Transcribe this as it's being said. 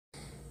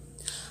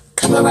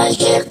Coming right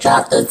here,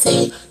 drop the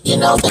T. You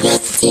know that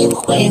it's the T with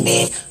Queen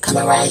Bee.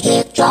 Coming right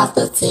here, drop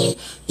the T.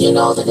 You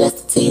know that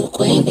it's the T with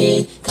Queen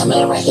Bee.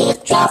 Coming right here,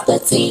 drop the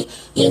T.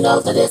 You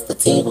know that it's the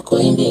T with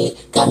Queen Bee.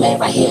 Coming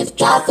right here,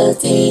 drop the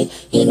T.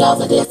 You know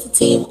that it's the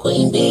T with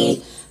Queen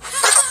Bee.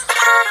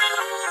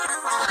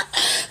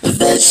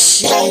 The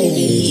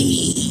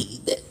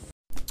shade.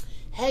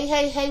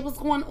 Hey, what's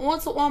going on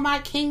to all my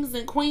kings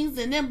and queens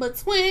and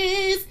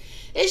in-betweens?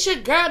 It's your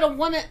girl, the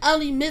one and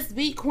only Miss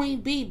B,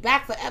 Queen B,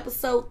 back for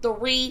episode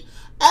 3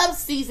 of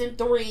season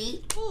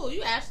 3. Ooh,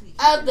 you actually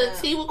of the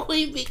Tea with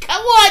Queen B.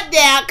 Come on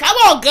now. Come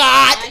on,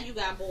 God. Now you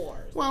got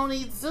bored. Won't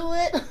need to do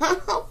it.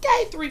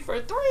 Okay, 3 for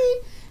 3.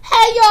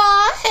 Hey,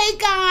 y'all. Hey,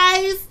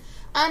 guys.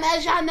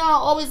 As y'all know, I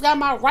always got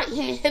my right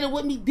hand hitter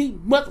with me, the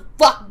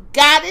motherfucking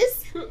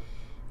goddess.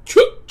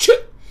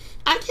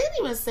 I can't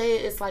even say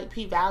it's like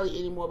P Valley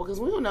anymore because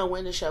we don't know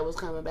when the show is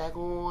coming back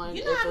on.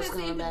 You know, if it's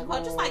coming back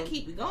on. Just like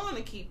keep it going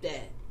and keep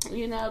that.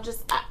 You know,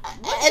 just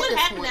what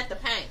happened at the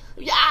paint?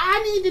 Yeah,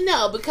 I need to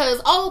know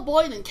because old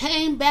boy done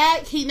came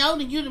back. He know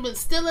that you've been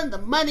stealing the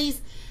monies.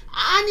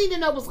 I need to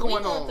know what's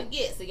going on. We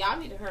forget, so y'all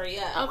need to hurry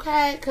up.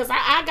 Okay, because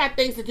I got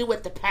things to do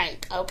with the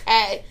paint.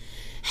 Okay,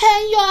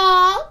 hey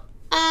y'all.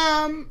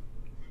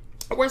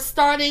 We're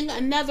starting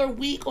another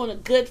week on a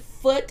good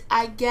foot,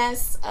 I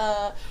guess.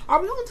 Are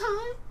we on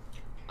time?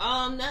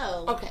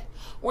 No. Okay.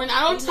 We're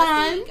not on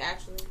time. Week,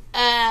 actually.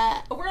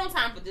 We're on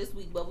time for this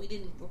week, but we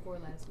didn't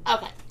record last week.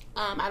 Okay.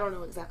 I don't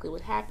know exactly what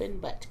happened,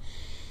 but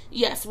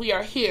yes, we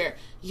are here.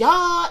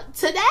 Y'all,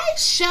 today's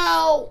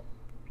show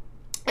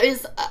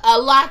is a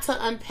lot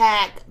to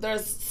unpack.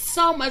 There's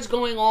so much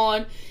going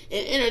on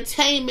in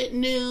entertainment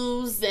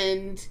news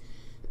and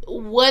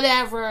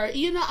whatever.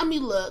 You know, I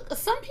mean, look,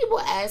 some people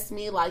ask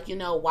me, like, you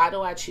know, why do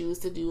I choose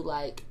to do,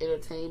 like,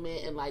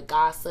 entertainment and, like,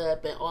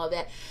 gossip and all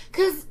that?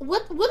 Because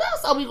what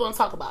else are we going to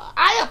talk about?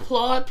 I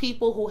applaud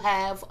people who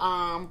have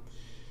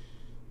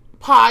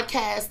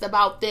podcasts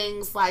about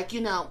things like, you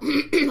know,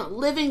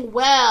 living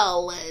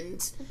well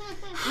and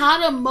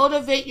how to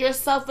motivate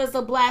yourself as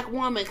a black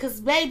woman. Because,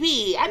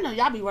 baby, I know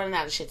y'all be running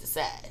out of shit to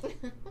say.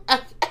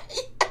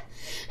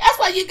 That's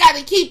why you got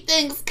to keep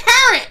things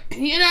current.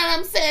 You know what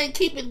I'm saying?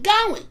 Keep it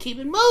going. Keep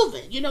it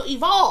moving. You know,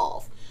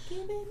 evolve.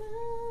 Keep it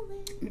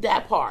moving.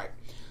 That part.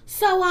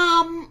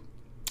 So,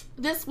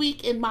 this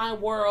week in my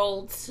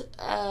world,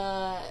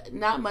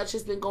 not much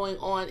has been going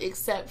on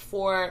except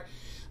for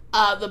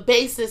the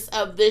basis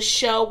of this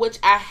show, which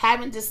I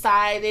haven't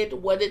decided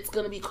what it's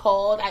going to be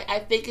called. I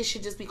think it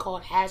should just be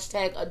called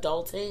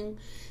 #adulting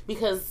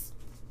because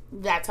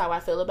that's how I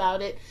feel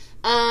about it.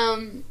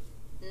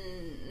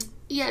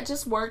 Yeah,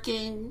 just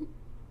working.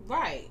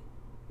 Right.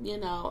 You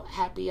know,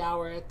 happy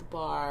hour at the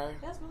bar.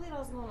 That's really what I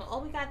was going on. Oh,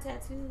 we got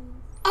tattoos.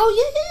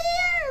 Oh,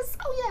 yes.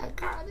 Oh, yeah.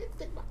 God, I didn't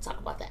think about talk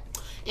about that.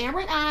 Amber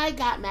and I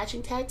got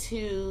matching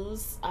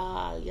tattoos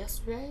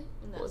yesterday.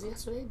 No. What was it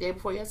yesterday? Day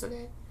before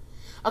yesterday?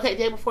 Okay,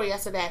 day before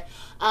yesterday.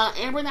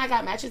 Amber and I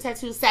got matching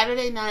tattoos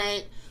Saturday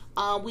night.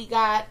 We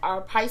got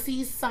our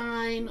Pisces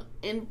sign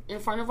in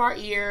front of our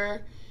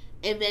ear.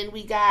 And then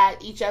we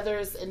got each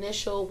other's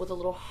initial with a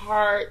little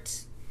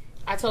heart.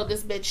 I told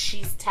this bitch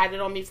she's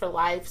tatted on me for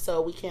life,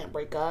 so we can't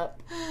break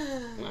up.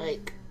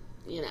 Like,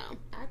 you know.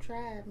 I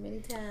tried many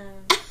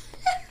times.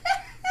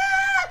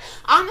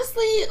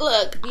 Honestly,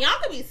 look.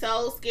 Bianca be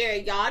so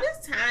scared. Y'all,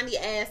 this tiny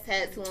ass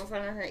tattoo in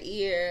front of her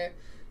ear.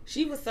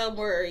 She was so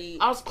worried.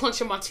 I was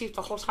clenching my teeth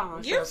the whole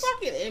time. You're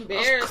fucking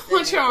embarrassed.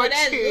 For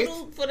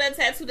that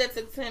tattoo that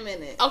took 10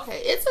 minutes. Okay,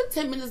 it took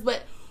 10 minutes,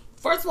 but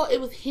first of all,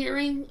 it was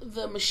hearing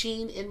the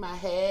machine in my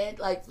head,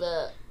 like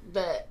the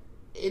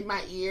in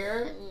my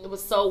ear. It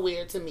was so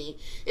weird to me.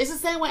 It's the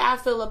same way I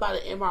feel about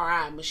an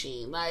MRI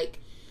machine. Like,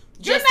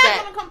 you're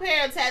not going to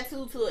compare a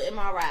tattoo to an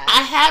MRI.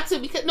 I had to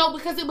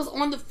because it was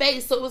on the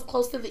face, so it was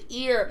close to the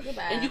ear.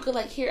 Goodbye. And you could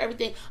like hear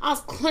everything. I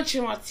was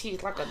clenching my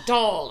teeth like a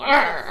dog.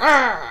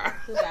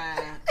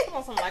 Goodbye. Come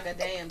on, something like a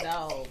damn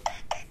dog.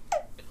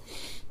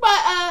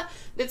 But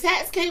the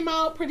tats came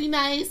out pretty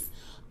nice.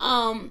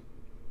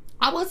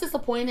 I was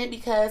disappointed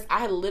because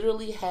I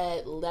literally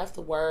had left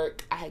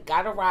work. I had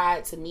got a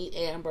ride to meet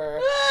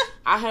Amber.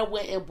 I had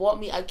went and bought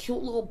me a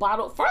cute little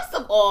bottle. First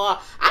of all,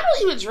 I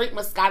don't even drink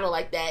Moscato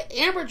like that.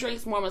 Amber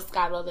drinks more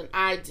Moscato than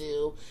I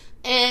do.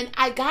 And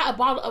I got a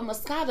bottle of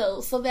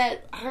Moscato so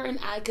that her and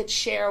I could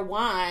share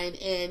wine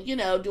and, you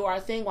know, do our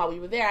thing while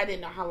we were there. I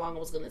didn't know how long it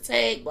was going to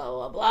take, blah,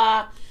 blah,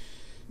 blah.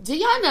 Do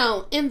y'all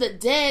know, in the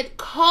dead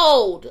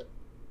cold,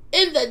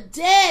 a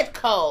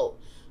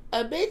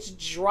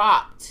bitch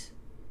dropped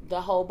the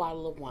whole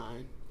bottle of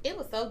wine. It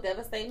was so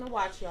devastating to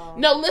watch, y'all.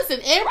 No, listen,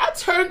 I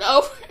turned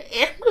over.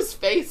 Amber's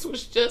face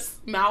was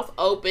just mouth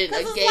open.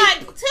 Because it's like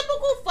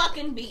typical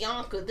fucking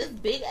Bianca. This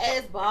big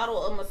ass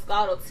bottle of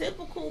Moscato.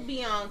 Typical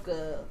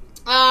Bianca.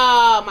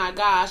 Oh my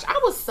gosh. I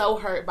was so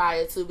hurt by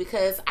it too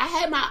because I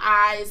had my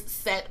eyes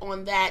set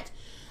on that.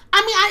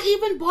 I mean, I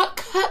even bought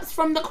cups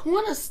from the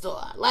corner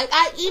store. Like,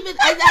 I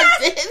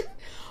did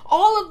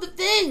all of the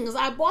things.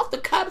 I bought the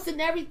cups and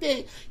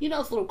everything. You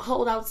know, it's a little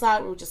cold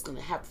outside. We were just going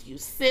to have a few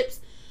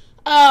sips.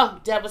 Oh,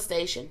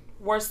 devastation.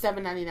 Worst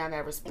 $7.99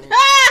 ever spent.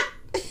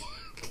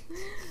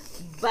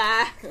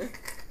 Bye.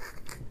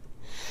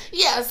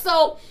 Yeah,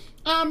 so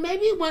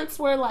maybe once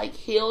we're like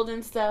healed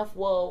and stuff,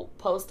 we'll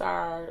post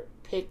our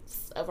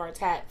pics of our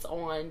tats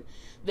on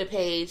the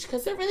page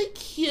because they're really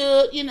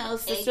cute, you know,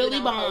 sisterly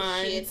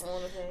bonds.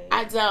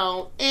 I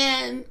don't.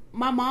 And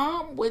my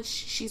mom, which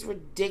she's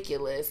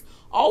ridiculous,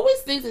 always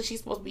thinks that she's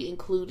supposed to be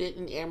included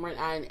in Amber and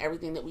I and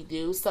everything that we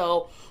do.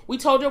 So we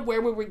told her where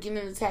we were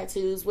getting the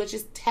tattoos, which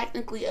is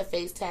technically a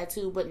face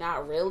tattoo, but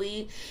not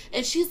really.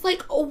 And she's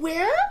like, oh,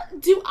 where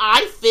do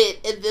I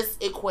fit in this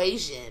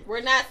equation?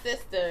 We're not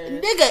sisters,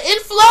 nigga. In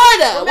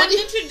Florida. Well,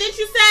 didn't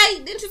you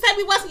say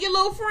we wasn't your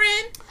little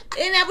friend?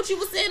 Isn't that what you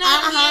were saying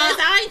all the years?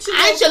 I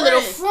ain't your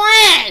little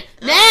friend.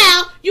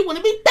 Now you want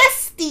to be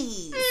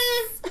besties.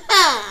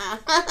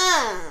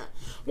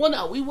 Well,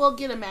 no, we will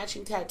get a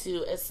matching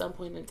tattoo at some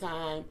point in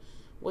time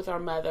with our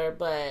mother,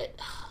 but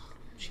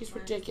she's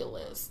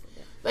ridiculous.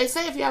 They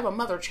say if you have a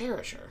mother,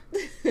 cherish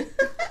her.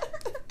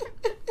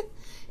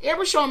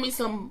 Ever showing me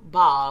some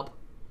bob?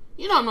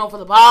 You don't know for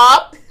the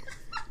bob.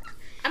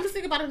 I'm just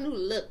thinking about a new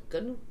look,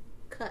 a new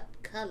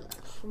color.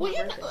 Well,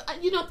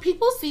 you know,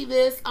 people see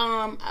this.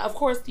 Of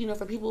course, you know,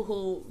 for people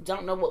who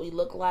don't know what we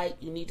look like,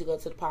 you need to go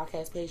to the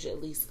podcast page to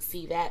at least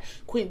see that.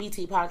 Queen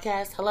BT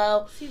Podcast.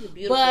 Hello. She's a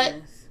beautiful. But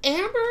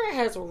Amber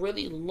has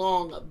really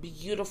long,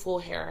 beautiful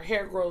hair. Her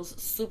hair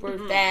grows super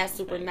fast,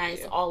 super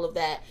nice, all of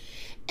that.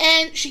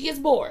 And she gets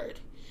bored.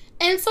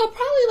 And so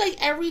probably like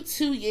every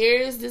 2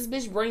 years, this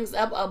bitch brings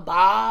up a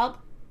bob.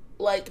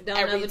 Like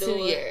every 2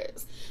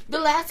 years. The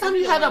last time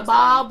you had a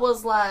bob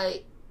was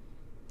like,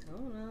 I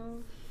don't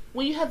know.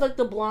 When you had like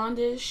the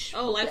blondish.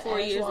 Oh, like 4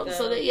 years ago.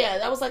 So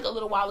that was like a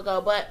little while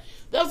ago. But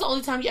that was the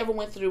only time you ever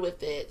went through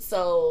with it.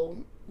 So.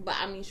 But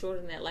I mean, shorter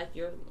than that, like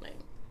you're like.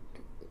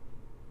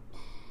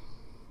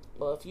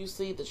 Well, if you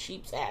see the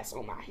sheep's ass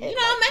on my head. You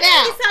know, maybe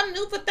it's something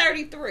new for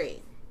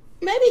 33.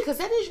 Maybe, because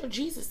that is your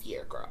Jesus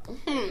year, girl.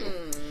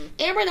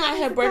 Amber and I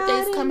have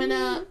birthdays coming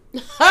up.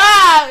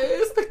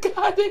 It's the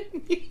God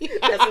in me.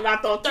 That's what I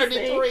thought.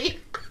 33.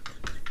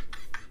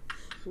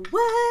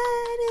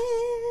 What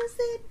is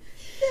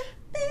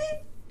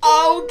it?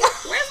 Oh,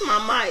 God. Where's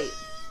my mic?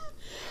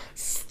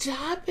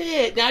 Stop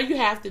it. Now you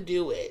have to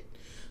do it.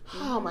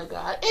 Oh, my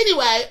God.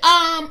 Anyway,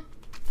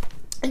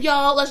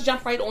 y'all, let's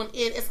jump right on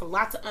in. It's a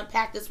lot to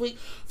unpack this week.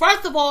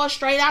 First of all,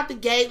 straight out the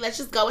gate, let's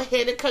just go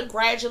ahead and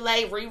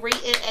congratulate Riri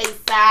and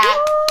ASAP.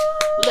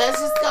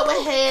 Let's just go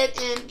ahead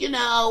and, you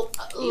know,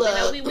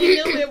 look. We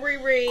knew it,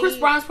 Riri. Chris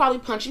Brown's probably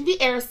punching the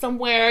air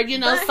somewhere, you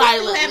know, but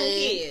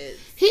silently.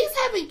 He's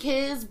having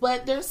kids,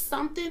 but there's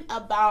something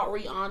about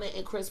Rihanna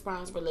and Chris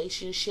Brown's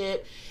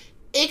relationship.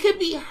 It could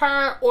be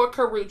her or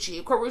Karrueche.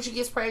 If Karrueche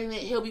gets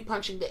pregnant, he'll be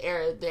punching the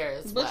air there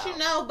as well. But you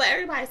know,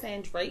 everybody's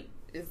saying Drake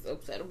is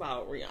upset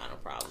about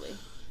Rihanna probably.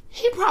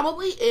 He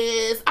probably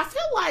is. I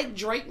feel like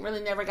Drake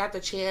really never got the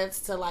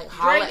chance to like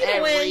holler Drake,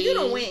 at you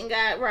done went and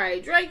got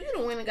Drake, you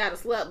done went and got a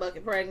slut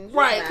bucket pregnant.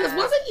 Right, because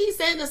wasn't he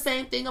saying the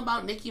same thing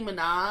about Nicki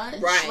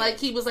Minaj? Right, like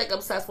he was like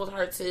obsessed with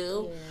her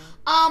too. Yeah.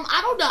 I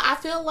don't know. I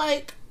feel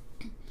like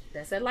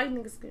that's that light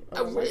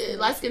nigga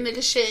light skin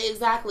nigga shit.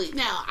 Exactly.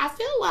 Now I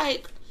feel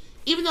like,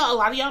 even though a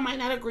lot of y'all might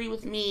not agree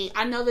with me,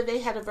 I know that they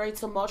had a very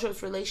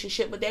tumultuous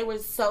relationship, but they were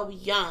so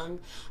young.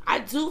 I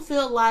do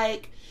feel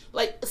like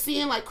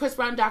seeing like Chris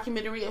Brown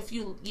documentary a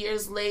few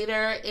years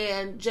later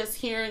and just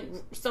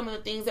hearing some of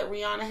the things that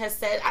Rihanna has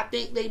said, I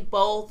think they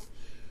both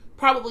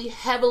probably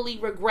heavily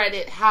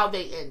regretted how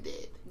they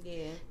ended.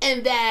 Yeah.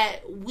 And that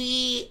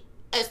we,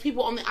 as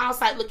people on the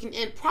outside looking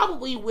in,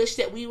 probably wish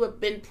that we would have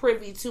been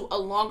privy to a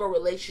longer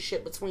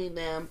relationship between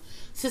them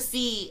to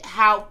see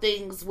how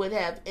things would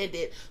have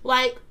ended.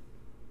 Like,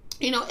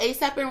 you know,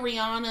 ASAP and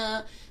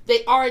Rihanna,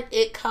 they are an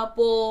it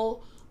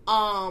couple.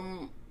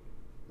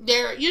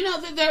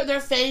 They're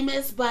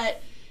famous,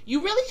 but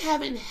you really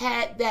haven't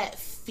had that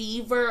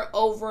fever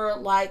over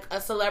like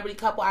a celebrity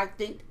couple, I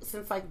think,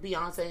 since like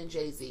Beyonce and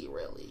Jay-Z,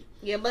 really.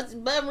 Yeah, but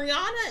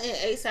Rihanna and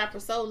ASAP are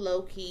so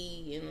low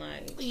key and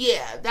like,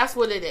 yeah, that's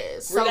what it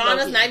is. So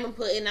Rihanna's not even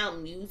putting out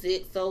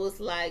music, so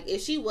it's like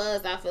if she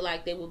was, I feel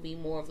like they would be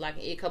more of like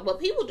an it couple. But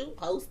people do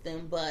post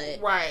them, but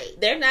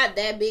they're not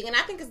that big, and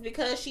I think it's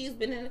because she's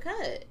been in the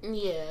cut.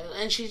 Yeah,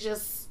 and she's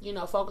just, you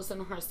know,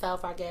 focusing on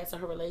herself, I guess, and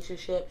her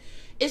relationship.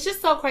 It's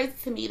just so crazy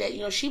to me that,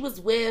 you know, she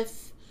was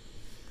with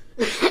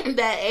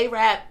that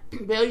A-Rap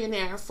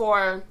billionaire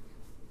for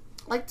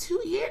like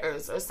 2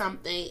 years or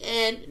something,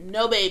 and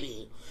no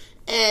baby.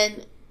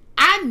 And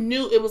I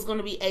knew it was going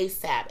to be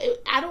ASAP.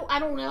 I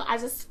don't know. I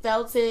just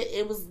felt it.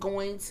 It was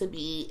going to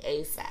be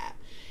ASAP.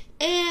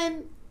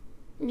 And,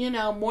 you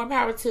know, more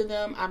power to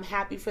them. I'm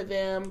happy for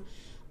them.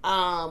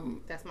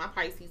 That's my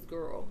Pisces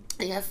girl.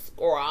 Yes,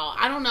 girl.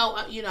 I don't know.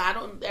 You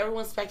know,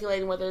 everyone's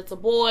speculating whether it's a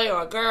boy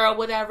or a girl,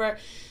 whatever.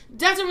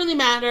 Doesn't really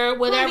matter.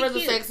 Whatever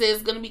the sex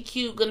is, going to be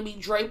cute, going to be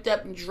draped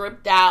up and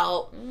dripped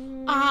out.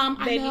 Baby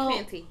I know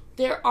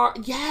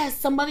Fenty.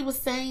 somebody was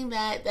saying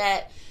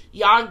that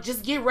y'all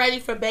just get ready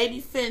for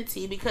baby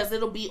Fenty because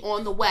it'll be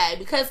on the way.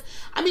 Because,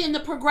 I mean, the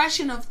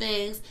progression of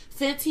things,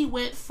 Fenty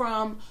went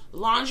from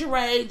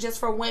lingerie just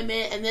for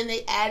women, and then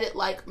they added,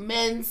 like,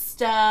 men's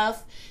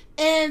stuff.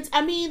 And,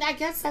 I mean, I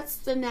guess that's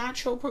the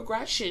natural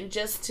progression,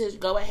 just to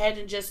go ahead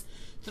and just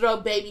throw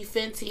baby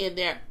Fenty in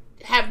there.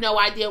 Have no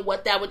idea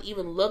what that would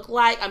even look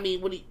like. I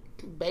mean,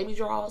 baby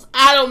draws?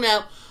 I don't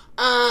know.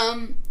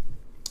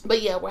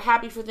 But yeah, we're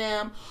happy for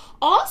them.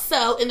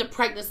 Also, in the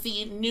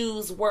pregnancy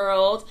news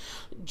world,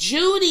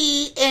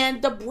 Judy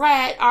and Da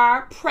Brat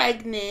are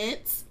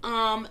pregnant.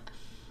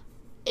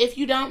 If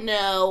you don't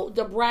know,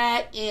 Da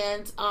Brat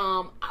and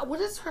what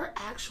is her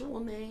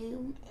actual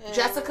name?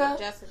 Jessica.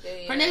 Jessica.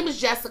 Yeah. Her name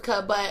is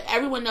Jessica, but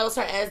everyone knows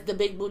her as the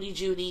Big Booty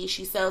Judy.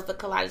 She sells the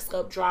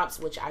Kaleidoscope drops,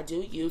 which I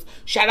do use.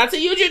 Shout out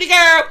to you, Judy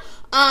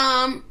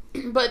girl.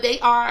 But they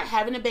are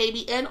having a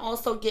baby and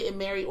also getting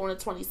married on the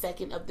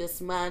 22nd of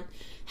this month.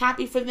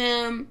 Happy for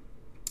them.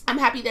 I'm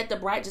happy that Da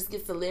Brat just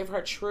gets to live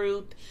her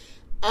truth.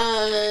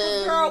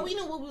 Girl, we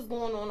knew what was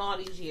going on all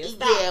these years.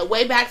 Stop. Yeah,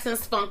 way back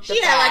since Funk the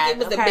She Fat, like it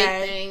was a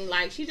big thing.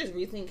 Like, she just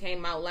recently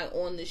came out, like,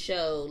 on the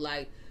show.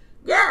 Like,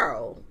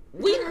 girl,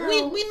 we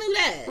knew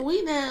that.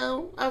 We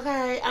knew.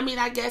 Okay. I mean,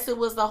 I guess it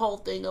was the whole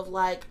thing of,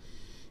 like,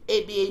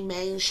 it being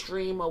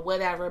mainstream or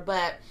whatever.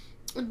 But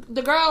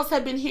the girls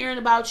have been hearing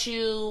about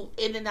you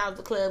in and out of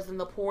the clubs and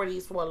the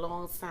parties for a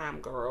long time,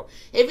 girl.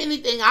 If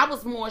anything, I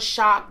was more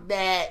shocked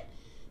that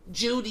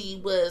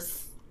Judy was...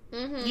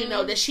 Mm-hmm. You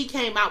know, that she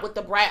came out with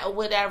Da Brat or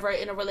whatever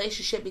in a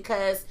relationship,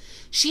 because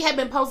she had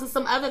been posting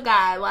some other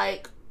guy,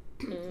 like,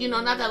 you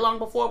know, not that long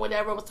before,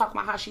 whatever, was talking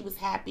about how she was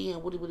happy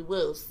and woody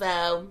woo.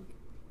 So,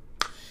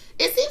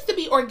 it seems to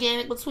be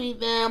organic between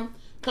them.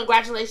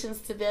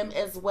 Congratulations to them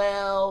as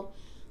well.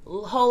 A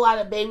whole lot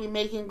of baby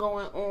making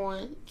going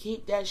on.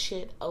 Keep that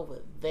shit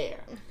over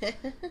there.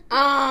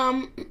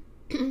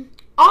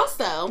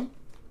 Also,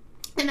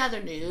 in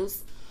other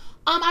news,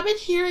 I've been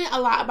hearing a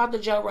lot about the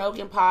Joe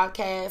Rogan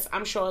podcast.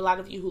 I'm sure a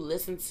lot of you who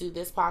listen to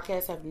this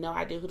podcast have no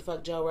idea who the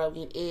fuck Joe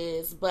Rogan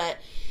is, but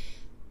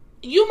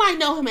you might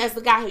know him as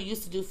the guy who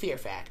used to do Fear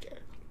Factor.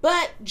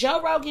 But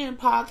Joe Rogan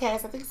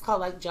podcast, I think it's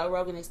called like Joe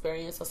Rogan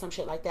Experience or some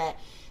shit like that,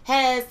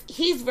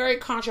 he's very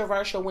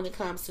controversial when it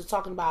comes to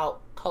talking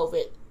about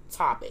COVID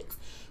topics.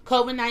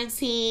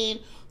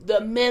 COVID-19, the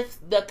myth,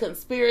 the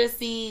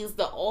conspiracies,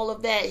 all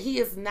of that. He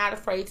is not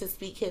afraid to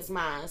speak his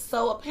mind.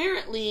 So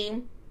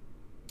apparently,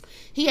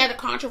 he had a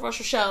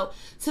controversial show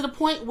to the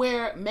point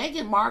where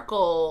Meghan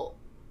Markle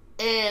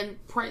and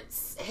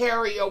Prince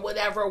Harry or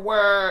whatever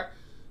were...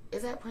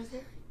 Is that Prince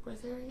Harry?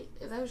 Prince Harry?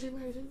 Is that what she's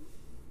married to?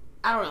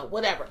 I don't know.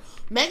 Whatever.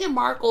 Meghan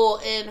Markle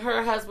and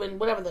her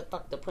husband, whatever the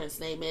fuck the prince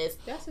name is,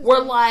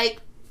 were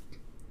like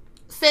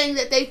saying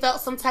that they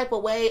felt some type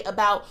of way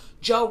about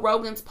Joe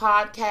Rogan's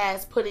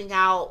podcast putting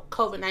out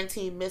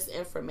COVID-19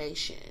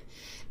 misinformation.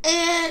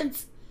 And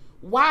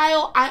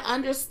while I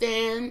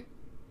understand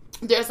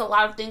there's a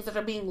lot of things that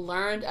are being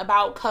learned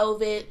about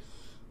COVID,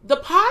 the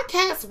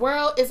podcast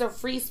world is a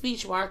free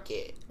speech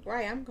market.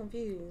 Right, I'm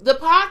confused. The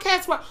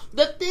podcast world,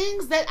 the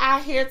things that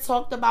I hear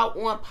talked about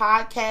on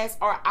podcasts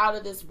are out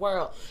of this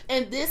world.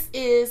 And this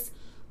is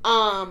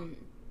the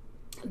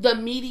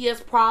media's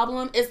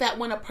problem, is that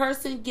when a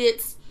person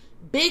gets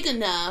big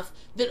enough,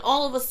 then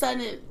all of a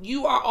sudden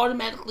you are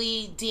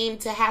automatically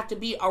deemed to have to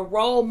be a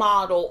role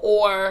model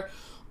or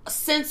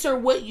censor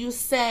what you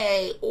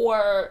say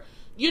or...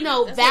 you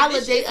know,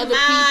 validate other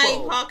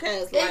people.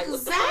 Podcast, like,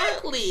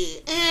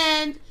 exactly.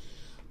 And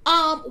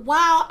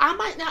while I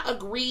might not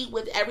agree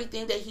with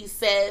everything that he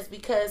says,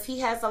 because he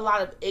has a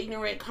lot of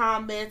ignorant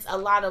comments, a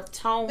lot of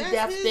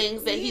tone-deaf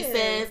things that he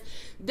says,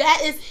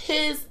 that is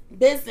his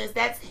business.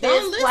 That's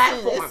his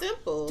platform. It's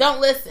simple.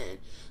 Don't listen.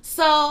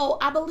 So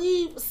I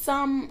believe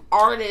some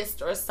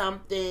artist or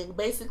something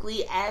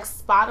basically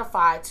asked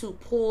Spotify to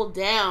pull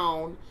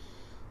down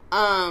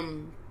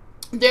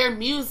their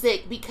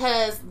music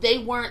because they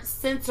weren't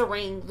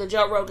censoring the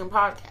Joe Rogan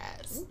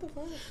podcast.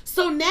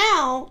 So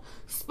now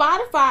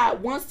Spotify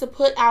wants to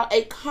put out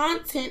a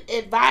content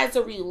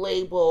advisory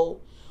label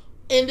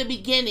in the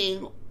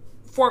beginning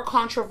for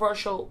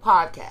controversial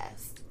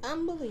podcasts.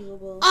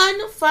 Unbelievable.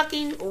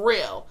 Unfucking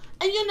real.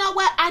 And you know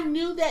what? I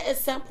knew that at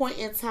some point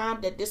in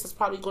time that this is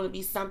probably going to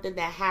be something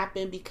that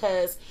happened,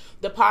 because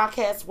the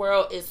podcast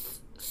world is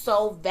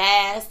so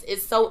vast,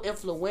 it's so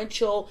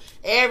influential.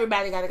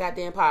 Everybody got a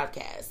goddamn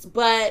podcast.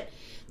 But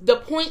the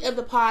point of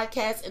the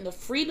podcast and the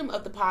freedom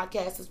of the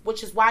podcast is,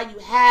 which is why you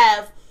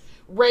have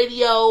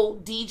radio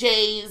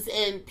DJs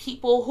and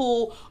people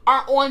who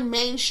are on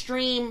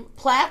mainstream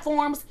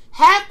platforms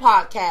have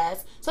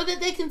podcasts so that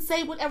they can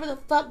say whatever the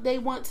fuck they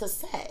want to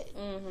say.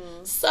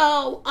 Mm-hmm.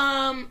 So,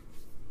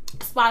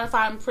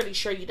 Spotify, I'm pretty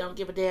sure you don't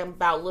give a damn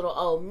about little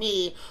old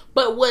me,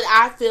 but would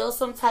I feel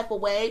some type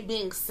of way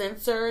being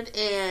censored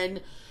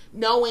and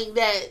knowing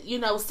that, you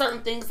know,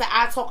 certain things that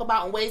I talk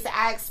about and ways that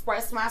I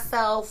express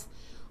myself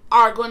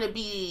are going to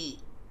be,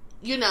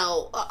 you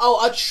know,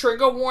 a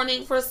trigger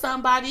warning for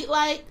somebody?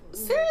 Like,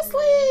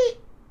 seriously?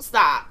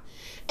 Stop.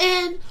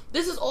 And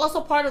this is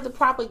also part of the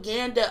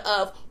propaganda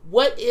of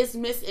what is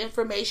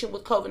misinformation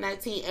with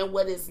COVID-19 and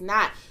what is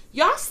not.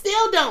 Y'all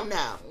still don't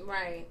know.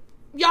 Right.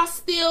 Y'all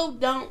still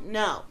don't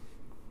know.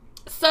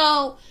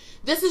 So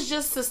this is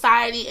just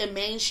society and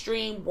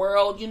mainstream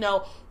world,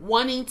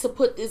 wanting to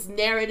put this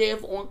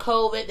narrative on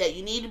COVID that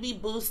you need to be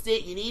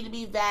boosted, you need to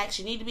be vaxxed,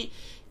 you need to be...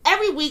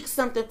 Every week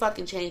something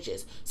fucking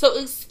changes. So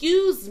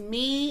excuse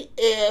me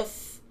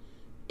if,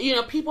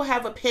 people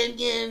have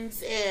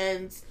opinions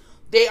and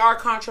they are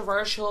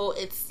controversial.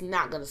 It's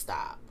not going to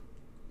stop.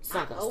 It's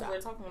not going to stop. I'm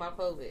over talking about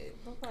COVID.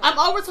 Okay. I'm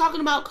over talking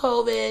about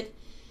COVID.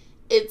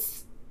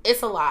 It's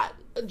a lot.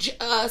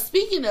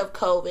 Speaking of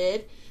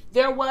COVID,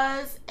 there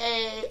was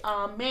a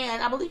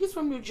man, I believe he's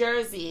from New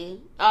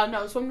Jersey.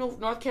 No, he's from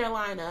North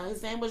Carolina.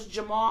 His name was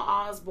Jamal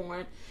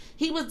Osborne.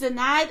 He was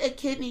denied a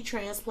kidney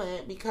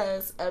transplant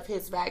because of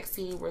his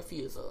vaccine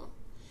refusal.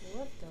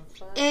 What the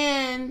fuck?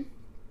 And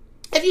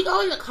if you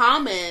go in the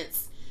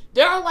comments,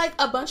 there are like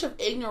a bunch of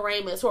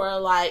ignoramus who are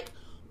like,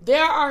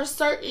 there are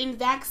certain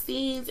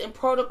vaccines and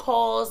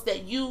protocols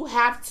that you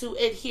have to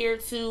adhere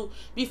to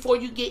before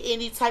you get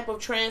any type of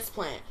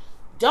transplant.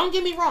 Don't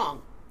get me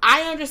wrong.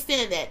 I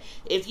understand that.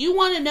 If you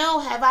want to know,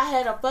 have I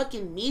had a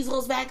fucking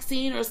measles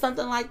vaccine or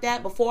something like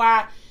that before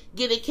I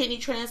get a kidney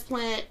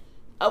transplant?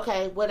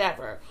 Okay,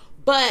 whatever.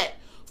 But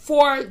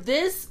for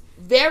this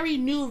very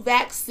new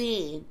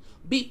vaccine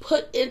be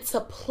put into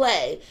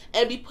play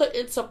and be put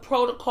into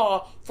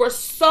protocol for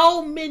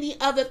so many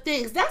other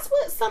things. That's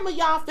what some of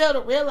y'all fail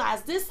to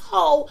realize. This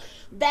whole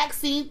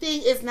vaccine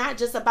thing is not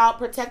just about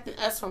protecting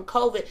us from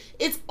COVID.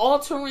 It's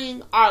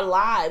altering our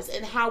lives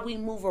and how we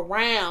move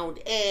around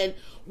and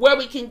where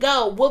we can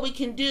go, what we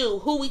can do,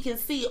 who we can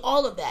see,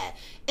 all of that.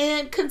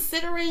 And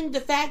considering the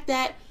fact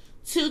that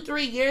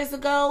 2-3 years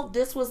ago,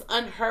 this was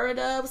unheard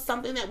of,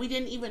 something that we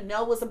didn't even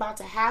know was about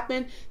to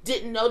happen,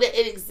 didn't know that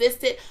it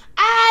existed.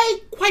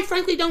 I, quite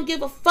frankly, don't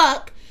give a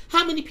fuck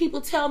how many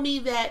people tell me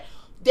that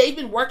they've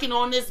been working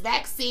on this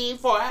vaccine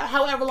for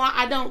however long.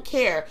 I don't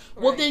care.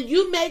 Right. Well, then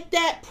you make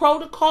that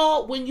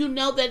protocol when you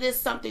know that it's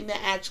something that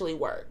actually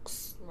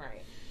works.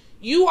 Right.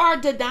 You are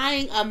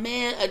denying a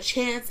man a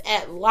chance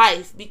at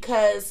life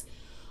because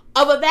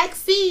of a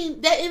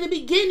vaccine that in the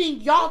beginning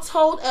y'all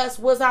told us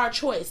was our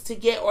choice to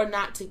get or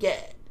not to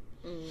get.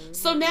 Mm-hmm.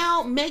 So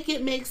now make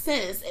it make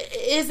sense.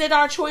 Is it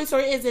our choice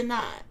or is it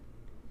not?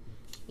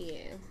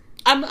 Yeah.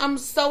 I'm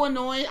so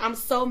annoyed. I'm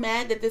so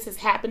mad that this is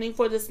happening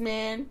for this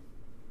man.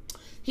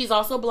 He's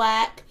also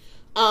black.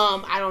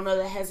 I don't know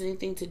that has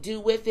anything to do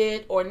with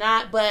it or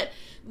not, but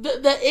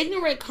the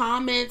ignorant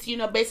comments,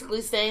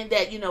 basically saying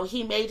that,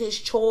 he made his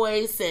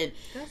choice, and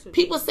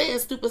people saying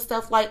stupid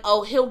stuff like,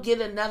 oh, he'll get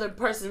another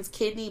person's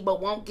kidney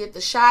but won't get the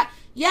shot.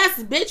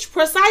 Yes, bitch,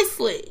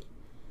 precisely.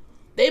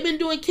 They've been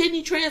doing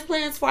kidney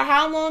transplants for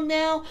how long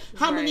now?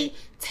 How many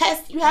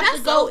tests you have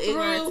to go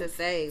through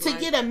to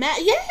get a match?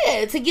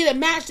 Yeah, to get a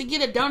match, to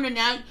get a donor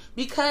now,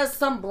 because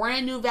some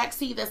brand new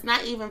vaccine that's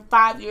not even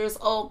 5 years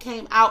old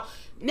came out.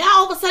 Now,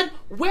 all of a sudden,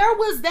 where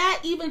was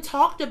that even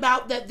talked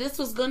about that this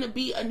was going to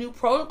be a new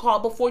protocol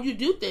before you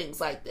do things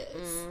like this?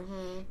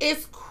 Mm-hmm.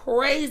 It's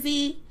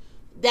crazy.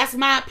 That's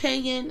my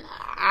opinion.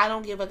 I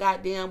don't give a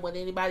goddamn what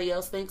anybody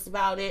else thinks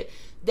about it.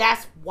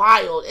 That's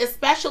wild.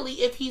 Especially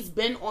if he's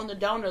been on the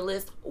donor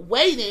list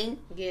waiting.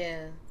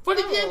 Yeah. For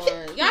the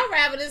damn y'all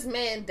rather this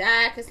man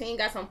die because he ain't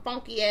got some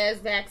funky ass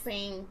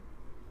vaccine.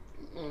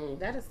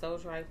 That is so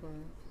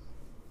trifling.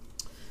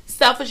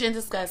 Selfish and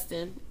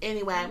disgusting.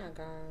 Anyway. Oh my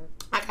God.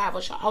 I could have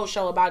a whole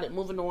show about it.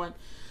 Moving on.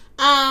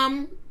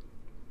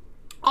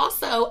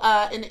 Also,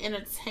 in the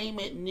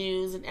entertainment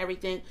news and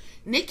everything,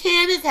 Nick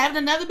Cannon's having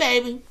another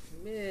baby.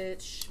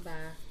 Bitch, bye.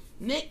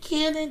 Nick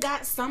Cannon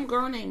got some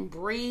girl named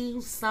Bree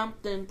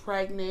something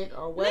pregnant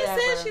or whatever.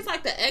 They said she's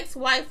like the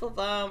ex-wife of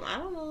I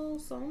don't know,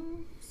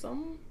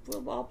 some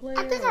football player.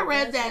 I think I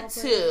read that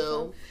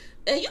too.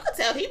 And you could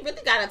tell he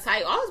really got a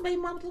type. All his baby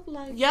mamas look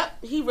like.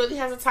 Yep, he really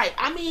has a type.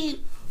 I mean,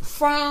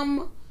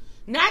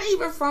 not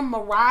even from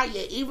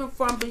Mariah, even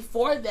from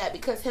before that,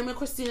 because him and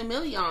Christina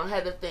Milian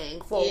had a thing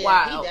for a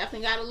while. He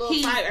definitely got a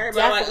little type.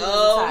 Everybody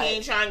like, he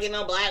ain't trying to get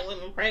no black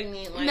women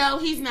pregnant. Like, no,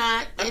 he's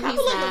not. A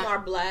couple of them are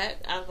black.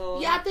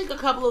 I think a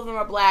couple of them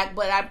are black,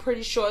 but I'm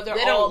pretty sure they're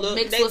all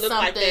mixed with something.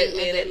 Like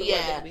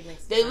that.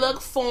 They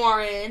look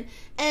foreign,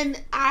 and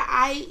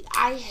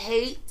I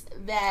hate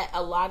that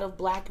a lot of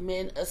black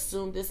men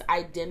assume this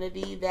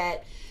identity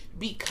that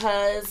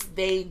because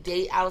they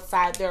date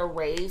outside their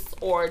race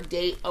or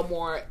date a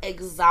more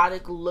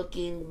exotic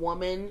looking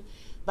woman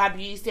by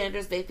beauty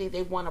standards, they think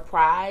they've won a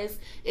prize.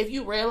 If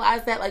you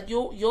realize that, like,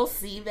 you'll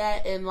see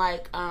that in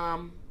like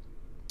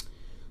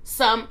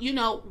some,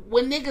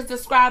 when niggas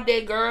describe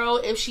their girl,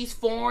 if she's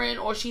foreign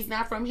or she's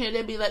not from here,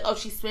 they'll be like, oh,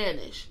 she's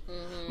Spanish.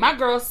 Mm-hmm. My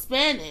girl's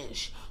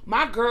Spanish.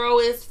 My girl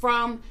is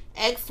from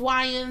X,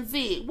 Y, and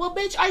Z. Well,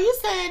 bitch, are you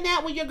saying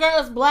that when your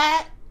girl's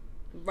black?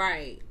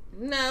 Right.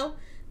 No.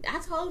 I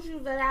told you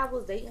that I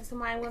was dating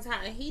somebody one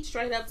time, and he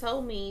straight up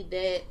told me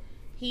that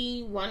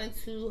he wanted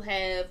to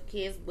have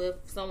kids with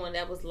someone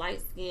that was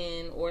light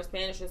skinned or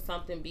Spanish or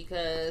something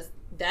because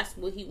that's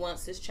what he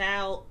wants his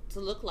child to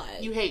look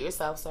like. You hate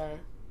yourself, sir.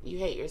 You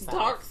hate yourself.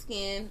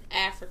 Dark-skinned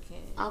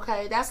African.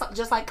 Okay, that's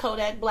just like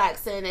Kodak Black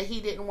saying that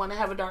he didn't want to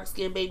have a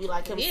dark-skinned baby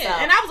like himself.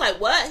 Yeah, and I was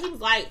like, what? He was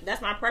like, that's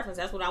my preference.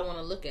 That's what I want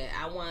to look at.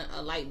 I want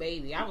a light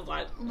baby. I was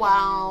like,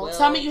 wow. Well,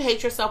 tell me you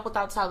hate yourself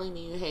without telling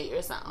me you hate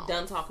yourself.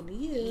 Done talking to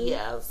you.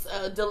 Yes.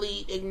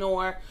 Delete,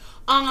 ignore.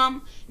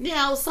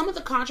 Now, some of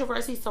the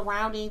controversy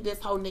surrounding this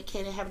whole Nick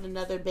Cannon having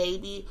another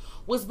baby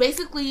was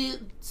basically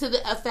to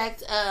the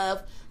effect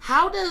of,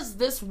 how does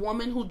this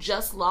woman who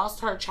just lost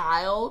her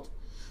child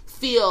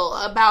feel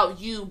about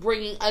you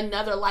bringing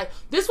another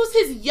life? This was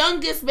his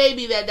youngest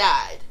baby that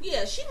died.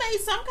 Yeah, she made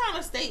some kind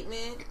of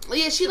statement.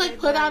 Yeah, she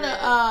put out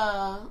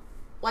a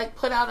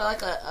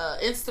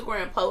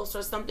Instagram post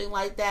or something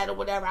like that or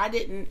whatever. I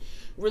didn't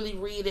really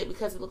read it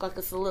because it looked like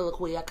a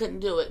soliloquy. I couldn't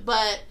do it.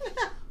 But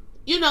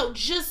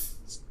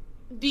just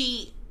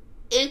the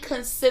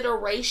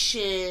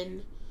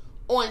inconsideration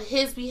on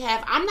his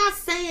behalf. I'm not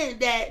saying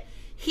that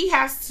he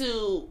has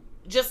to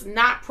just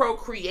not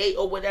procreate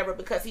or whatever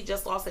because he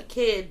just lost a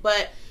kid,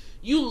 but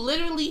you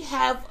literally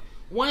have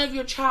one of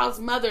your child's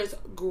mothers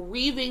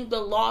grieving the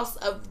loss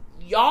of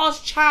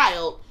y'all's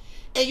child,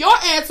 and your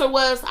answer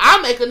was,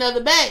 I'll make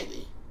another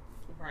baby.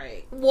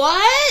 Right.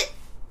 What?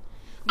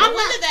 When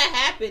did that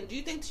happen? Do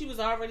you think she was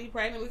already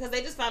pregnant? Because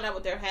they just found out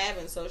what they're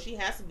having, so she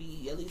has to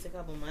be at least a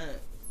couple months.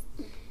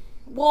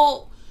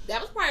 Well, that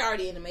was probably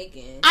already in the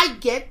making. I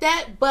get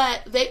that,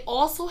 but they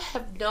also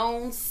have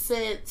known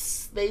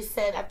since, they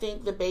said, I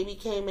think the baby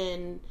came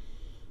in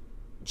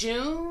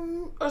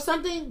June or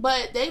something,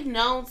 but they've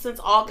known since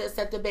August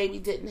that the baby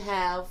didn't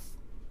have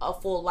a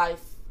full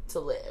life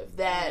to live.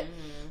 That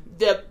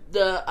the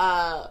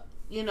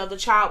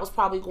child was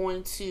probably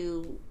going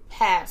to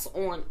pass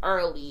on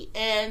early.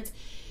 And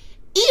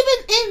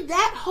even in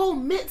that whole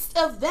midst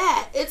of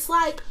that, it's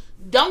like,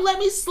 don't let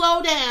me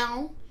slow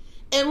down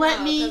and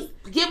let me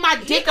give my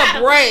dick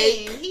a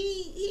break.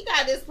 He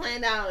got this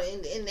planned out,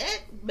 and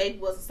that baby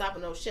wasn't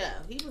stopping no show.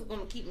 He was going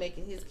to keep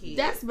making his kids.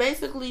 That's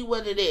basically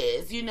what it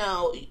is.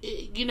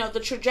 The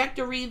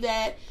trajectory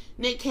that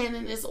Nick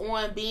Cannon is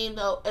on, being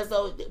as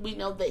though we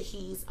know that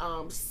he's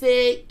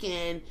sick,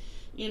 and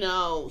he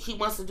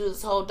wants to do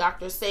this whole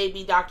Dr.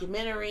 Sebi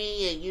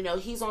documentary, and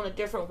he's on a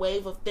different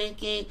wave of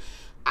thinking.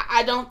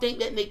 I don't think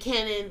that Nick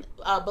Cannon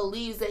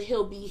believes that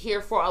he'll be here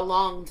for a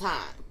long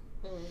time.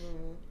 Mm-hmm.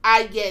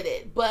 I get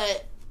it,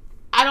 but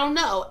I don't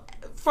know.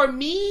 For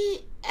me,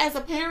 as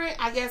a parent,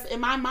 I guess in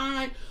my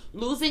mind,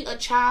 losing a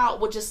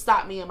child would just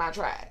stop me in my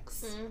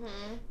tracks.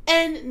 Mm-hmm.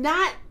 And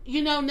not,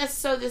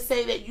 necessarily to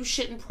say that you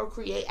shouldn't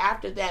procreate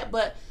after that,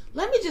 but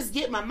let me just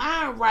get my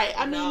mind right.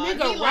 I mean,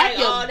 nigga, wrap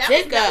your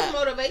dick up. That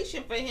was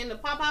motivation for him to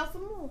pop out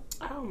some more.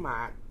 Oh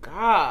my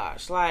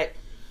gosh. Like,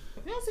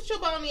 if you don't sit your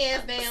bony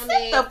ass down,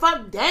 sit the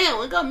fuck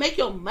down and go make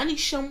your money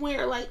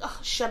somewhere. Like,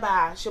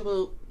 Shabbat,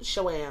 Shabu,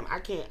 Shawam. I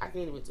can't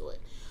even do it.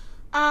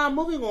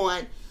 Moving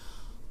on.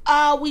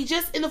 We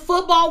just, in the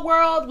football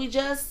world, we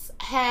just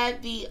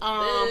had the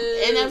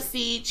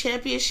NFC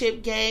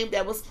Championship game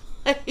that was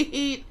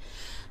played.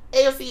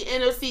 AFC,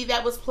 NFC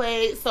that was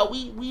played. So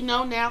we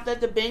know now that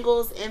the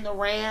Bengals and the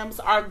Rams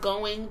are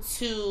going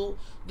to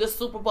the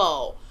Super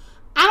Bowl.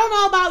 I don't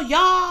know about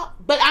y'all,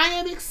 but I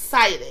am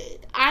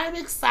excited. I am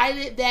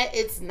excited that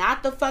it's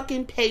not the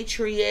fucking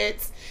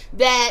Patriots,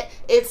 that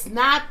it's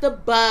not the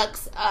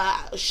Bucks.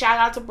 Shout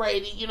out to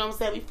Brady, you know what I'm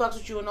saying? We fucks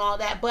with you and all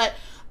that. But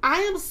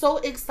I am so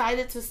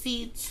excited to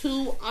see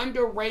two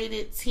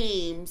underrated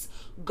teams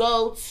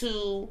go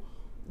to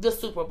the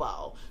Super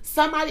Bowl.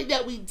 Somebody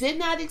that we did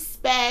not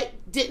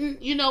expect,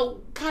 didn't,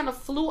 kind of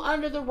flew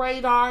under the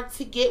radar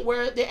to get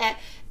where they're at.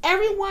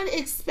 Everyone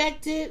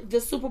expected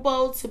the Super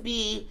Bowl to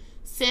be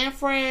San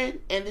Fran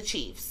and the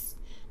Chiefs.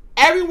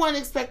 Everyone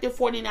expected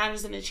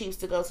 49ers and the Chiefs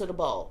to go to the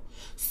bowl.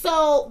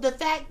 So the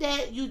fact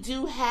that you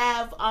do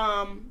have,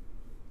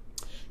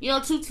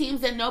 two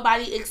teams that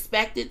nobody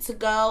expected to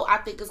go, I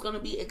think it's going to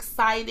be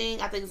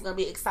exciting. I think it's going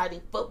to be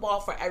exciting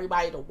football for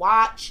everybody to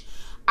watch.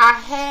 I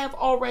have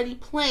already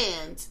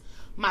planned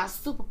my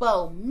Super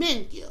Bowl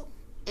menu.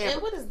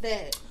 And what is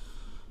that?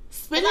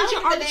 Spinach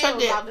and artichoke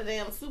dip. About the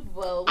damn Super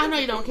Bowl. I know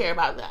you don't care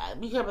about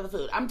that. You care about the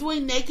food. I'm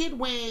doing naked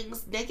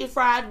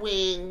fried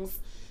wings,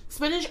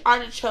 spinach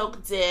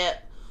artichoke dip,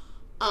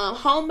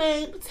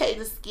 homemade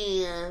potato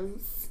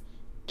skins,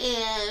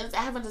 and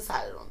I haven't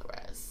decided on the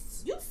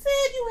rest. You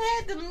said you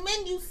had the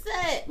menu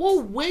set.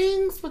 Well,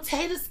 wings,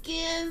 potato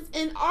skins,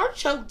 and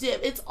artichoke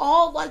dip. It's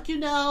all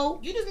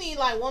You just need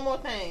one more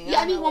thing. Yeah,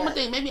 I need one more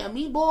thing. Maybe a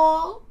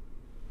meatball.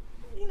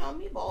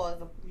 Meatball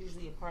is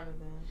usually a part of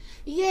that.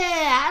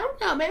 Yeah, I don't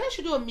know. Maybe I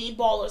should do a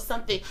meatball or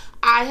something.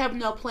 I have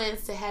no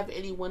plans to have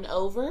anyone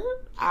over.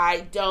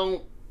 I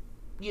don't,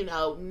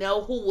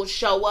 know who will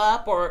show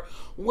up or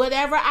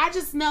whatever. I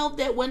just know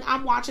that when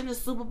I'm watching the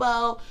Super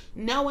Bowl,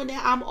 knowing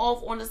that I'm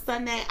off on a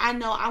Sunday, I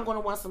know I'm going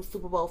to want some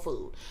Super Bowl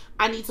food.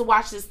 I need to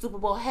watch this Super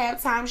Bowl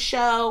halftime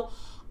show.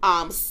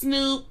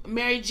 Snoop,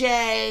 Mary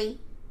J.,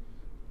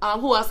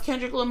 who else?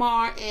 Kendrick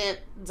Lamar and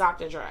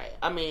Dr. Dre.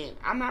 I mean,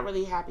 I'm not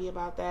really happy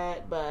about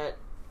that, but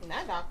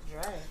Not Dr.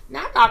 Dre.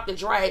 Not Dr.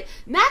 Dre.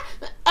 Not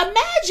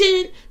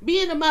imagine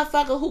being a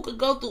motherfucker who could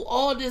go through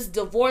all this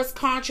divorce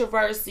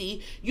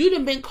controversy. You'd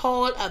have been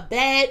called a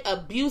bad,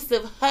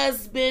 abusive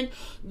husband.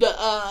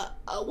 The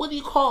what do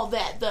you call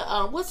that? The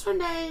what's her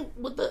name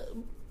with the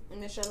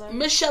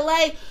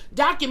Michelle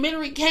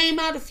documentary came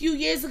out a few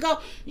years ago.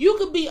 You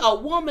could be a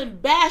woman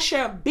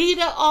basher,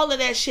 beater, all of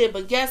that shit.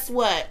 But guess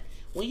what?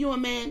 When you a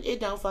man, it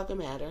don't fucking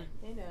matter.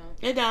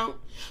 It don't.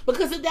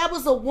 Because if that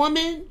was a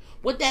woman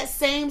with that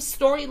same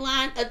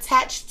storyline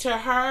attached to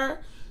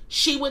her,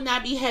 she would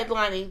not be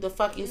headlining the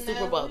fucking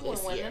Super Bowl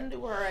this year.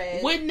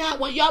 Would not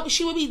want y'all.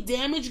 She would be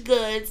damaged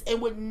goods,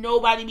 and would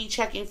nobody be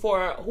checking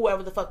for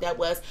whoever the fuck that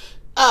was.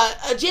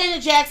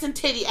 Janet Jackson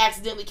titty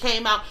accidentally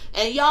came out,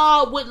 and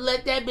y'all wouldn't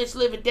let that bitch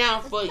live it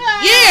down for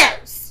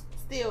years.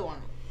 Still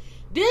one.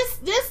 This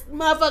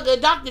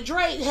motherfucker, Dr.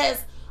 Dre,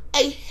 has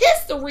a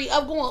history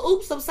of going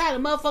oops upside a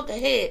motherfucker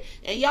head,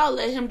 and y'all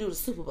let him do the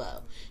Super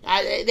Bowl.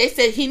 They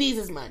said he needs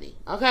his money,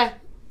 okay?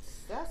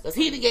 Because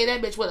he gave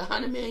that bitch, what,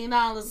 $100 million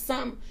or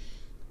something?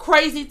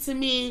 Crazy to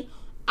me.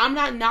 I'm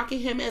not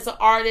knocking him as an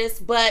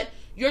artist, but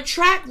your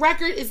track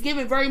record is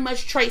giving very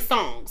much Trey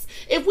Songz.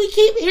 If we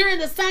keep hearing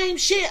the same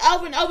shit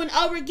over and over and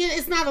over again,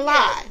 it's not a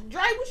lie.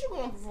 Dre, what you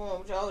gonna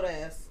perform with your old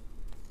ass?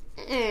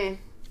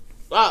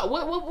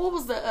 What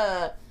was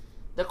the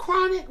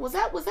Chronic? Was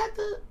that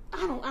the...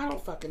 I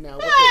don't fucking know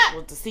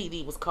what the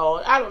CD was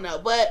called. I don't know,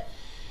 but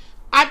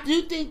I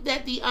do think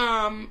that the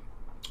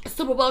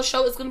Super Bowl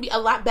show is going to be a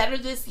lot better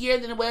this year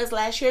than it was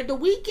last year. The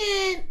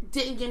Weeknd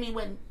didn't give me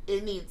what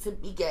it needed to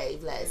be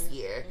gave last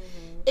year.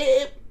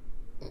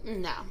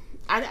 No,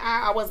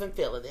 I wasn't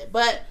feeling it,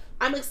 but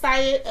I'm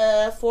excited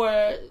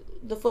for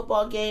the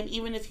football game.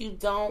 Even if you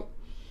don't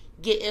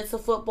get into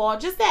football,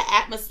 just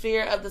that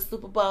atmosphere of the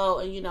Super Bowl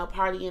and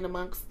partying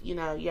amongst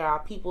your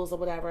peoples or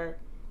whatever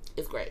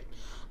is great.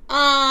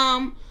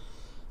 I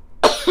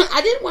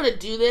didn't want to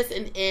do this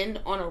and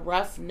end on a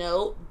rough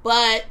note,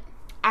 but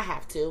I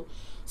have to.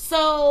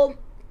 So,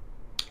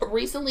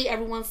 recently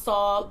everyone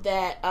saw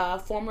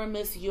that former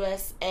Miss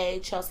USA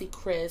Chelsea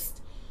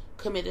Christ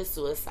committed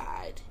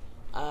suicide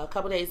a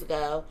couple days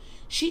ago.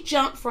 She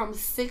jumped from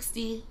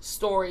 60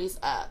 stories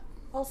up.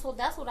 Oh, so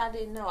that's what I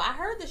didn't know. I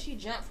heard that she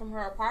jumped from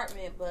her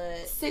apartment,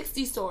 but...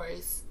 60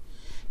 stories.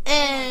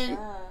 And...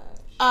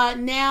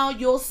 now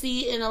you'll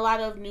see in a lot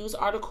of news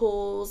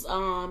articles,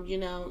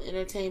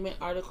 entertainment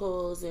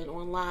articles and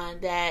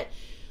online that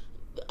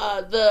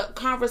the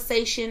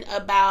conversation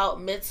about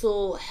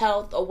mental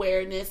health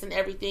awareness and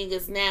everything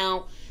is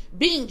now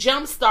being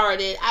jump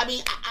started. I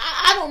mean,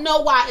 I don't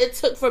know why it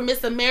took for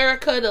Miss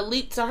America to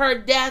leap to her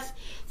death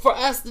for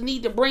us to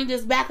need to bring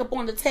this back up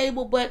on the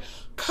table, but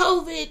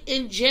COVID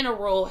in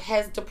general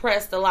has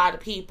depressed a lot of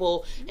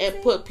people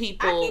and put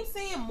people... I keep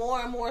seeing more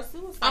and more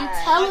suicide. I'm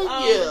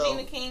telling you.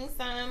 Regina King's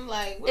son,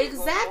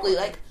 exactly.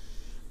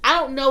 I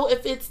don't know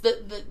if it's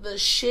the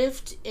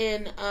shift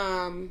in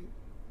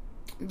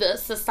the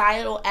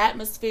societal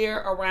atmosphere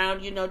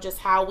around, just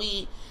how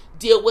we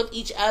deal with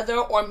each other,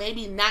 or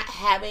maybe not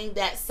having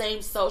that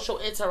same social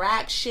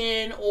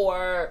interaction,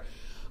 or...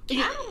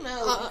 I don't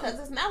know, because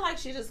it's not like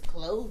she just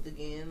closed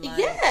again.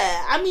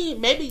 Yeah, I mean,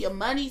 maybe your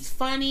money's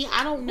funny.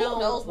 I don't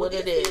know what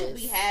it is. People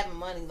be having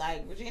money.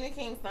 Like, Regina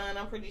King's son,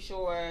 I'm pretty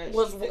sure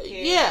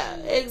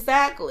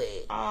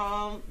exactly.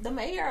 The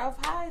mayor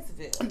of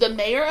Hyattsville. The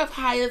mayor of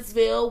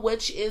Hyattsville,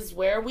 which is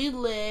where we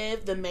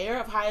live, the mayor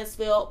of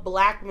Hyattsville,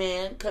 black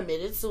man,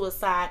 committed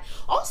suicide.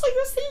 Also,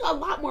 you're seeing a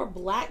lot more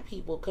black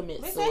people commit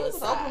suicide. They say he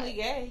was openly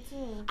gay,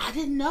 too. I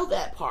didn't know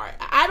that part.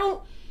 I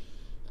don't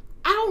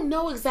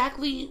know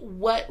exactly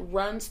what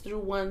runs through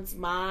one's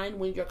mind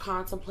when you're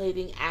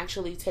contemplating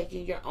actually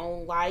taking your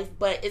own life,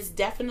 but it's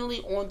definitely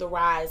on the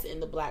rise in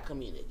the black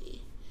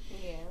community.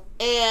 Yeah.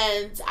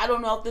 And I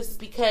don't know if this is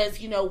because,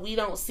 we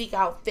don't seek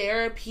out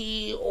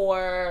therapy,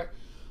 or,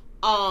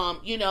 a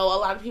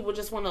lot of people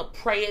just want to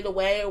pray it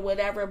away or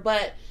whatever,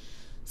 but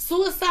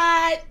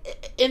suicide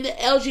in the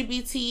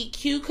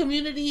LGBTQ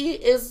community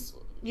is,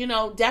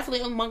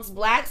 definitely amongst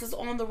blacks is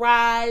on the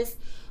rise.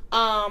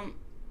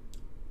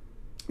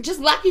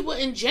 Just black people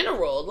in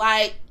general,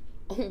 why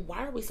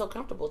are we so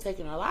comfortable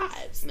taking our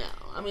lives now?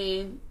 I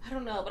mean, I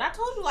don't know, but I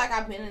told you,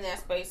 I've been in that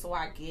space, so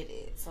I get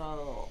it.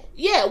 So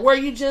yeah, where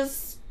you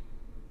just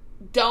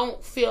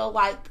don't feel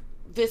like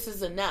this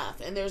is enough,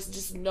 and there's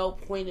just no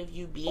point of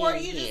you being here. Or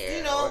you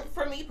just,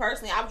 for me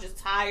personally, I was just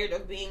tired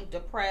of being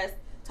depressed,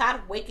 tired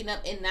of waking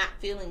up and not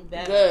feeling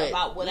better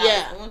about what I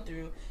was going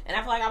through, and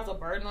I feel like I was a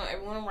burden on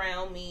everyone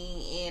around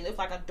me, and it was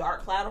like a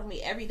dark cloud over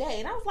me every day,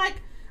 and I was like,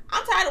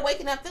 I'm tired of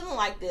waking up feeling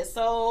like this,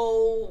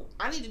 so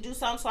I need to do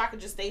something so I can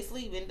just stay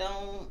asleep and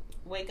don't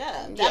wake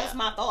up. That was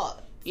my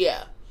thought.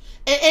 Yeah.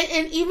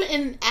 And even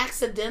in an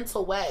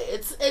accidental way.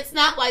 It's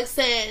not like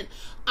saying,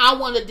 I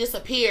want to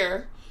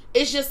disappear.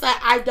 It's just that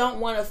I don't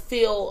want to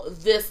feel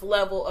this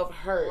level of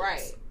hurt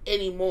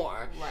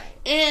anymore. Right.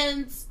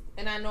 And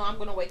And I know I'm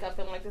going to wake up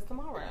feeling like this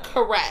tomorrow.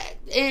 Correct.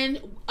 And,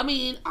 I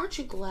mean, aren't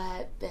you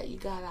glad that you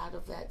got out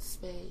of that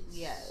space?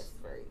 Yes,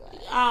 very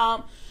glad.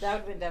 That would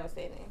have been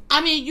devastating.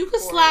 I mean, you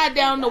could slide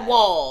down the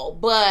wall,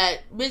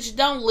 but, bitch,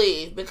 don't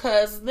leave.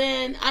 Because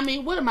then, I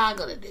mean, what am I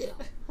going to do?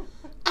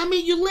 I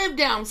mean, you live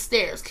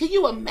downstairs. Can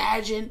you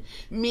imagine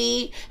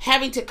me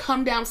having to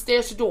come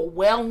downstairs to do a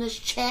wellness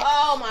check?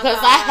 Oh my god! Because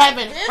I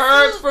haven't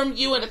heard from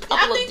you in a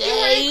couple of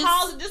days.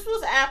 This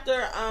was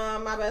after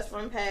my best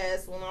friend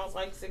passed when I was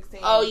like 16.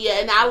 Oh yeah,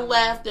 and I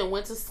left and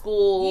went to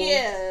school.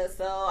 Yeah,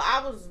 so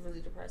I was really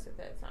depressed at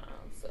that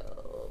time.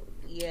 So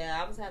yeah,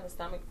 I was having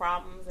stomach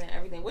problems and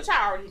everything, which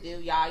I already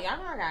do, y'all. Y'all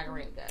know I got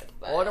green guts.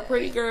 All the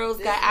pretty girls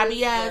got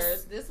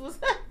IBS.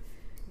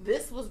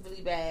 This was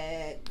really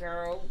bad,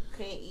 girl.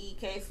 Can't eat,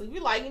 can't sleep.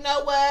 You're like, you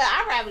know what?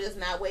 I'd rather just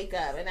not wake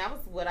up. And that was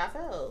what I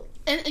felt.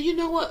 And you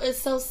know what? It's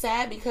so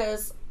sad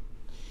because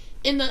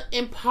in the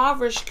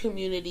impoverished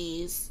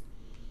communities,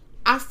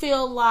 I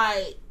feel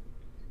like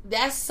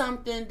that's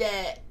something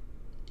that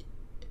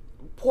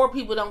poor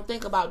people don't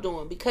think about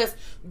doing because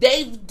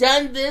they've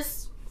done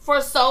this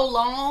for so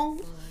long.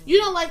 Mm-hmm.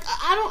 You know, like,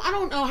 I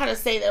don't know how to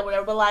say that or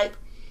whatever, but like,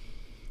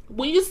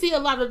 when you see a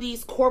lot of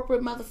these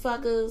corporate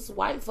motherfuckers,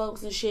 white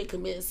folks and shit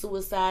committing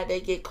suicide, they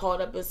get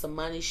caught up in some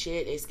money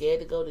shit. They scared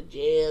to go to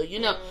jail. You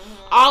know,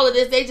 all of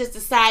this, they just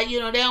decide, you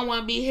know, they don't want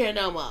to be here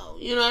no more.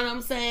 You know what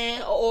I'm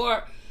saying?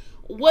 Or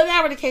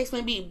whatever the case may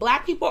be.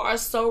 Black people are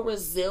so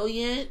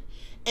resilient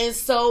and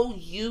so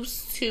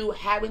used to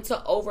having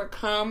to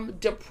overcome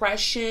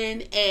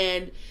depression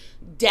and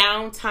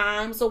down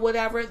times or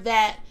whatever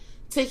that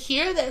to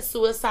hear that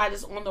suicide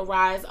is on the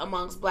rise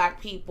amongst black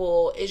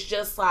people is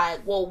just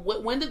like, well,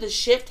 when did the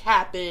shift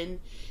happen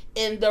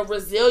in the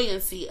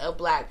resiliency of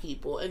black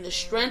people and the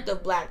strength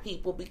of black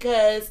people?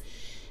 Because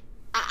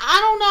I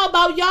don't know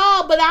about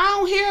y'all, but I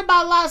don't hear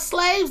about a lot of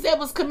slaves that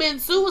was committing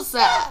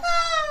suicide.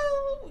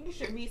 You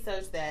should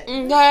research that.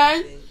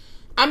 Okay.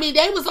 I mean,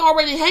 they was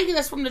already hanging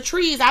us from the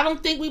trees. I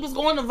don't think we was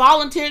going to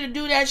volunteer to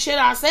do that shit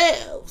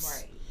ourselves.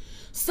 Right.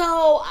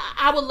 So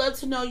I would love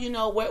to know, you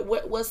know,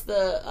 what's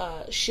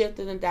the shift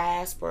in the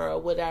diaspora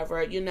or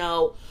whatever, you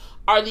know,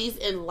 are these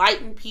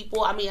enlightened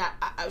people? I mean,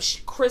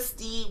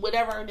 Christy,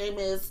 whatever her name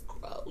is,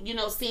 you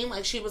know, seemed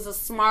like she was a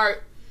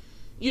smart,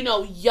 you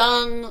know,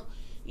 young,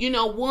 you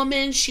know,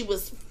 woman. She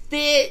was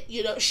fit,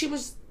 you know, she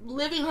was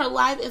living her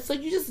life. And so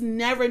you just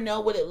never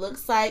know what it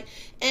looks like.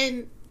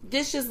 And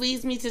this just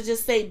leads me to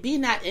just say, be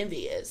not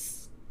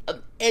envious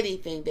of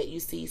anything that you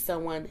see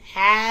someone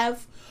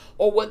have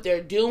or what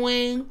they're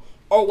doing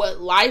or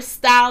what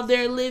lifestyle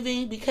they're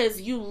living,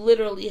 because you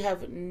literally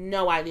have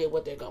no idea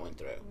what they're going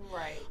through.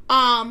 Right.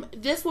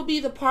 This will be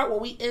the part where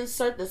we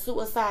insert the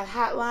suicide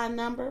hotline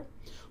number,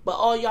 but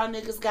all y'all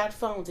niggas got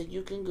phones and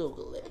you can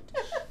Google it.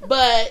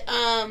 But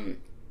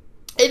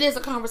it is a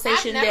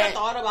conversation I've never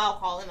thought about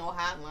calling no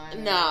hotline.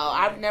 No,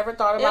 I've never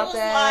thought about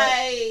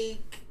that. It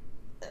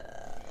was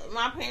like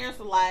my parents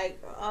were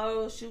like,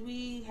 "Oh, should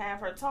we have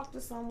her talk to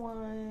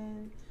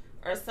someone?"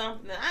 Or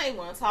something. I ain't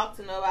want to talk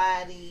to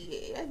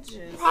nobody. I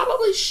just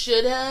probably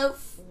should have.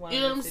 You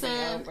know what I'm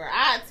saying?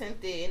 I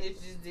attempted and it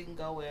just didn't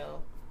go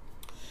well.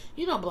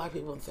 You know, black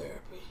people in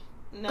therapy.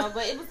 No,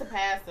 but it was the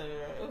pastor.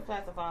 It was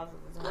Pastor Foster.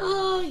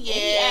 Oh yeah.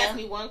 And he asked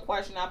me one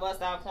question. I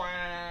bust out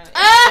crying.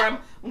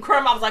 And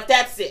Kerm, I was like,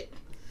 "That's it."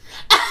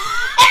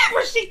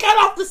 Where she cut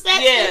off the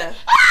section. Yeah.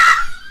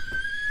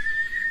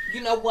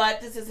 You know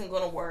what? This isn't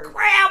gonna work,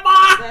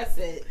 Grandma. That's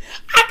it.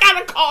 I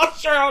gotta call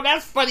Cheryl.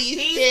 That's funny.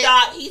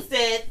 He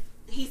said.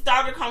 He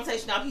started the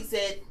conversation off. He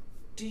said,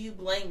 "Do you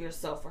blame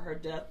yourself for her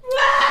death?"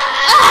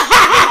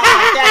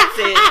 That's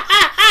it.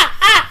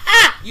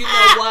 You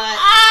know what?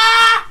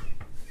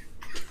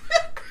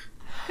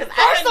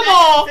 First of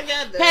all,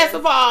 Pastor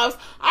Fobbs,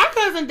 our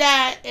cousin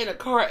died in a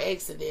car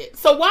accident.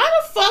 So why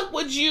the fuck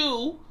would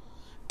you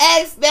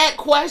ask that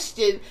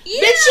question?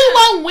 Yeah. Bitch, you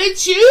won't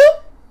with you?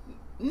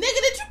 Nigga,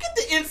 did you get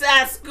the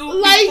inside scoop?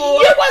 Like,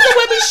 before? you wasn't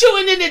with me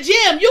shooting in the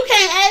gym. You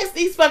can't ask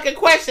these fucking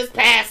questions,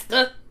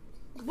 Pastor.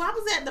 Why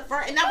was that the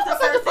first? And that was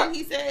the first thing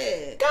he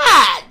said.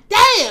 God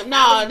damn!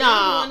 No.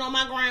 Going on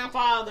my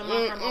grandfather.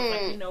 My grandma was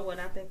like, you know what?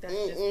 I think that's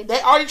just.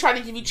 They already trying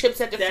to give you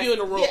chips at the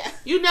funeral. Yeah.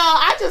 You know,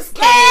 I just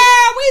can't.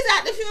 Girl, we was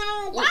at the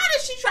funeral. Why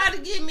did she try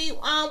to give me?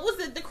 Was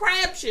it the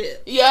crab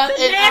chip? Yeah,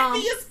 the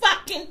nastiest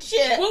fucking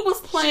chip. What was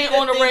playing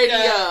on the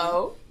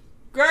radio?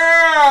 Girl,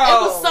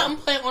 it was something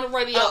playing on the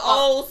radio. An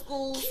old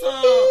school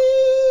song.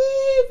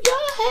 Keep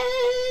your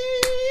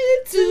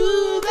head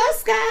to the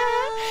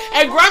sky.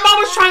 And Grandma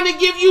was trying to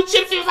give you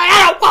chips. She was like,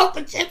 "I don't want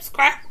the chips,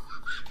 Grandma."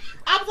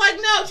 I was like,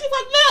 "No." She was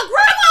like, "No,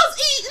 Grandma's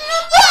eating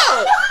them.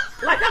 Look."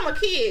 Like I'm a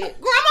kid.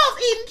 Grandma's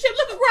eating chips.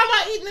 Look at Grandma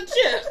eating the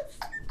chips.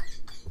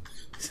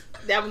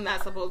 That was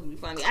not supposed to be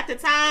funny. At the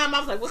time, I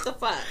was like, what the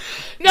fuck?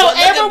 No,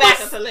 Amber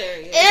was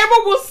hilarious.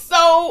 Amber was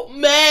so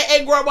mad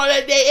at Grandma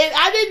that day, and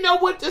I didn't know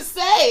what to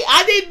say.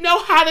 I didn't know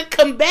how to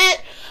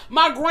combat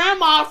my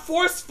grandma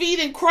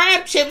force-feeding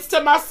crab chips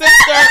to my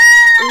sister,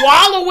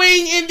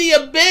 wallowing in the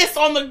abyss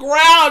on the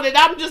ground, and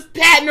I'm just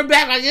patting her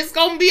back like, it's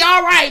gonna be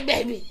all right,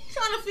 baby.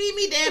 Trying to feed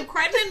me damn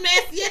crackers and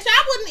mess. Yes,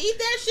 I wouldn't eat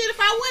that shit if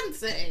I wasn't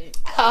saying.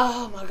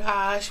 Oh my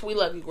gosh, we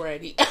love you,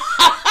 Granny.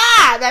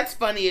 That's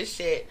funny as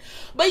shit.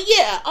 But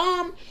yeah,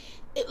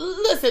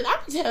 listen,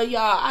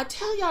 I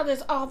tell y'all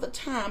this all the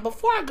time.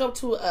 Before I go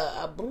to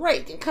a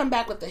break and come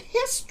back with the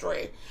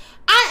history,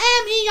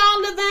 I am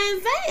Eon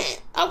Levan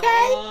Zan, okay?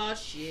 Oh,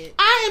 shit.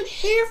 I am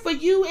here for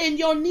you and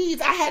your needs.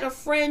 I had a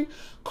friend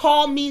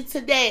call me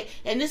today,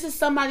 and this is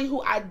somebody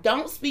who I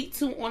don't speak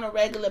to on a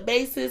regular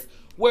basis.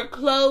 We're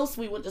close.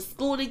 We went to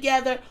school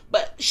together,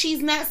 but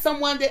she's not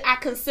someone that I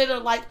consider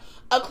like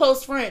a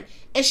close friend.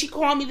 And she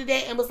called me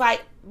today and was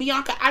like,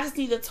 Bianca, I just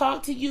need to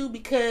talk to you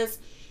because,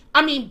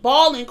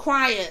 bawling,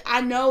 crying.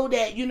 I know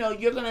that,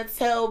 you're going to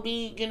tell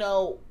me,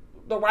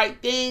 the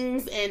right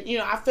things, and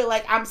I feel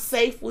like I'm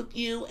safe with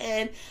you.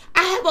 And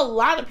I have a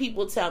lot of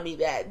people tell me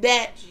that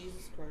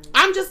Jesus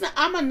Christ.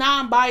 I'm a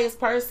non-biased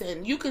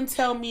person. You can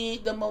tell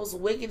me the most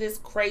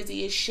wickedest,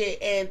 craziest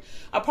shit, and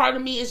a part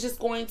of me is just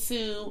going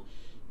to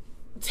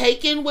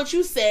take in what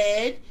you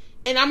said,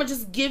 and I'm gonna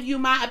just give you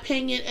my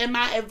opinion and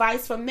my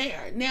advice from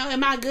there. Now,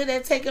 am I good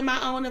at taking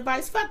my own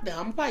advice? Fuck no,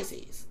 I'm a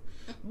Pisces,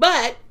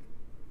 but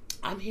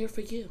I'm here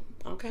for you.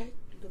 Okay.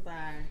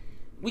 Goodbye.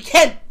 We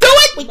can't do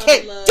it. We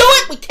can't do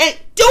it. We can't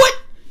do it.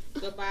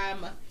 Goodbye,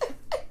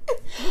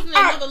 Isn't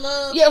that Mother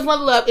Love? Yeah,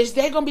 Mother Love. Is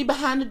they gonna be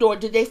behind the door?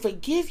 Did they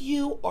forgive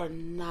you or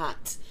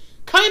not?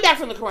 Coming back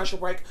from the commercial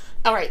break.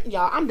 All right,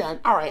 y'all. I'm done.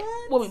 All right,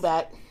 we'll be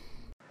back.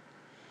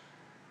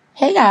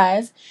 Hey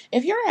guys,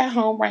 if you're at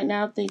home right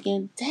now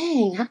thinking,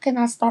 dang, how can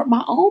I start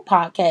my own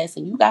podcast?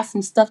 And you got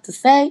some stuff to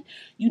say,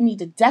 you need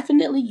to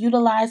definitely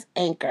utilize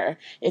Anchor.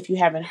 If you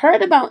haven't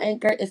heard about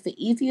Anchor, it's the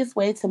easiest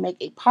way to make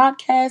a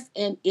podcast,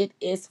 and it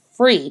is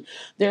free.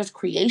 There's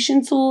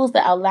creation tools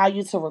that allow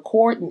you to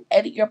record and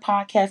edit your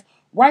podcast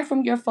right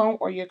from your phone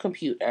or your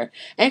computer.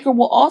 Anchor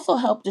will also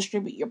help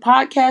distribute your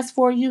podcast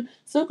for you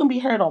so it can be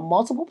heard on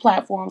multiple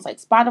platforms like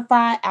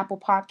Spotify, Apple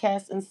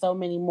Podcasts, and so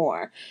many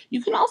more.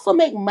 You can also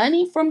make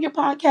money from your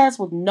podcast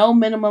with no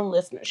minimum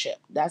listenership.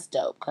 That's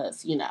dope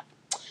because,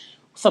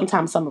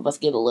 sometimes some of us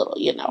get a little,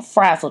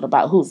 frazzled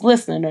about who's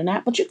listening or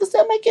not, but you can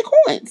still make your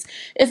coins.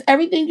 It's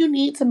everything you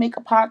need to make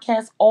a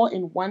podcast all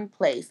in one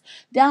place.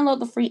 Download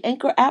the free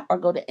Anchor app or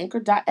go to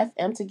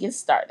anchor.fm to get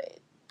started.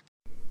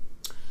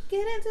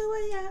 Get into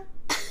it, yeah.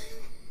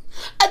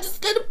 I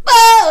just gotta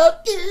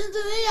fuck. Get into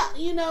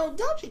it,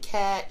 Doja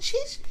Cat.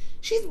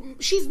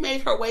 She's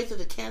made her way through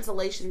the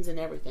cancellations and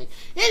everything.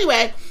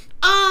 Anyway,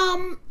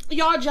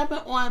 y'all jumping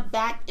on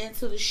back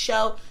into the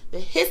show. The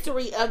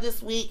history of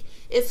this week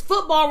is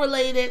football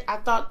related. I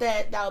thought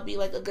that would be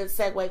like a good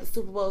segue. The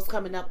Super Bowl is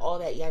coming up, all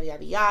that yada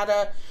yada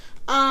yada.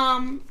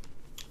 On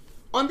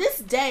this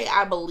day,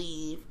 I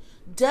believe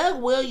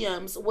Doug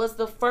Williams was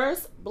the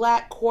first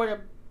black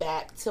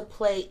quarterback to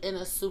play in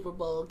a Super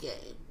Bowl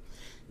game.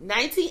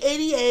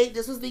 1988,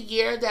 this was the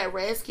year that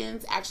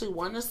Redskins actually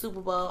won the Super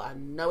Bowl. I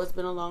know it's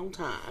been a long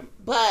time,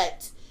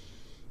 but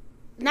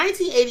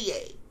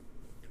 1988.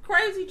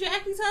 Crazy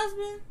Jackie's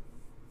husband?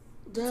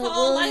 Doug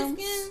Tall, Williams?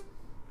 light skin?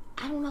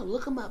 I don't know.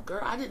 Look him up,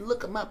 girl. I didn't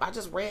look him up. I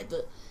just read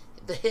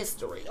the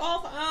history.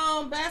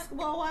 Off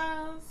Basketball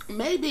Wives?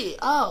 Maybe.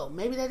 Oh,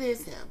 maybe that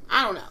is him.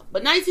 I don't know.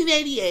 But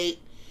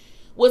 1988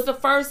 was the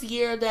first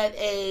year that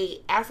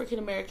a African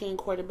American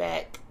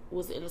quarterback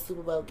was in a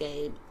Super Bowl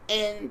game.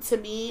 And to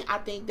me, I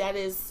think that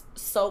is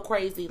so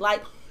crazy.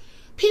 Like,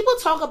 people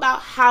talk about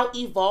how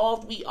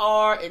evolved we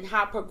are and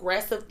how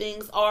progressive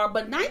things are,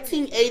 but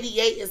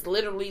 1988 is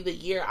literally the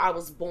year I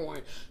was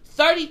born.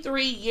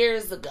 33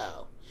 years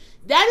ago.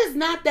 That is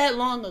not that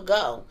long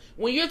ago.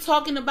 When you're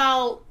talking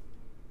about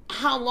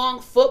how long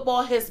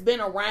football has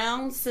been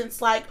around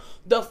since like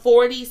the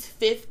 40s,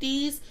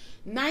 50s,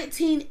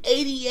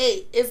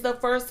 1988 is the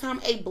first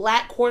time a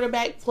black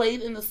quarterback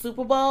played in the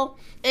Super Bowl.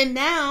 And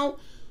now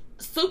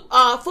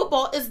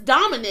football is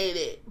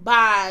dominated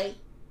by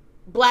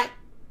black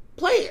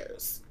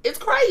players. It's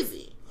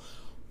crazy.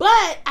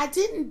 But I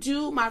didn't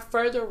do my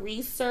further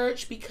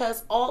research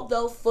because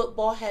although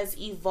football has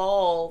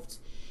evolved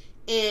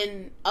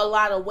in a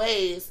lot of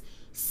ways,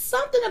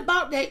 something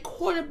about that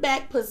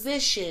quarterback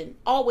position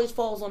always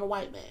falls on a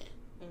white man.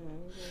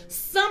 Mm-hmm.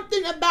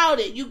 Something about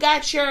it. You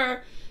got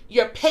your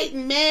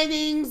Peyton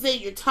Mannings and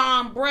your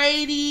Tom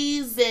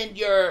Brady's and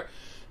your,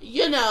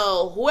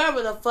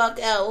 whoever the fuck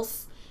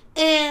else.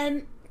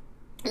 And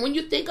when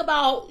you think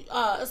about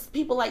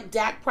people like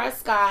Dak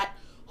Prescott,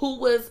 who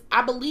was,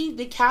 I believe,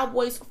 the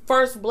Cowboys'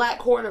 first black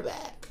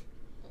quarterback.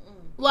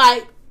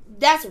 Like,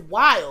 that's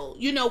wild.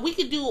 We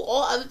could do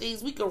all other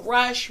things. We could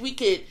rush. We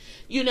could,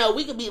 we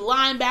could be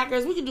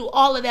linebackers. We could do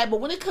all of that.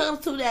 But when it comes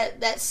to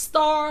that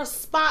star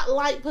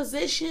spotlight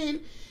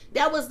position,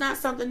 that was not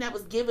something that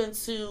was given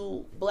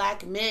to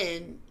black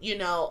men.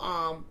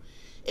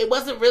 It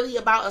wasn't really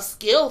about a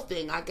skill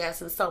thing, I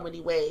guess, in so many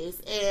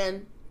ways.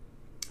 And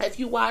if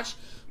you watch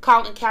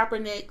Colin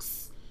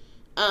Kaepernick's,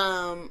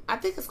 I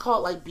think it's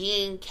called like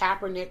Being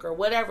Kaepernick or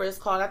whatever it's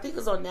called. I think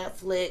it's on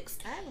Netflix.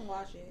 I haven't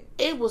watched it.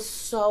 It was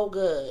so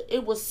good.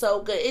 It was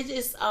so good. It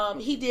just,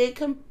 he did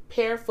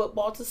compare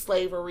football to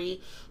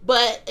slavery,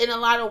 but in a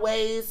lot of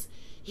ways,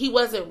 he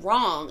wasn't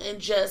wrong, and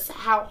just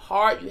how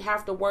hard you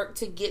have to work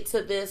to get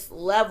to this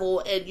level.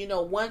 And, you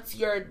know, once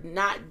you're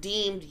not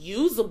deemed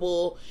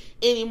usable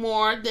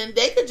anymore, then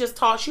they could just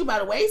toss you by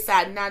the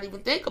wayside and not even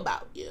think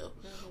about you.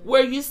 Mm-hmm.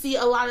 Where you see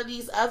a lot of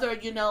these other,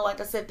 you know,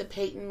 like I said, the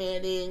Peyton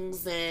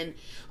Mannings and,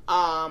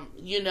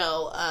 you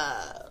know,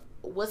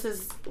 what's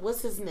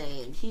his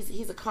name?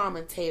 He's a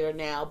commentator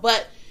now.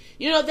 But,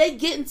 you know, they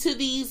get into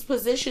these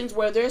positions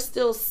where they're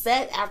still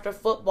set after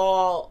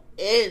football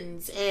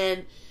ends,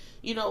 and,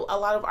 you know, a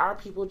lot of our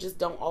people just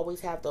don't always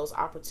have those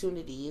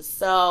opportunities.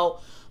 So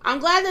I'm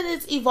glad that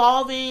it's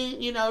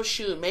evolving. You know,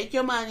 shoot, make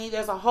your money.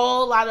 There's a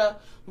whole lot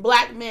of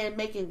black men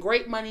making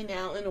great money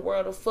now in the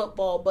world of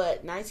football.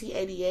 But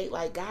 1988,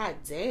 like,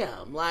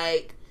 goddamn,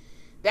 like,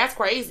 that's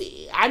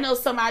crazy. I know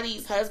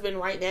somebody's husband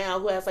right now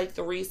who has like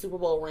 3 Super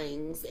Bowl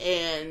rings,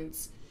 and,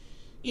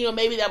 you know,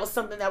 maybe that was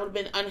something that would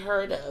have been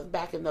unheard of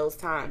back in those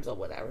times or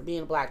whatever,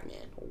 being a black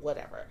man or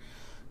whatever.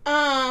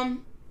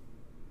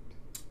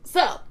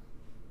 So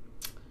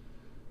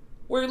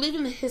we're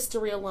leaving the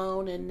history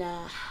alone and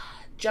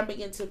jumping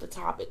into the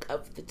topic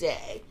of the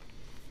day.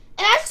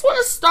 And I just want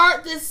to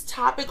start this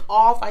topic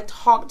off. I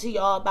talked to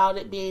y'all about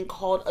it being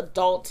called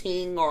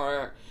adulting,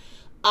 or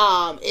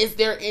is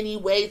there any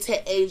way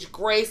to age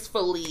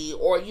gracefully,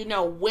 or, you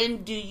know,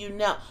 when do you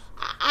know?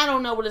 I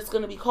don't know what it's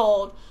going to be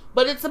called,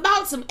 but it's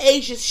about some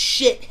ageist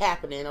shit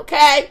happening,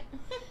 okay?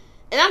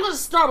 And I'm going to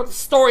start with a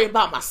story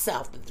about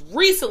myself that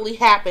recently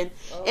happened,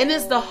 and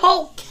it's the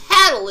whole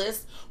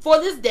catalyst for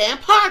this damn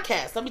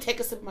podcast. Let me take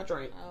a sip of my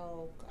drink.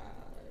 Oh,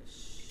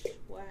 gosh.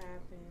 What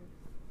happened?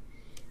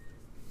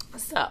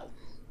 So,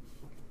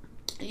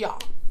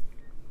 y'all,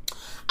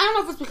 I don't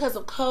know if it's because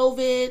of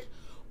COVID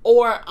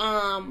or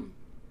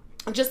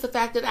just the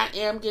fact that I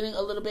am getting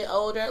a little bit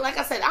older. Like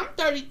I said, I'm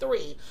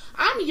 33.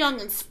 I'm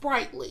young and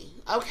sprightly,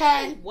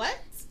 okay? What?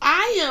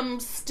 I am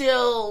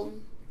still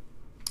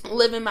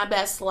living my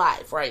best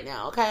life right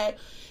now, okay?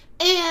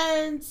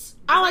 And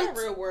I like a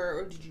real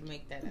word, or did you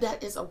make that up?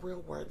 That is a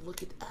real word.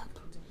 Look it up.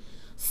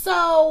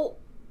 So,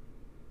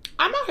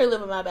 I'm out here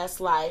living my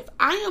best life.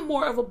 I am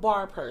more of a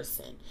bar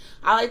person.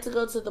 I like to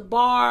go to the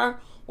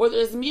bar where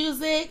there's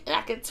music, and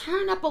I can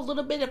turn up a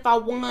little bit if I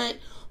want,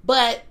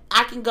 but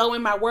I can go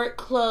in my work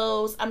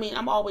clothes. I mean,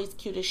 I'm always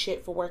cute as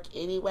shit for work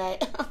anyway.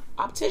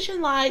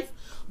 Optician life.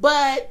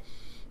 But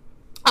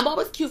I'm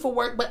always cute for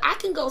work, but I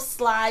can go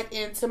slide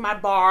into my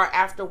bar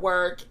after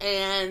work,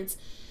 and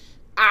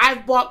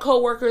I've bought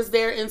coworkers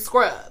there in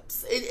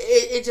scrubs.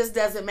 It just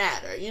doesn't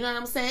matter. You know what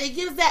I'm saying? It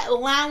gives that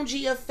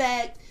loungy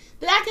effect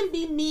that I can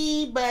be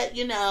me, but,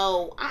 you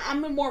know,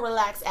 I'm in a more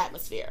relaxed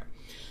atmosphere.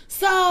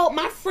 So,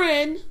 my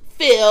friend,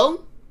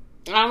 Phil,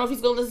 I don't know if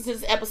he's going to listen to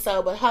this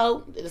episode, but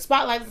ho, the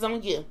spotlight is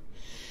on you.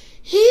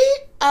 He,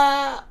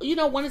 you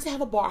know, wanted to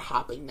have a bar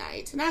hopping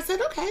night. And I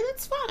said, okay,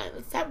 that's fine.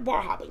 Let's have a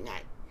bar hopping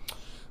night.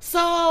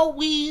 So,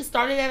 we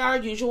started at our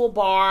usual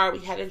bar. We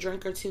had a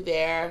drink or two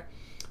there.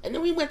 And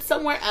then we went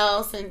somewhere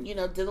else and, you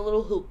know, did a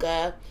little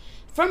hookah.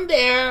 From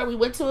there, we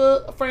went to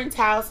a friend's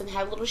house and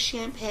had a little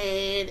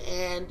champagne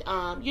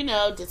and, you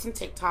know, did some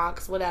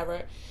TikToks,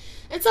 whatever.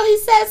 And so he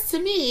says to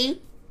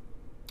me,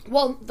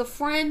 well, the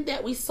friend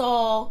that we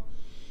saw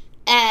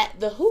at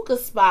the hookah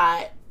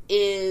spot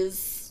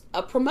is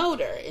a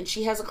promoter and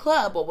she has a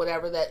club or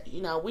whatever that,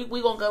 you know, we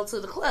gonna go to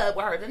the club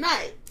with her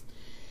tonight.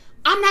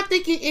 I'm not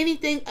thinking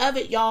anything of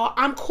it, y'all.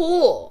 I'm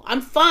cool.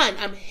 I'm fun.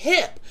 I'm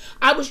hip.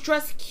 I was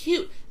dressed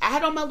cute. I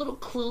had on my little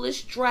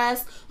Clueless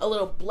dress, a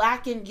little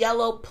black and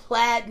yellow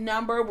plaid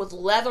number with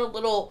leather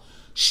little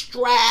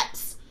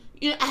straps.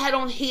 You know, I had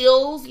on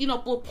heels, you know,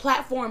 little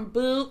platform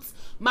boots.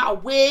 My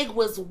wig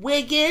was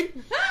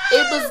wigging.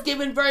 It was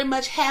given very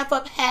much half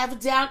up, half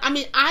down. I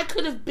mean, I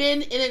could have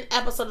been in an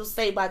episode of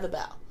Saved by the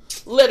Bell.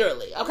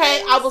 Literally,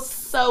 okay? I was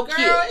so cute.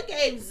 Girl, it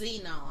gave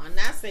Xenon,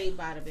 not Saved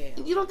by the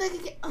Bell. You don't think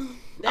it gave...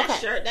 That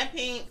shirt, that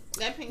pink.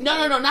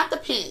 No, not the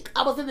pink.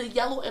 I was in the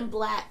yellow and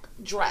black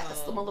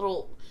dress. I'm a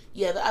little...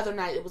 Yeah, the other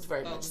night it was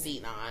very much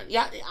Xenon.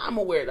 Yeah, I'm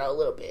a weirdo a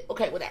little bit.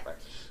 Okay, whatever.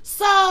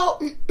 So,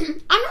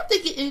 I'm not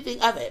thinking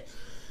anything of it.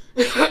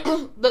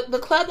 The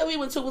club that we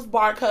went to was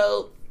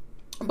Barcode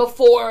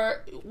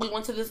before we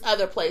went to this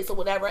other place or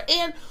whatever.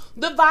 And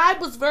the vibe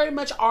was very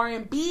much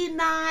R&B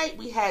night.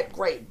 We had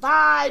great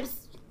vibes.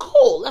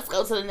 Cool, let's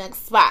go to the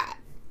next spot.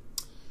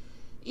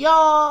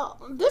 Y'all,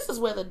 this is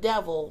where the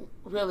devil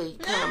really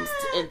comes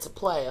into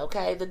play,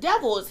 okay? The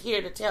devil is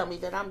here to tell me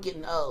that I'm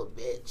getting old,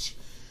 bitch.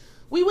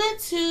 We went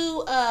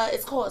to,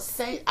 it's called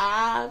St.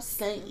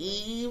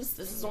 Eves.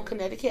 This is on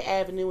Connecticut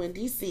Avenue in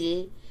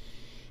D.C.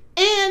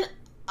 And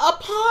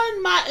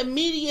upon my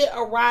immediate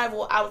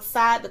arrival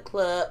outside the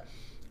club,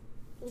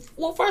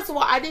 well, first of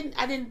all, I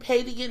didn't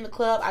pay to get in the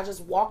club. I just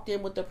walked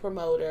in with the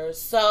promoter.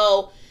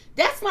 So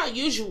that's my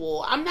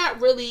usual. I'm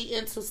not really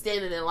into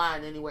standing in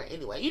line anywhere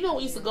anyway. You know,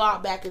 we used to go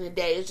out back in the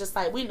day. It's just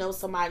like we know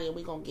somebody and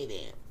we gonna get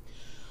in.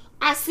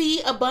 I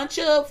see a bunch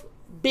of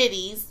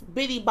bitty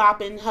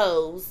bopping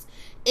hoes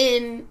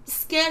in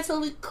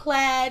scantily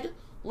clad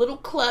little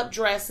club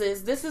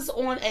dresses. This is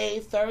on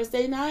a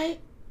Thursday night.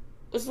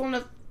 It's on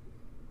a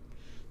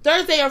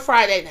Thursday or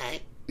Friday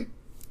night.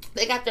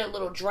 They got their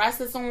little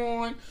dresses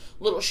on,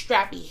 little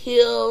strappy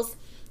heels.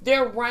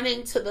 They're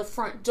running to the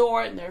front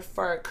door in their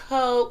fur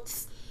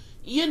coats.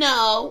 You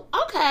know,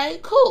 okay,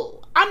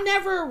 cool. I'm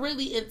never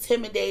really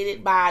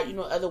intimidated by, you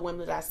know, other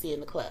women that I see in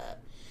the club.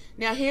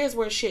 Now, here's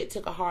where shit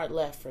took a hard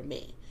left for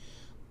me.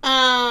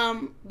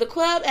 The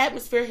club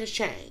atmosphere has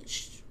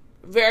changed.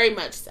 Very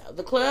much so.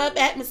 The club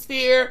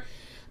atmosphere,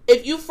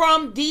 if you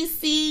from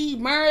DC,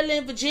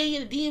 Maryland,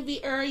 Virginia, the DMV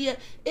area,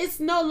 it's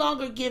no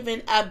longer giving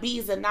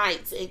Ibiza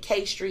Nights and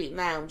K Street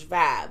Lounge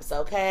vibes,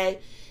 okay?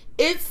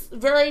 It's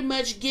very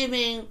much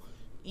giving,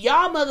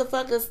 y'all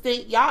motherfuckers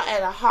think y'all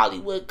at a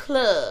Hollywood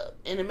club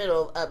in the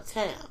middle of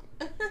uptown.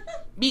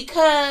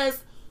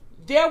 Because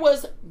there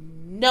was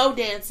no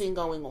dancing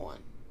going on.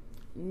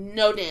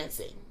 No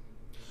dancing.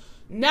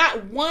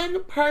 Not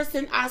one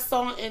person I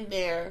saw in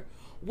there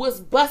was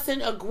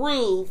busting a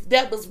groove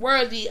that was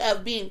worthy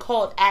of being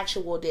called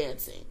actual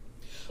dancing.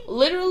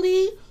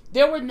 Literally,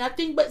 there were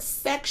nothing but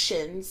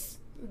sections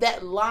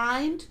that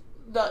lined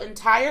the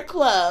entire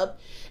club,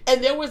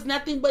 and there was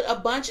nothing but a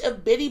bunch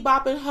of bitty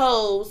bopping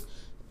hoes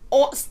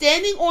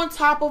standing on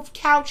top of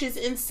couches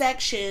in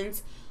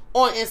sections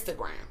on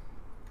Instagram.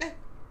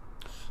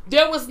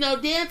 There was no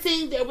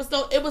dancing. It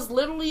was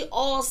literally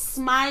all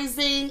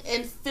smizing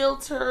and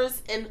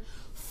filters and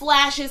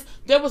flashes.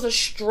 There was a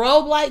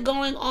strobe light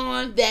going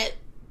on that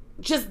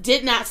just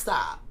did not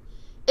stop.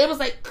 It was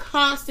like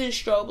constant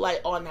strobe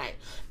light all night.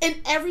 And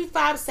every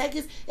 5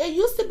 seconds, it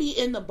used to be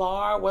in the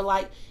bar where,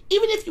 like,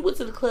 even if you went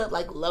to the club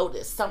like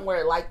Lotus,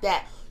 somewhere like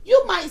that,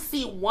 you might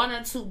see 1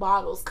 or 2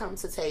 bottles come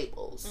to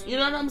tables. Mm-hmm. You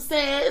know what I'm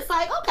saying? It's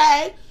like,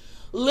 okay.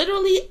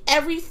 Literally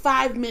every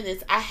 5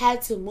 minutes, I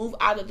had to move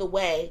out of the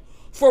way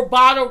for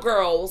bottle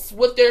girls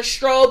with their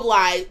strobe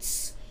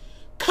lights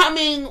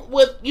coming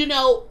with, you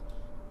know,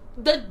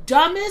 the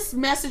dumbest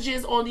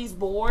messages on these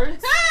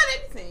boards.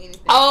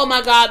 Oh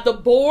my God, the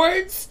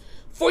boards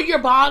for your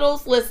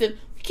bottles. Listen,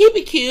 keep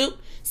it cute.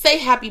 Say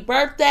happy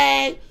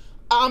birthday.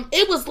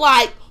 It was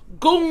like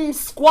Goon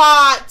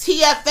Squad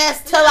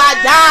TFS till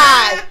I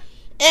die.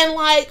 And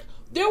like,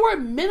 there were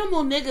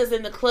minimal niggas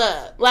in the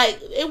club. Like,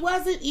 it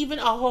wasn't even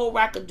a whole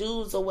rack of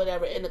dudes or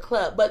whatever in the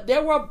club. But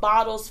there were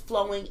bottles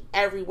flowing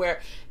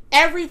everywhere.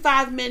 Every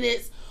 5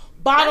 minutes,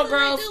 bottle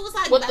girls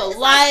with the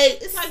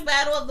lights. It's like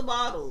Battle of the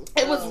Bottles.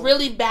 It was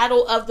really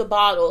Battle of the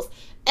Bottles.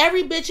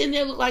 Every bitch in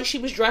there looked like she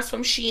was dressed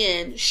from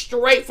Shein.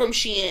 Straight from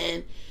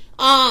Shein.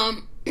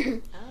 I'm done.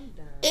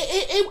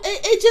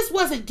 It just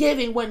wasn't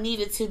giving what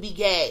needed to be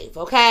gave,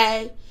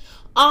 okay?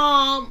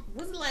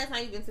 When's the last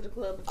time you been to the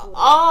club before?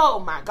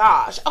 Oh my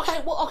gosh.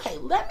 Okay,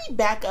 let me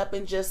back up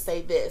and just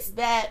say this,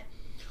 that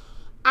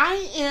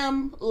I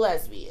am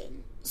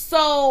lesbian.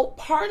 So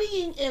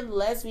partying in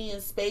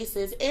lesbian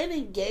spaces and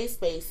in gay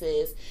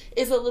spaces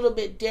is a little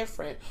bit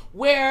different.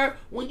 Where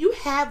when you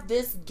have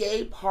this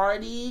gay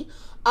party,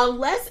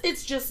 unless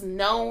it's just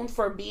known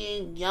for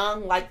being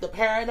young, like the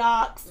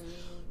Paradox,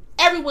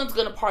 everyone's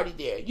gonna party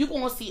there. You're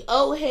gonna see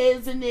old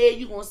heads in there,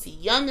 you're gonna see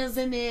youngins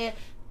in there.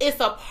 It's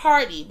a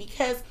party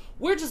because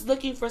we're just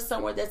looking for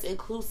somewhere that's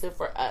inclusive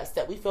for us,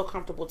 that we feel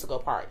comfortable to go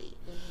party.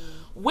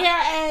 Mm-hmm.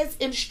 Whereas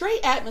in straight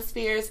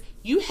atmospheres,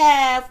 you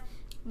have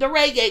the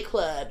reggae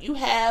club, you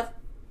have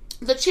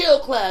the chill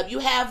club, you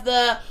have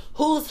the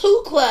who's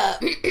who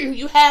club,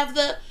 you have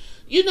the,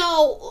 you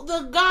know,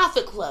 the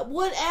gothic club,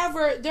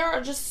 whatever. There are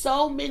just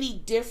so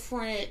many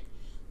different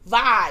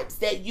vibes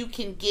that you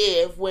can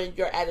give when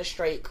you're at a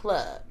straight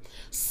club.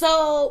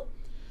 So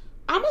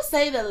I'm gonna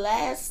say the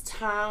last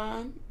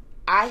time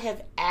I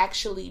have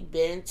actually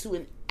been to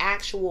an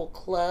actual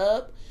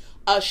club,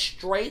 a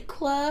straight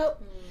club,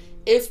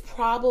 is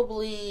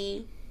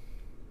probably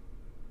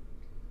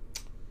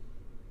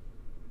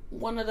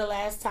one of the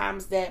last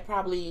times that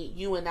probably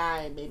you and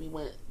I maybe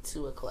went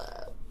to a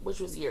club, which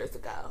was years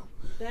ago.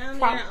 Down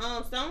there,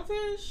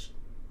 Stonefish?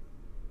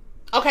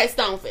 Okay,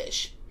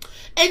 Stonefish.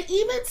 And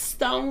even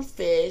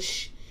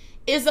Stonefish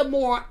is a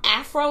more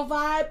Afro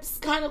vibes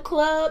kind of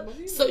club.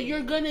 So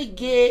you're going to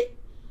get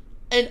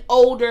an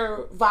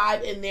older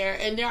vibe in there,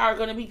 and there are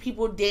going to be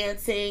people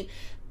dancing.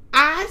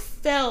 I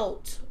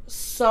felt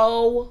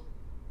so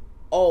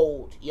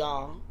old,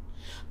 y'all.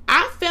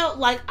 I felt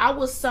like I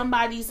was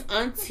somebody's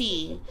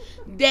auntie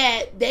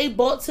that they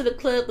brought to the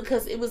club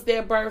because it was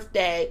their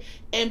birthday,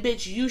 and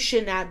bitch, you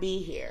should not be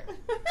here.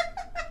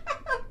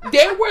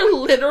 There were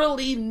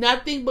literally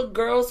nothing but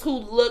girls who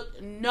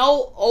looked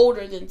no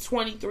older than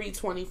 23,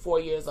 24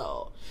 years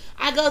old.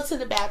 I go to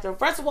the bathroom.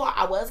 First of all,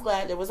 I was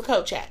glad there was a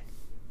coat check.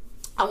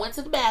 I went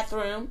to the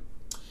bathroom.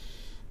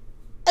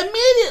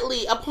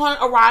 Immediately upon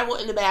arrival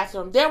in the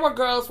bathroom, there were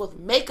girls with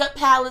makeup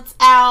palettes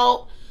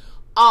out.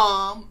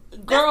 Girls,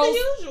 that's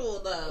the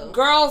usual though.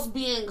 Girls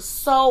being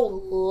so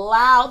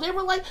loud. They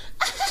were like,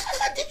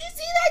 did you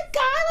see that guy?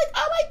 Like,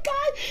 oh my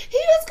God, he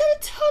was gonna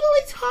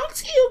totally talk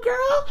to you,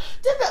 girl.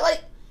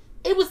 Like,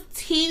 it was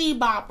teeny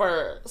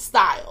bopper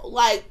style.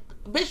 Like,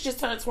 bitch just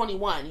turned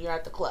 21. You're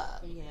at the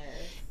club. Yes.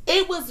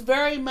 It was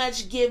very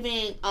much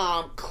giving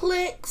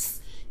clicks,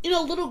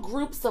 little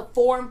groups of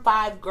 4 and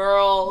 5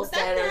 girls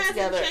that are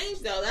together. That hasn't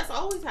changed, though. That's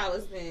always how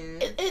it's been.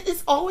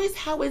 It's always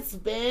how it's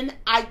been.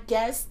 I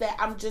guess that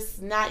I'm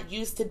just not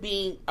used to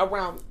being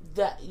around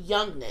the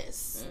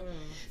youngness.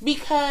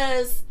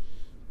 Because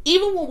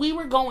even when we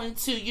were going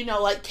to,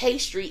 like K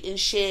Street and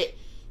shit,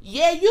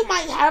 yeah, you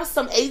might have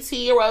some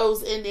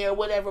 18-year-olds in there or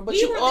whatever, but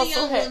you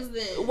also had...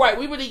 Right,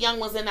 we were the young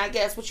ones then, I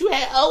guess. But you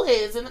had old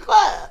heads in the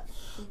club.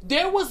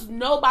 There was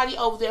nobody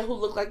over there who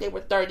looked like they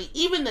were 30.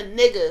 Even the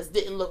niggas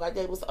didn't look like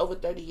they was over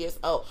 30 years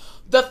old.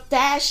 The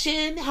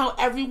fashion, how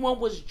everyone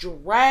was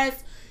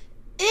dressed,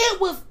 it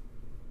was...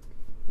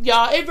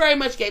 Y'all, it very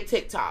much gave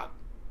TikTok.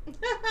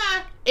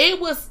 It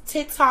was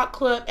TikTok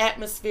club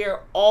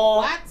atmosphere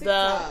all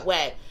the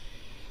way.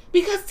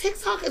 Because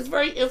TikTok is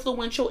very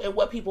influential in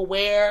what people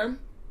wear,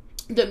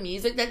 the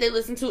music that they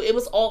listen to. It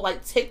was all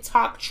like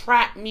TikTok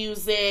trap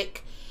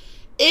music.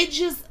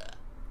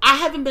 I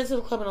haven't been to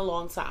the club in a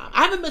long time.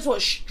 I haven't been to a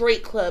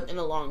straight club in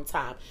a long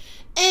time.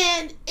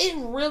 And it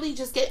really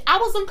just I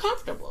was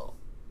uncomfortable.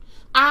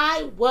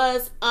 I've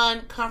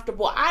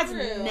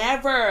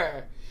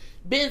never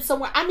been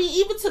somewhere. I mean,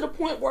 even to the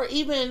point where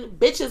even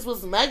bitches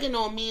was mugging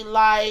on me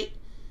like,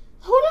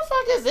 who the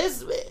fuck is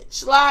this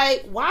bitch?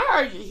 Like, why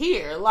are you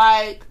here?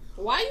 Like,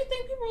 why do you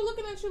think people were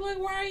looking at you like,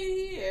 why are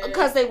you here?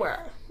 Because they were.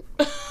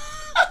 Oh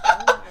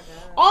my God.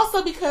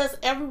 Also because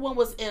everyone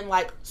was in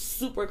like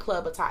super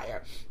club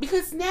attire.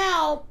 Because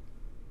now,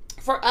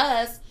 for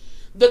us,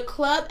 the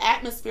club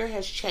atmosphere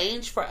has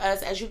changed for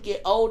us as you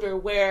get older,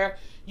 where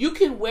you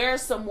can wear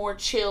some more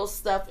chill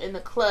stuff in the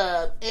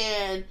club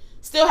and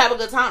still have a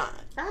good time.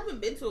 I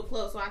haven't been to a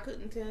club, so I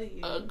couldn't tell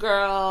you.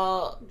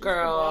 Girl.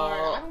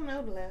 I don't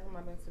know the last time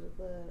I've been to the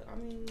club. I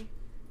mean,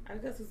 I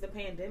guess it's the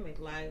pandemic.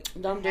 Like,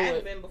 don't do it.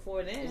 Hadn't been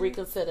before then.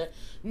 Reconsider.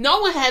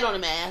 No one had on a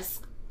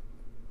mask.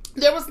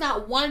 There was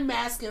not one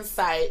mask in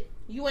sight.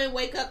 You ain't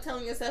wake up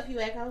telling yourself you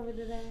had COVID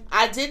today?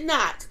 I did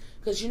not.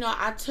 Because,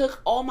 I took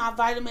all my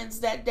vitamins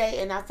that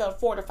day and I felt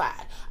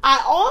fortified.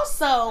 I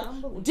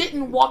also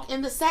didn't walk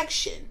in the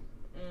section.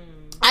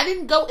 I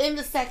didn't go in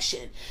the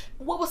section.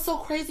 What was so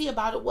crazy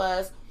about it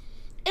was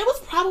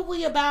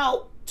probably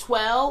about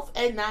 12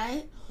 at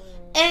night.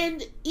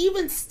 And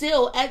even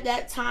still at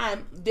that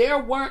time,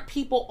 there weren't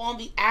people on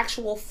the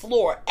actual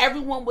floor.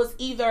 Everyone was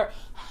either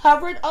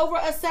hovered over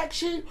a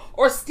section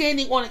or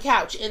standing on a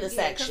couch in a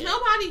section. Because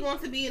nobody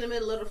wants to be in the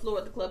middle of the floor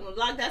at the club.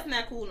 Like, that's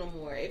not cool no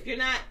more. If you're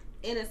not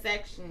in a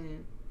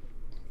section,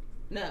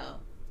 no.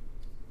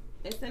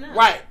 It's enough.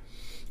 Right.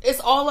 It's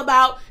all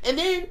about... And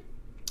then,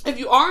 if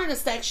you are in a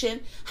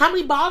section, how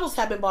many bottles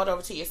have been brought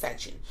over to your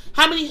section?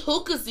 How many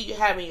hookahs do you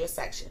have in your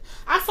section?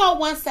 I saw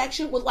one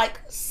section with like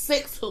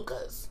 6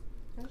 hookahs.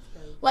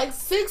 Like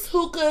 6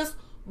 hookahs,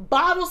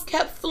 bottles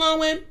kept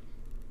flowing.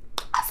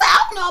 I said,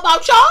 I don't know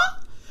about y'all,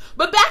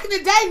 but back in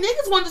the day,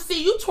 niggas wanted to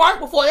see you twerk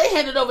before they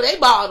handed over their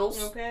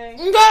bottles. Okay.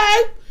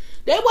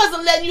 They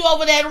wasn't letting you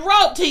over that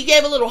rope till you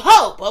gave a little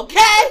hope,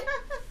 okay?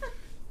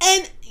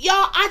 And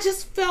y'all, I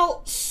just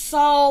felt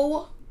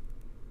so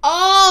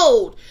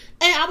old.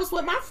 And I was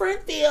with my friend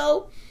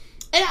Phil,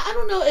 and I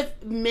don't know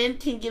if men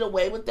can get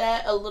away with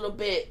that a little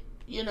bit,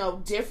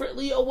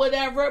 differently or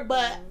whatever,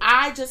 but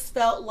I just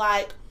felt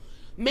like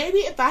maybe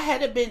if I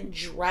had been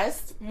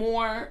dressed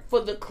more for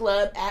the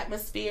club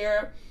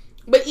atmosphere,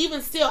 but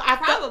even still,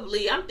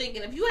 I'm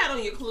thinking if you had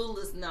on your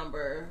Clueless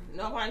number,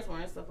 nobody's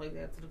wearing stuff like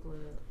that to the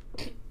club.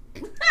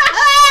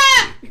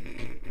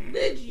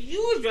 Bitch, you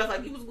was dressed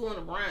like you was going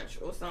to brunch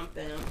or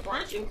something.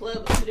 Brunch and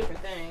club are 2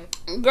 different things.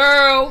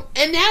 Girl,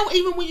 and now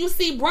even when you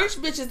see brunch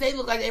bitches, they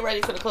look like they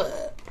ready for the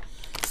club.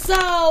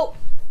 So...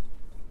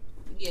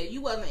 Yeah,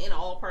 you wasn't in an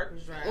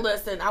all-purpose dress.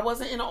 Listen, I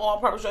wasn't in an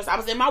all-purpose dress. I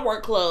was in my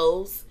work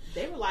clothes.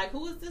 They were like,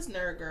 who is this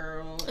nerd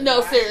girl?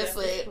 No,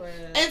 seriously.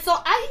 And so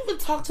I even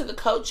talked to the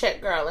coat check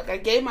girl. Like, I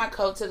gave my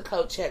coat to the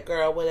coat check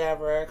girl,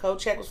 whatever. Coat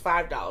check was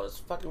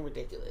 $5. Fucking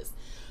ridiculous.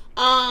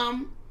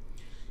 And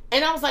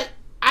I was like,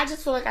 I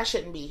just feel like I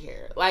shouldn't be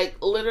here. Like,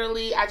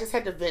 literally, I just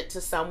had to vent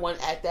to someone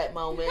at that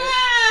moment.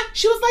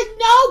 She was like,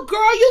 no,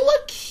 girl, you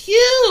look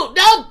cute.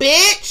 No,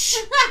 bitch.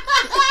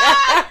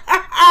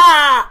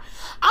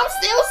 I'm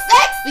still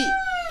sexy.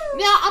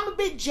 Now, I'm a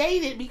bit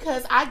jaded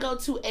because I go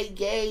to a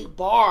gay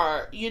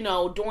bar,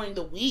 during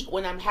the week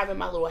when I'm having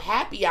my little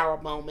happy hour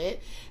moment.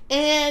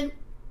 And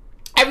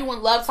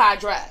everyone loves how I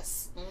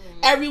dress.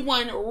 Mm-hmm.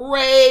 Everyone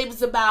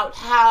raves about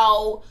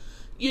how,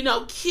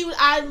 cute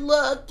I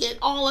look and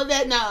all of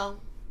that. No.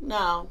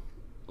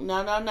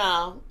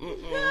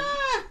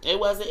 It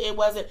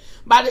wasn't.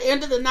 By the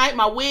end of the night,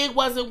 my wig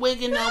wasn't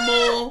wigging no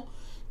more.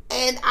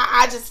 And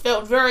I just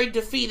felt very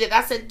defeated.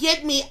 I said,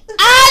 get me out of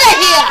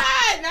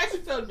here. Now you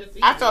felt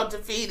defeated. I felt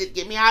defeated.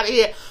 Get me out of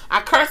here.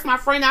 I cursed my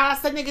friend out. I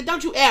said, nigga,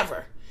 don't you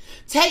ever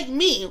take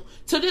me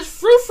to this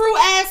frou-frou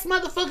ass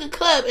motherfucking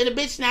club and a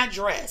bitch not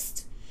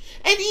dressed.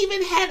 And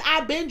even had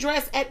I been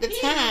dressed at the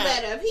time.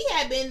 Better. If he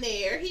had been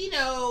there, he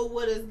know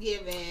what is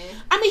given.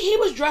 I mean, he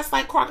was dressed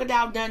like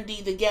Crocodile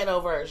Dundee, the ghetto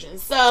version.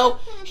 So,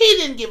 he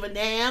didn't give a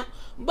damn.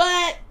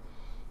 But...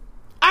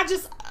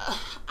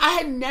 I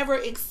had never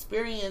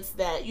experienced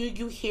that.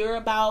 You hear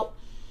about,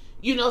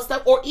 you know,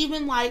 stuff. Or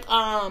even like,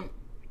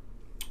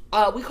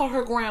 we call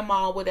her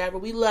grandma, whatever.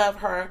 We love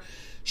her.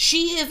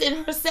 She is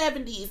in her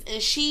 70s,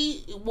 and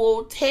she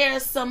will tear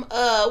some,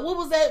 what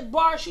was that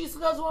bar she used to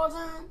go to all the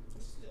time?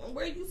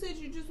 Where you said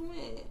you just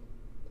went?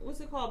 What's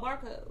it called?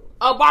 Barcode.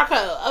 Oh,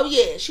 Barcode. Oh,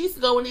 yeah. She used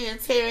to go in there and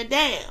tear it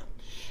down.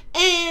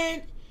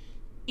 And,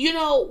 you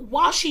know,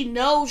 while she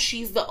knows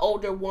she's the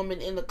older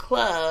woman in the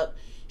club,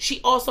 she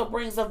also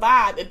brings a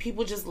vibe, and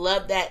people just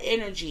love that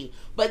energy.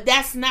 But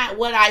that's not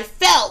what I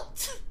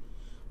felt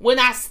when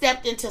I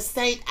stepped into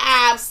St.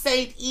 Ives,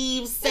 St.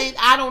 Eves,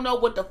 I don't know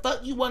what the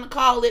fuck you want to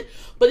call it,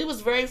 but it was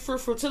very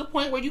frou-frou to the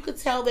point where you could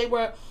tell they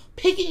were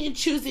picking and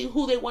choosing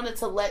who they wanted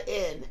to let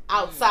in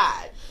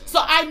outside. So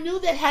I knew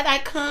that had I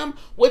come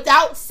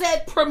without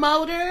said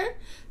promoter,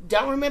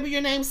 don't remember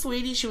your name,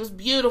 sweetie, she was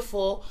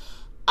beautiful.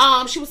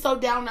 She was so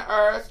down to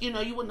earth. You know,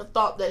 you wouldn't have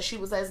thought that she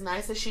was as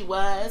nice as she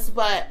was,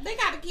 but they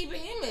got to keep an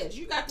image.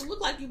 You got to look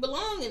like you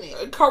belong in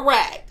it.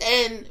 Correct.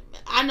 And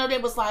I know they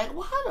was like,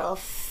 why the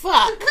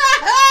fuck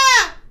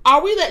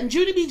are we letting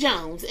Judy B.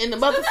 Jones in the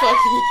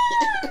motherfucking...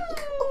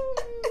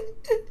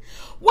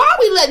 Why are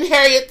we letting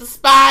Harriet the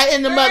Spy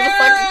in the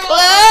motherfucking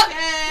club?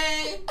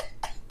 Okay.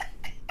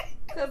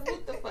 Cause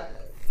what the fuck?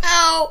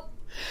 So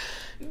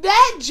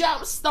that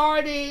jump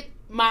started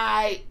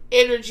my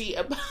energy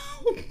about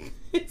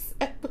this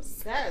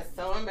episode. That is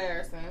so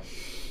embarrassing.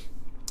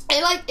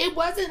 And like, it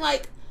wasn't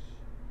like,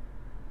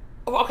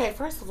 okay,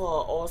 first of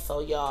all, also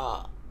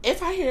y'all,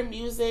 if I hear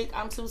music,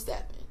 I'm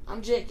two-stepping,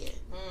 I'm jigging,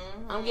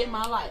 I'm getting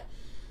my life.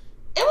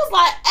 It was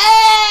like,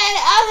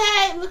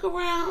 hey, okay, look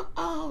around.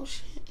 Oh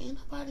shit, ain't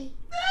nobody.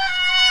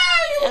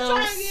 You was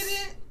trying to get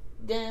it.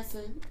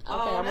 Dancing.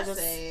 Okay, I'm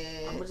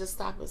gonna just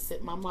stop and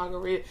sip my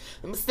margarita.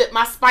 I'm gonna sip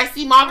my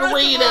spicy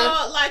margarita. First of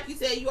all, like you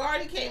said, you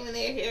already came in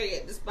there,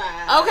 Harriet the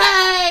Spy.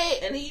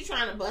 Okay. And then you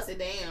trying to bust it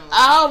down.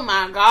 Oh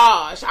my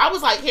gosh. I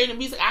was like hearing the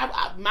music.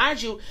 I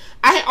mind you,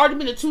 I had already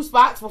been to 2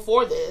 spots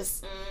before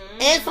this.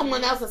 And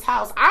someone else's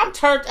house. I'm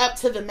turned up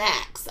to the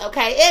max,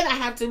 okay? And I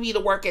have to be to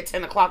work at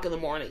 10 o'clock in the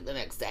morning the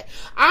next day.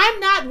 I'm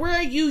not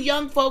where you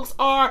young folks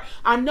are.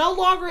 I'm no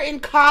longer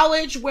in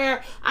college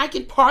where I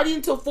can party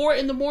until 4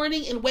 in the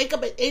morning and wake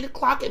up at 8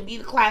 o'clock and be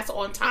to class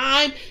on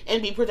time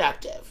and be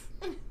productive.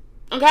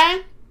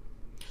 Okay?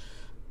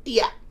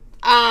 Yeah.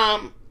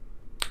 So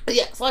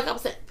like I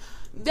was saying,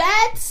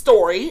 that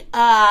story,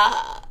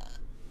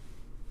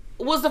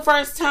 was the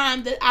first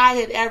time that I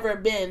had ever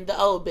been the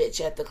old bitch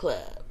at the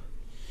club.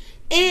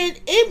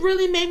 And it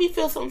really made me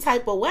feel some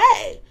type of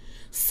way.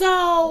 So,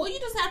 well, you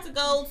just have to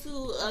go to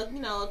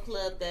a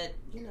club that,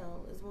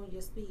 is on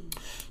your speed.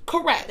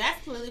 Correct.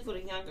 That's clearly for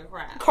the younger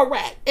crowd.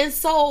 Correct. And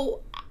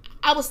so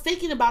I was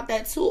thinking about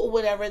that too, or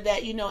whatever,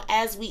 that,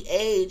 as we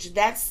age,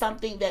 that's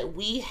something that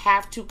we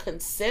have to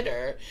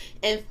consider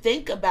and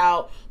think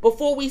about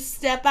before we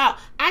step out.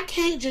 I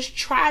can't just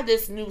try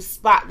this new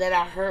spot that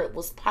I heard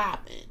was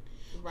popping.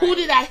 Right. Who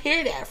did I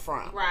hear that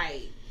from?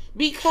 Right.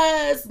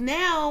 Because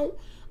now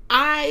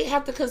I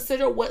have to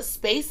consider what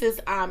spaces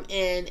I'm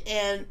in,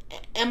 and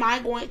am I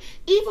going...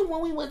 Even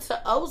when we went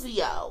to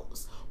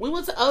Ozio's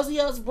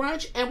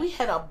brunch, and we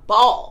had a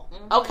ball,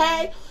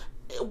 okay?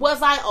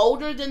 Was I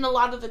older than a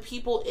lot of the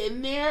people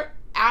in there?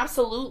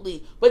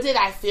 Absolutely. But did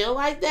I feel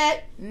like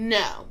that?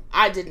 No,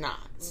 I did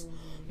not.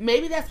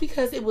 Maybe that's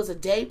because it was a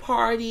day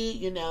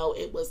party,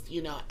 it was,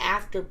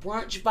 after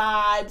brunch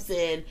vibes,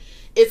 and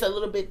it's a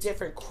little bit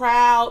different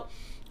crowd.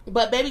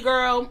 But baby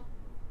girl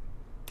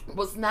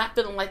was not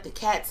feeling like the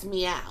cat's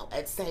meow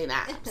at St.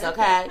 Ives,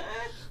 okay?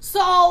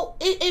 So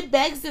it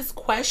begs this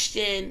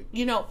question,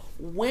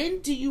 when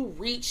do you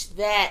reach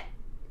that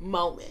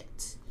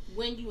moment?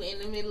 When you in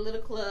the middle of the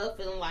club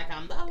feeling like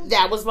I'm the oldest.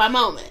 That was my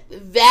moment.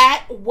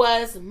 That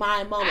was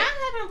my moment.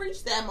 I haven't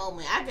reached that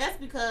moment. I guess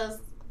because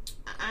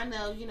I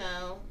know,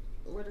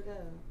 where to go.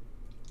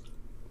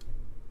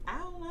 I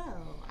don't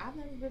know. I've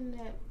never been in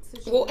that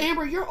situation. Well,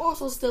 Amber, you're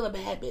also still a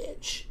bad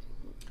bitch.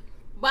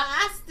 But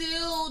I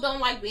still don't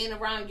like being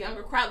around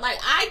younger crowd. Like,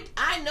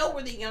 I know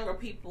where the younger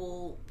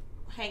people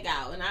hang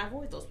out, and I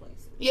avoid those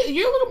places. Yeah,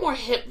 you're a little more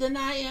hip than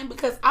I am,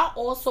 because I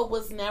also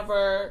was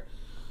never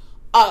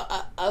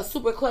a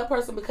super club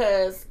person,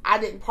 because I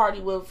didn't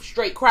party with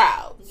straight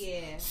crowds.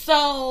 Yeah.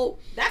 So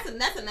that's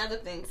another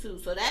thing too.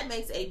 So that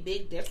makes a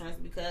big difference,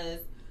 because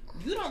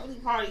you don't really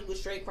party with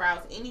straight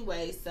crowds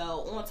anyway. So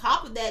on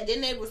top of that,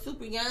 then they were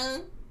super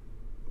young.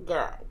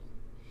 Girl,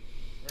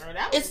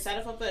 that was a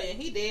setup for failure.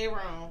 He dead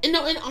wrong. And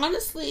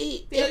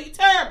honestly, Phil, you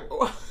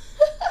terrible.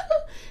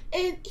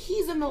 And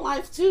he's in the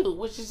life too,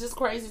 which is just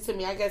crazy to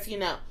me. I guess,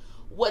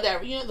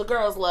 whatever. The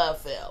girls love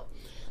Phil.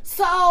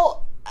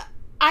 So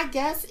I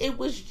guess it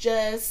was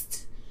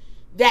just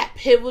that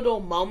pivotal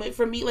moment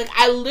for me. Like,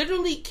 I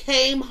literally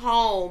came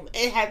home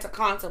and had to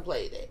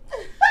contemplate it.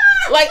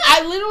 Like,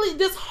 I literally,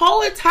 this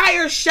whole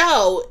entire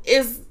show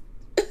is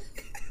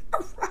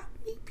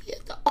Rodney being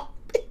the old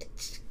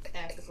bitch.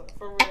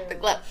 For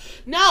real.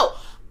 No.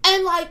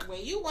 And like,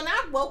 when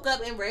I woke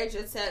up and read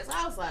your text,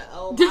 I was like,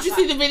 oh my Did you God.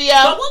 see the video?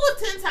 But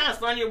what was 10 times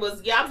funnier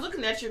was, I was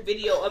looking at your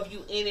video of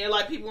you in there,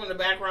 like people in the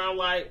background,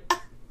 like,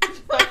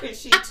 fucking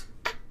shit.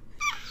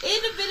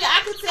 In the video,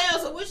 I could tell.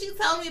 So when she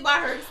told me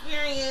about her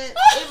experience,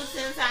 it was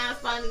 10 times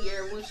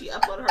funnier when she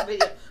uploaded her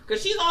video.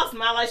 Because she's all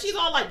smiling, like she's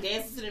all like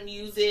dancing to the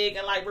music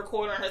and like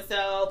recording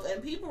herself.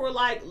 And people were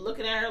like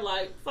looking at her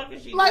like, fuck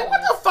is she like, doing?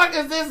 what the fuck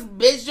is this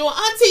bitch doing?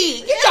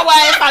 Auntie, get your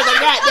ass out of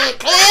that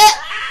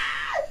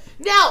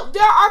clip. Now,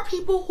 there are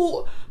people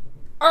who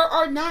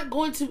are not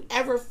going to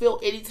ever feel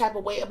any type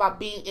of way about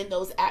being in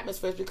those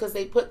atmospheres because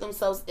they put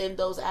themselves in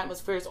those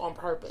atmospheres on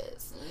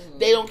purpose. Mm-hmm.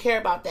 They don't care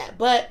about that.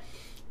 But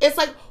it's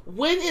like,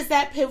 when is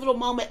that pivotal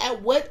moment?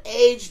 At what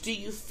age do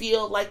you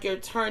feel like you're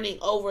turning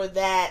over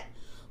that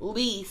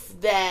leaf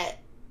that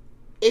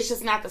it's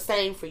just not the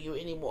same for you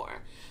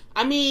anymore?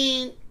 I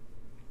mean,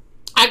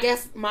 I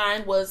guess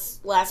mine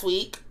was last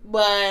week,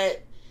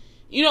 but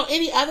you know,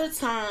 any other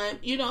time,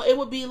 you know, it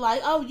would be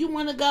like, oh, you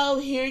want to go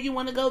here, you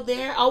want to go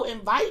there, oh,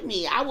 invite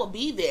me, I will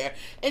be there.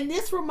 And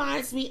this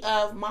reminds me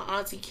of my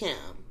Auntie Kim,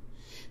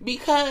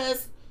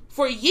 because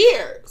for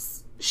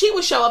years she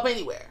would show up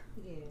anywhere.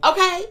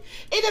 Okay?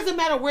 It doesn't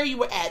matter where you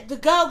were at. The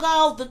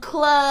go-go, the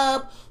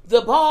club,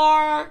 the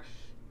bar.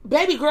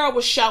 Baby girl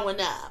was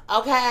showing up.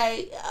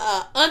 Okay?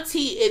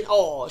 Auntie and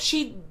all.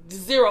 She,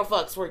 0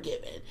 fucks were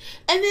given.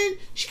 And then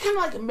she kind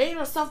of like made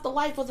herself the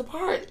life of the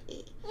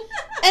party.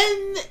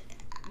 And...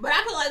 But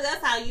I feel like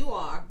that's how you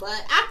are.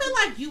 But I feel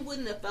like you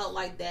wouldn't have felt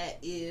like that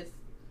if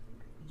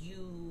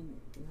you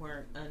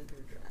weren't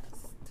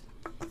underdressed.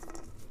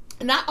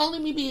 Not only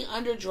me being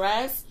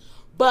underdressed,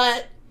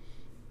 but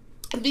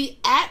the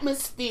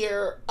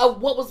atmosphere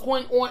of what was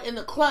going on in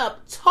the club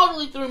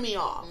totally threw me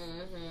off.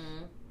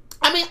 Mm-hmm.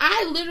 I mean,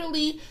 I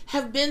literally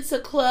have been to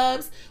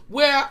clubs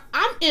where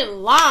I'm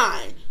in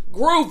line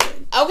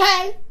grooving,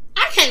 okay?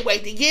 I can't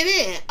wait to get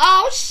in.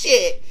 Oh,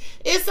 shit.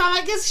 It sounds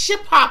like it's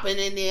shit popping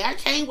in there. I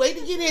can't wait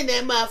to get in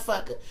that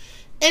motherfucker.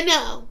 And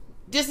no,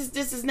 this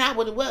is not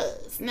what it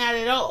was. Not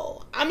at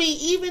all. I mean,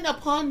 even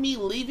upon me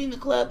leaving the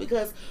club,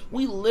 because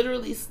we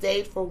literally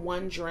stayed for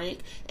one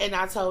drink, and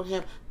I told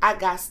him, I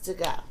got to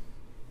go.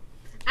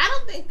 I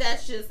don't think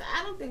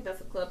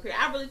that's a club here.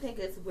 I really think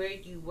it's where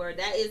you were.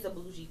 That is a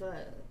bougie club.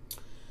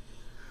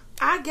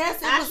 I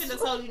guess I should have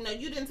told you. No,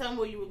 you didn't tell me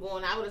where you were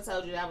going. I would have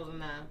told you that was a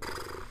no.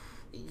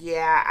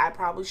 Yeah, I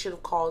probably should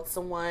have called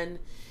someone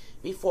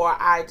before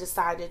I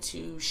decided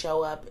to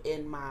show up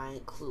in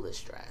my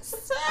Clueless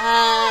dress.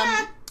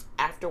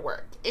 After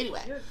work.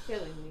 Anyway. You're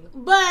killing me.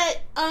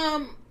 But,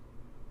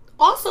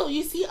 also,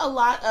 you see a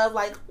lot of,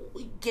 like,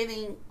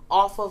 getting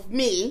off of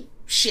me,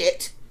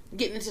 shit,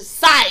 getting into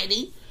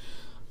society.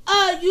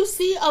 You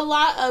see a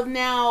lot of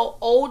now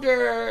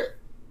older,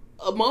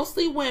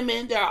 mostly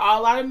women, there are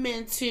a lot of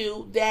men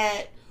too,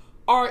 that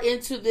are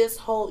into this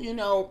whole, you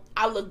know,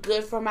 I look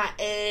good for my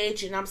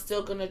age and I'm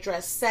still gonna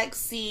dress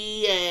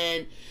sexy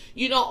and,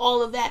 you know,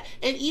 all of that.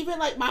 And even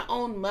like my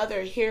own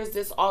mother hears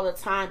this all the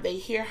time. They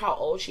hear how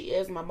old she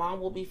is. My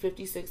mom will be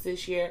 56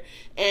 this year,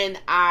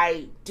 and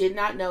I did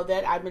not know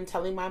that. I've been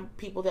telling my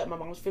people that my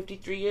mom's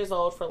 53 years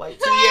old for like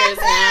 2 years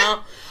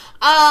now.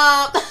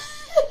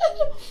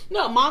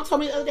 No, mom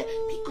told me the other day,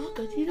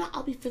 Bianca, do you know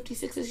I'll be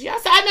 56 this year? I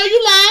said, I know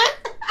you lying.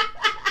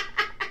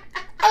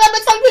 I've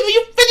been telling people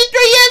you're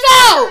 53 years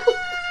old.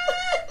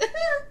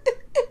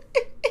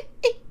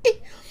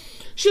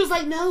 She was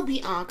like, no,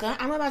 Bianca,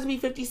 I'm about to be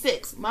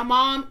 56. My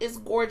mom is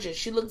gorgeous.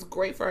 She looks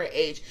great for her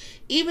age.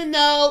 Even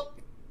though,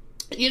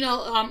 you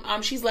know,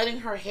 she's letting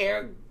her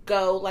hair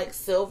go like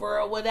silver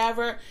or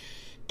whatever.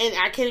 And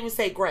I can't even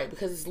say gray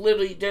because it's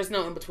literally, there's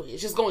no in between.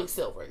 It's just going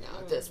silver now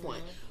at this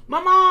point. My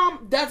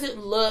mom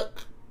doesn't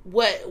look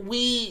what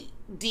we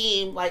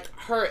deem like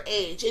her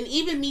age. And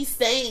even me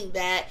saying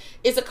that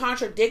is a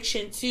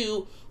contradiction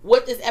to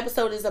what this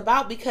episode is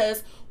about,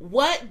 because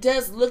what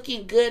does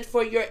looking good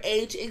for your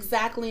age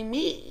exactly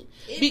mean?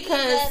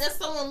 Because if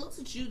someone looks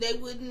at you, they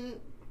wouldn't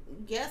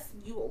guess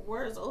you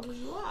were as old as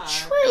you are.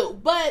 True,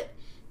 but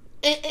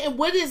and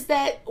what is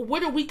that?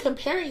 What are we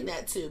comparing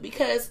that to?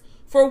 Because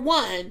for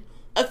one,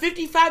 a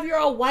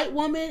 55-year-old white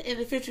woman and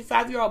a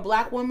 55-year-old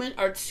black woman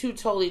are two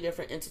totally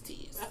different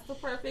entities. That's the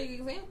perfect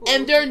example.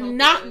 And they're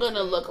not going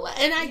to look like...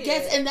 And I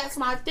guess, and that's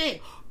my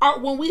thing.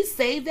 When we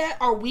say that,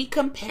 are we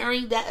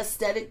comparing that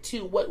aesthetic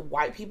to what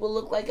white people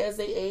look like as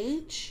they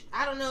age?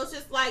 I don't know. It's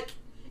just like,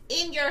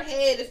 in your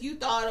head, if you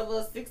thought of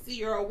a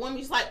 60-year-old woman,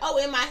 it's like, oh,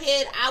 in my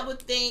head, I would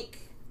think,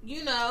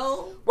 you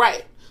know...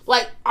 Right.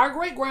 Like, our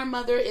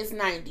great-grandmother is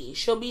 90.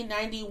 She'll be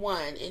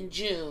 91 in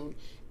June.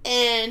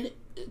 And...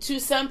 to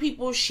some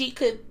people, she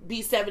could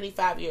be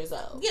 75 years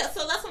old. Yeah,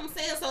 so that's what I'm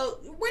saying. So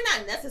we're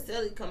not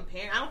necessarily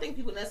comparing. I don't think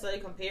people necessarily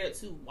compare it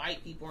to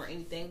white people or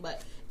anything.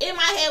 But in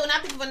my head, when I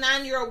think of a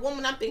 9-year-old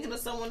woman, I'm thinking of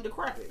someone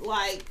decrepit.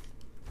 Like,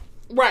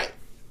 right.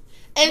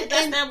 And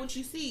that's not what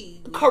you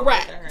see.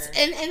 Correct.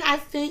 And I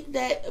think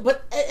that,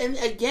 but, and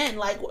again,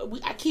 like,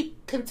 I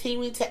keep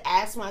continuing to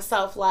ask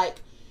myself,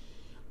 like,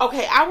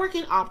 okay, I work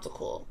in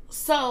optical.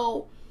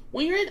 So...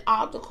 when you're in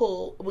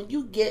optical, when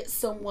you get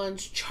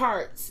someone's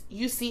charts,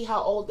 you see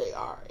how old they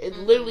are. It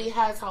literally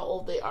has how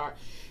old they are.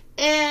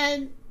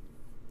 And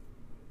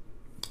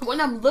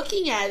when I'm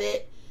looking at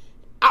it,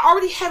 I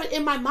already have it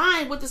in my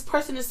mind what this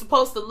person is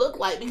supposed to look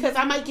like because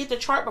I might get the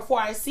chart before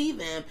I see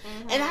them.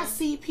 And I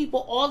see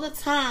people all the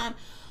time.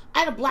 I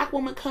had a black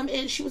woman come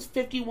in. She was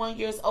 51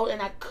 years old, and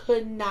I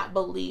could not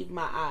believe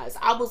my eyes.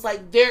 I was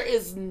like, there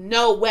is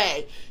no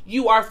way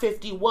you are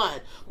 51.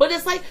 But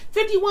it's like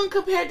 51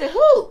 compared to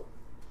who?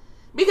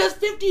 Because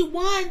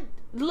 51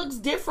 looks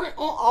different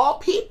on all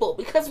people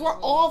because we're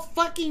all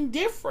fucking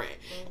different.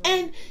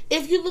 And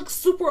if you look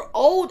super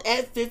old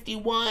at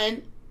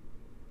 51,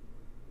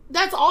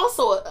 that's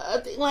also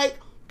a thing. Like,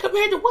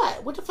 compared to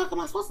what? What the fuck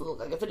am I supposed to look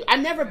like?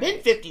 I've never been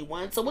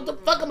 51, so what the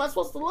fuck am I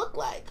supposed to look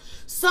like?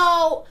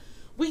 So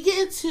we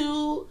get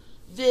into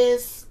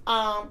this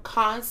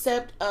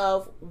concept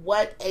of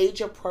what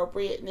age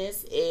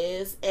appropriateness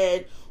is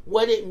and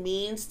what it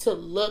means to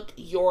look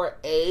your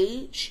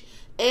age.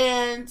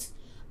 And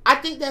I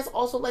think that's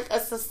also like a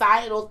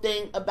societal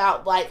thing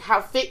about like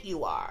how fit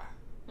you are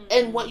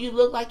and what you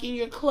look like in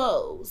your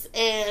clothes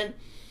and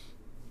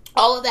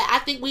all of that.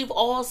 I think we've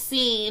all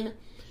seen,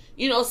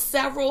 you know,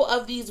 several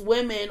of these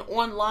women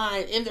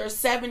online in their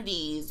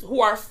 70s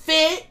who are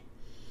fit,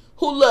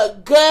 who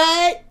look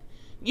good.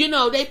 You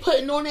know, they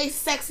putting on their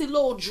sexy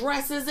little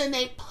dresses and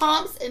they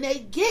pumps and they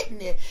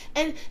getting it.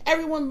 And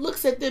everyone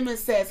looks at them and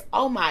says,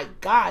 oh my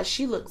God,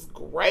 she looks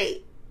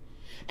great.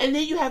 And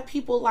then you have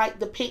people like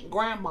the pink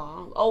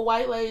grandma, old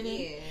white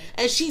lady. Yeah.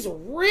 And she's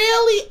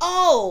really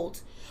old,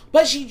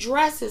 but she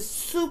dresses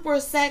super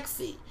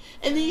sexy.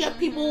 And then you have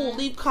people who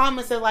leave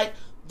comments that like,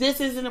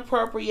 this isn't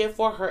appropriate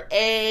for her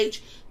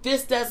age.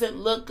 This doesn't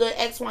look good,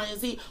 X, Y, and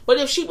Z. But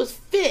if she was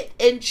fit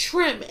and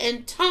trim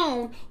and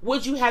toned,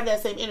 would you have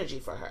that same energy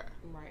for her?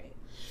 Right.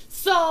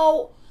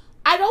 So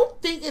I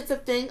don't think it's a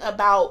thing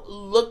about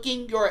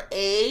looking your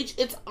age.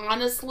 It's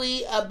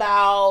honestly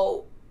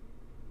about,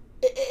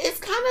 it's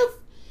kind of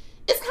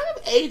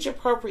age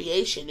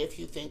appropriation if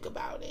you think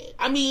about it.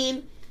 I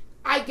mean,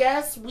 I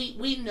guess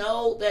we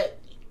know that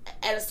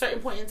at a certain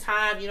point in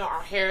time, you know,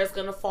 our hair is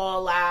going to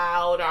fall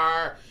out,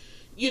 our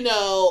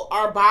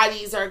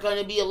bodies are going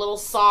to be a little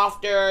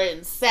softer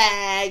and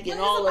sag and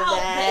all of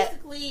that.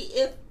 Basically,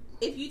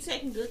 if you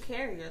taking good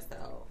care of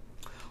yourself.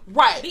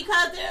 Right.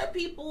 Because there are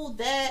people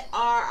that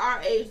are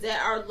our age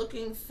that are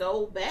looking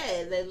so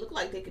bad. They look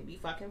like they could be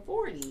fucking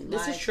 40.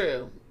 This is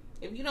true.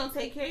 If you don't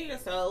take care of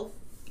yourself,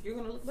 you're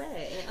going to look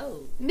bad and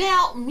old.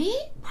 Now, me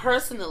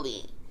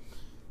personally,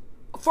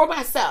 for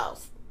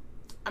myself,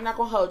 I'm not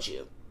going to hold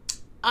you.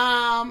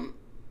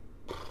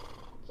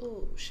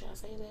 Ooh, should I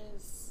say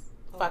this?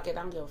 Fuck it,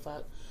 I don't give a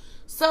fuck.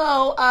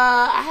 So,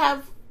 I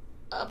have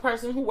a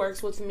person who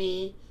works with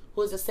me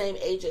who is the same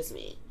age as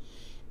me.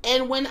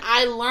 And when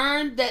I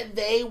learned that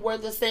they were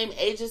the same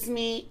age as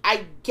me,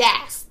 I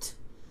gasped.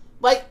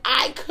 Like,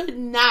 I could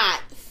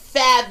not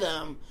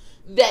fathom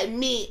that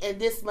me and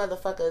this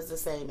motherfucker is the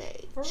same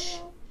age. For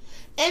real?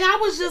 And I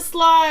was just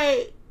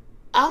like,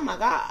 oh my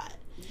God.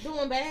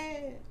 Doing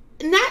bad?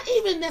 Not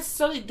even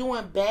necessarily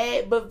doing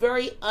bad, but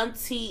very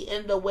auntie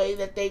in the way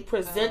that they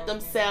present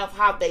themselves,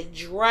 how they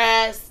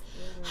dress,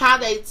 how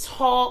they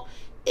talk.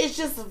 It's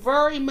just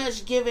very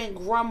much giving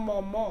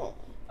grandmama.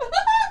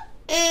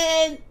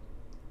 And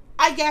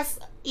I guess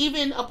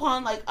even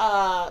upon like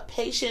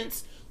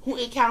patients who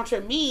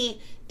encounter me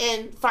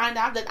and find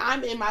out that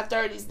I'm in my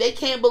 30s, they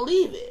can't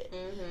believe it.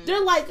 They're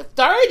like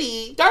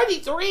 30,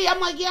 33. I'm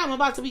like, yeah, I'm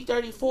about to be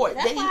 34.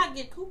 That's why I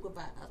get cougar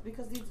vibes,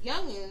 because these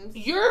youngins,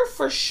 you're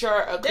for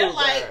sure a cougar. They're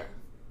like,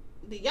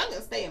 the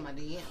youngins stay in my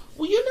DM.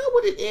 Well, you know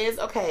what it is?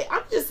 Okay,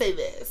 I'm just say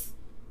this.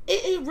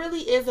 It really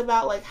is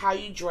about like how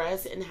you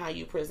dress and how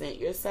you present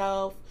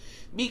yourself.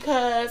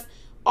 Because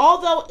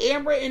although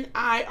Amber and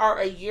I are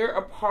a year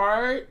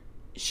apart,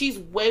 she's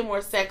way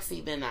more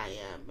sexy than I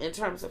am in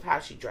terms of how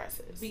she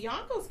dresses.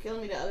 Bianca was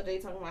killing me the other day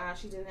talking about how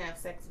she didn't have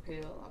sex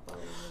appeal.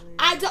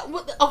 I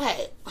don't.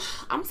 Okay,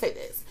 I'm gonna say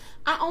this.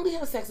 I only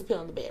have sex appeal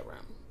in the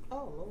bedroom.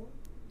 Oh, Lord.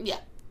 Yeah.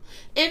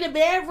 In the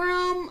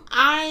bedroom,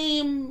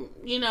 I'm,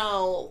 you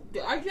know...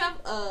 Are you have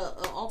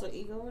an alter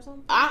ego or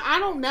something? I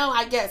don't know,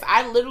 I guess.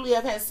 I literally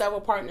have had several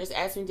partners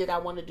ask me, did I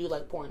want to do,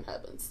 like,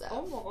 Pornhub and stuff.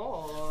 Oh, my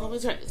God. Let me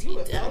turn this You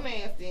was so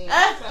nasty.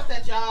 I trust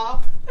that,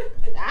 y'all.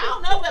 I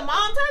don't know, but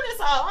Mom, turn this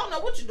off. I don't know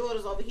what your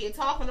daughter's over here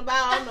talking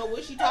about. I don't know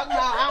what she talking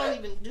about. I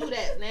don't even do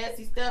that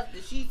nasty stuff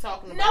that she's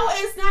talking about. No,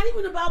 it's not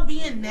even about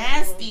being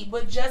nasty,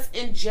 but just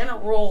in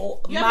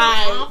general, you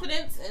have no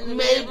confidence in the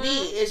maybe.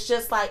 It's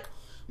just, like...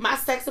 My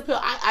sex appeal,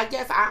 I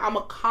guess I'm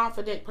a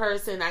confident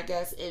person, I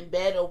guess, in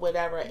bed or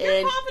whatever.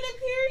 You're confident,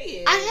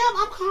 period.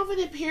 I'm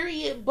confident,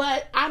 period,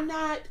 but I'm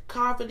not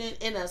confident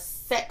in a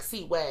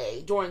sexy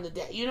way during the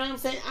day. You know what I'm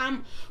saying?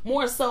 I'm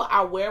more so,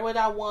 I wear what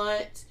I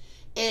want,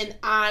 and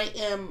I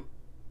am,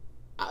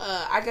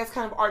 I guess,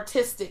 kind of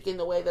artistic in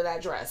the way that I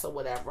dress or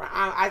whatever.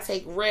 I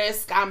take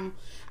risks. I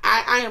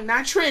am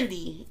not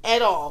trendy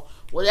at all.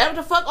 Whatever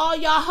the fuck all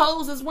y'all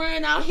hoes is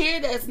wearing out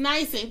here that's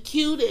nice and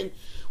cute and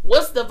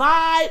what's the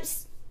vibes?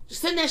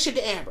 Send that shit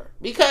to Amber,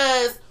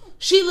 because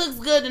she looks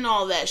good and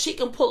all that. She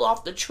can pull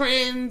off the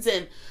trends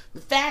and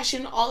the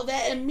fashion, all of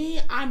that. And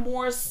me, I'm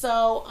more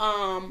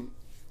so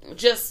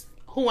just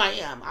who I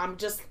am. I'm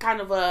just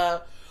kind of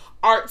a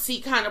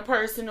artsy kind of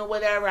person or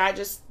whatever. I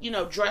just,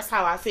 dress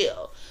how I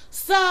feel.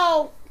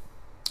 So,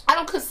 I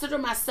don't consider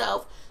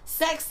myself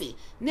sexy.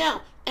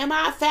 Now, am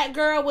I a fat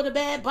girl with a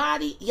bad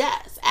body?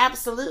 Yes,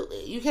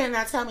 absolutely. You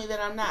cannot tell me that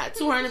I'm not.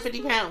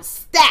 250 pounds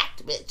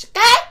stacked, bitch.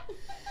 Okay?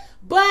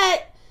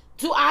 But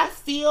do I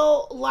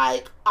feel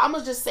like, I'm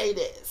going to just say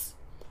this.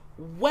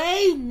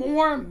 Way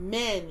more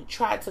men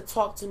try to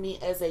talk to me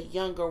as a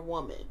younger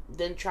woman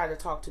than try to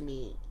talk to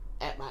me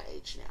at my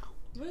age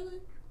now.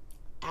 Really?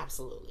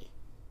 Absolutely.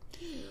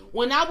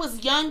 When I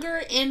was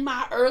younger, in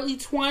my early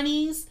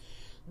 20s,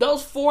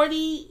 those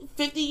 40,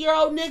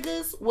 50-year-old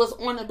niggas was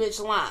on a bitch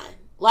line.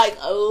 Like,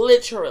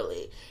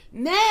 literally.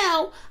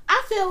 Now,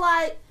 I feel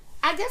like,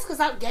 I guess because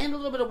I've gained a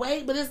little bit of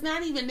weight, but it's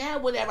not even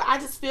that, whatever. I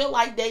just feel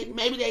like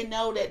maybe they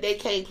know that they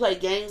can't play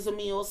games with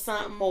me or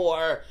something,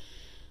 or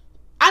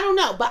I don't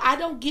know. But I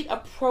don't get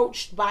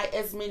approached by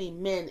as many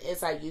men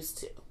as I used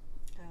to.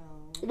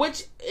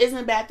 Which isn't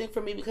a bad thing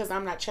for me because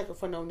I'm not checking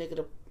for no nigga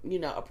to,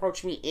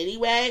 approach me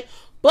anyway.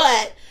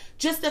 But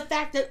just the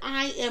fact that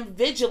I am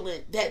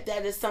vigilant, that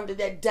is something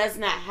that does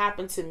not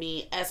happen to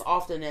me as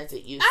often as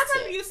it used to. I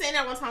remember you saying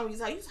that one time when you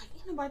was like,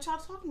 ain't nobody trying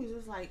to talk to me. You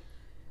was like,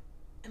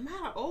 am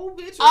I an old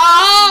bitch?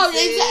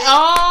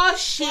 Oh,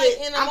 shit.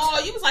 Like in the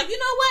mall, you was like, you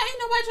know what? Ain't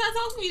nobody trying to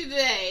talk to me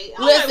today.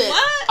 I Listen, was like,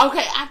 what?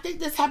 Okay, I think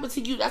this happened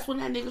to you. That's when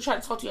that nigga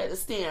tried to talk to you at the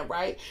stand,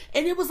 right?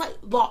 And it was like,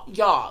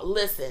 y'all,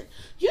 listen.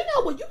 You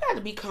know what? You got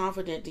to be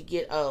confident to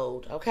get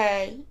old,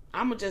 okay?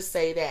 I'm going to just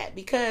say that.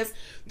 Because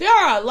there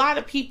are a lot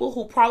of people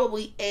who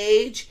probably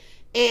age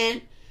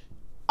and,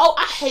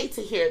 I hate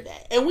to hear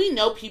that. And we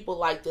know people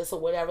like this or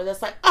whatever.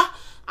 That's like,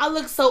 I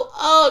look so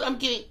old. I'm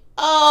getting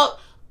old.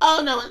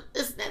 Oh, no,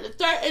 this and the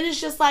third. And it's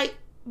just like,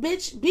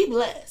 bitch, be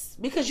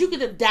blessed. Because you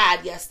could have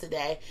died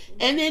yesterday.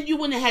 And then you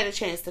wouldn't have had a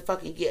chance to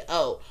fucking get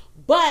old.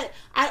 But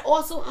I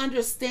also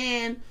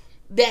understand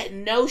that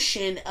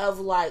notion of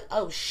like,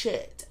 oh,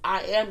 shit,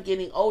 I am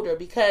getting older.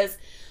 Because,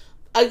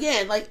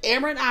 again, like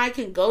Amber and I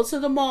can go to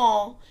the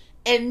mall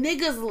and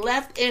niggas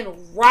left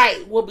and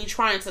right will be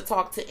trying to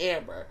talk to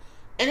Amber.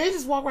 And they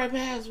just walk right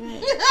past me.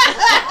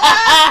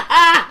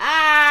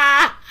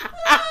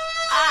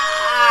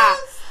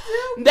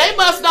 They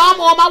must know I'm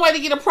on my way to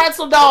get a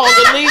pretzel dog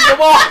and leave the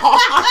mall.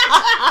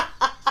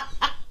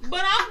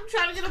 But I'm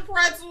trying to get a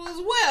pretzel as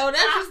well.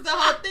 That's just the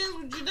whole thing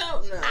what you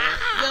don't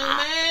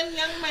know.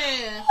 Young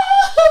man.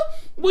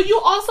 Well, you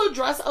also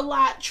dress a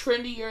lot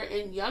trendier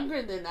and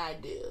younger than I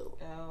do.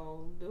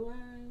 Oh, do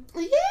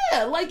I?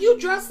 Yeah, like you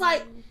dress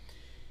like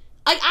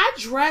I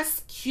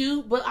dress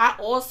cute, but I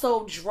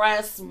also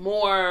dress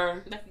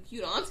more like a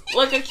cute auntie.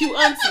 Like a cute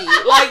auntie.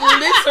 Like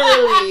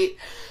literally.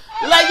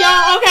 Like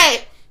y'all,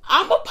 okay.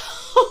 I'm gonna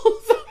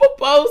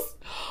post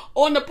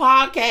on the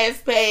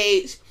podcast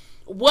page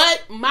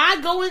what my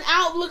going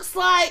out looks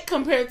like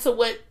compared to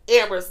what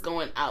Amber's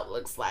going out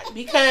looks like,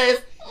 because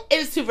it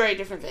is two very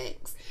different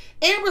things.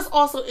 Amber's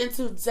also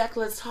into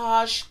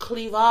décolletage,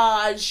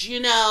 cleavage,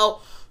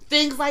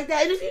 things like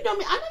that. And if you know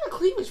me, I'm not a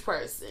cleavage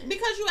person.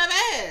 Because you have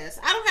ass.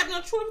 I don't have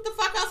no truth. What the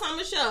fuck else I'm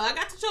gonna show? I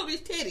got to show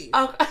these titties.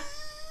 Okay.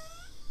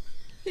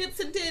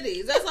 Hips and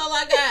titties. That's all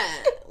I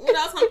got. What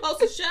else I'm supposed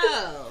to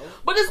show?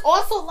 But it's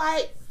also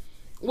like,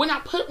 when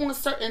I put on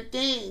certain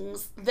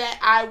things that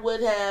I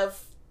would have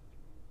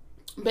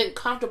been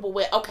comfortable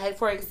with. Okay,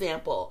 for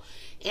example,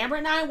 Amber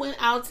and I went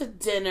out to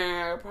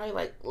dinner probably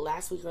like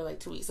last week or like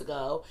 2 weeks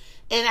ago,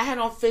 and I had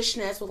on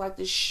fishnets with like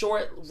this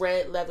short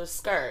red leather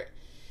skirt.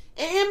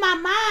 And in my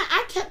mind,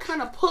 I kept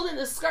kind of pulling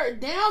the skirt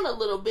down a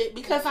little bit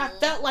because I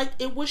felt like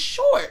it was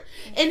short.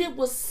 And it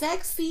was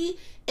sexy,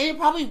 and it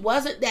probably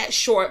wasn't that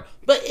short.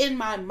 But in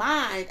my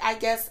mind, I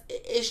guess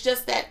it's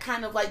just that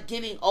kind of like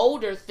getting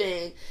older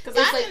thing. Because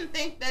I didn't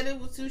think that it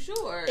was too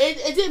short.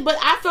 It did, but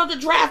I felt a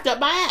draft up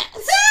my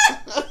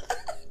ass.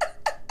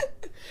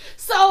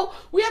 So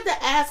we have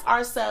to ask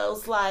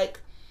ourselves,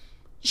 like,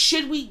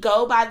 should we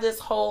go by this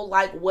whole,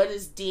 like, what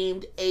is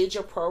deemed age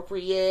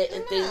appropriate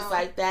and things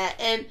like that?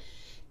 And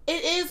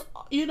it is,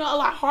 a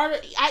lot harder.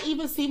 I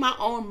even see my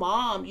own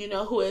mom,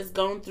 who has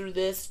gone through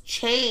this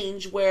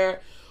change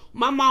where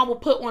my mom will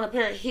put on a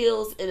pair of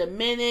heels in a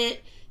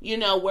minute,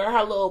 wear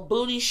her little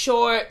booty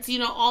shorts,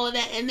 all of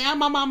that. And now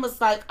my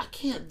mama's like, I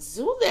can't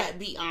do that,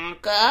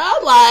 Bianca.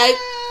 Like,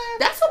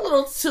 that's a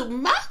little too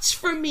much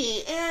for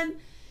me. And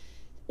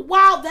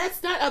while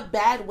that's not a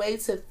bad way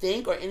to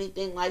think or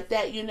anything like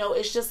that,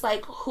 it's just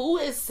like, who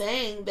is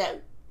saying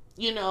that,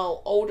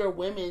 older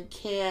women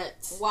can't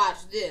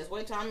watch this?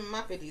 Wait till I'm in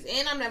my 50s,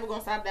 and I'm never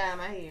gonna stop dyeing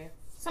my hair.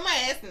 Somebody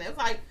asked me, it's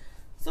like,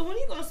 so when are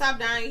you gonna stop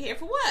dyeing your hair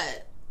for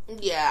what?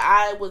 Yeah,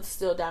 I would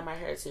still dye my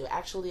hair too.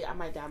 Actually, I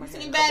might dye my hair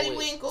in a couple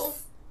weeks. Winkle?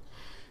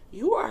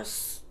 You are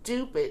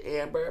stupid,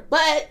 Amber.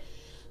 But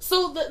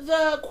so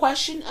the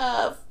question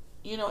of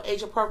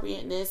age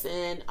appropriateness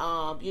and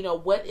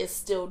what is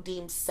still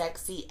deemed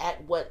sexy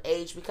at what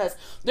age, because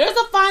there's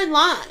a fine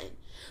line.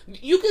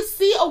 You can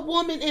see a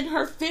woman in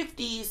her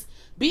 50s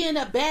being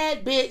a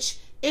bad bitch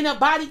in a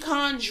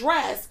bodycon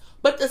dress,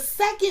 but the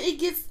second it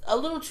gets a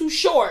little too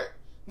short,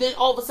 then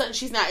all of a sudden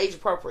she's not age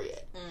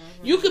appropriate. Mm-hmm.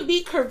 You can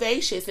be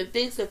curvaceous and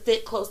things can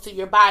fit close to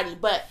your body,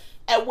 but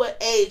at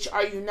what age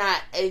are you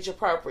not age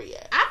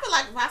appropriate? I feel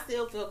like if I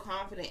still feel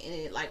confident in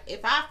it, like if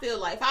I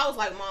was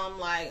like, Mom,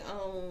 like,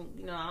 oh,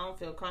 you know, I don't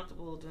feel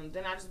comfortable,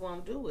 then I just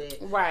won't do it.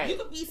 Right. You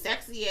can be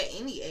sexy at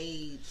any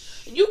age.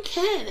 You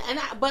can,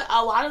 but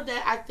a lot of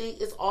that I think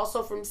is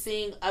also from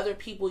seeing other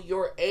people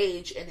your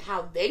age and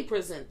how they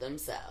present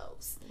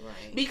themselves.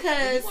 Right.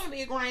 Because if you want to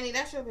be a granny,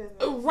 that's your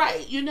business.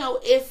 Right. You know,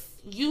 if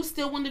you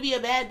still want to be a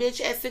bad bitch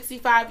at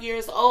 65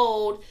 years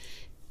old,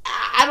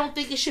 I don't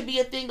think it should be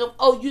a thing of,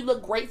 oh, you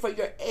look great for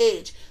your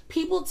age.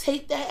 People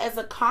take that as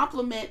a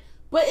compliment,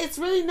 but it's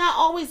really not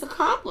always a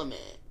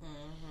compliment.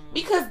 Mm-hmm.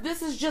 Because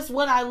this is just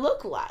what I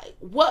look like.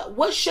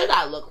 What should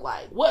I look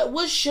like?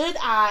 What should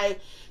I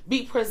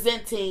be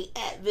presenting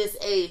at this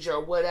age or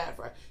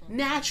whatever? Mm-hmm.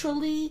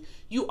 Naturally,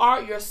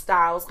 your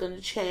style's going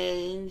to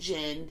change,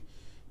 and,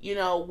 you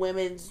know,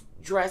 women's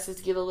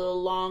dresses get a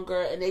little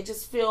longer and they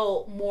just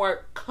feel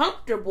more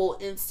comfortable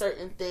in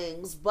certain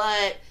things,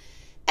 but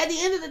at the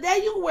end of the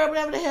day, you can wear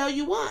whatever the hell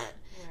you want.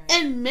 Right.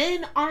 And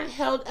men aren't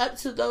held up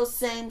to those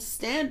same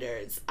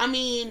standards. I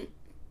mean,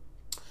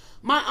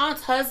 my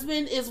aunt's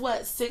husband is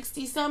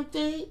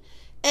 60-something,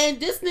 and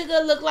this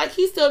nigga look like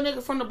he's still a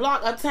nigga from the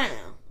block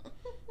uptown.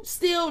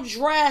 Still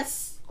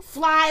dressed,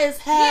 fly as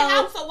hell.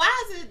 Yeah, so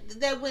why is it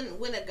that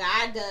when a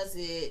guy does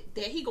it,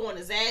 that he go on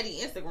the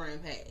Zaddy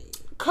Instagram page?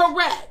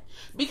 Correct.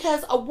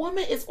 Because a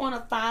woman is on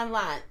a fine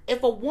line.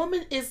 If a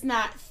woman is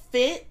not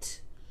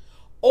fit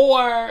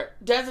or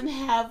doesn't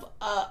have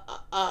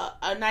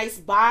a nice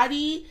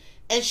body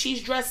and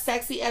she's dressed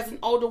sexy as an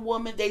older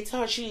woman, they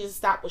tell her she needs to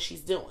stop what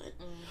she's doing.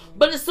 Mm-hmm.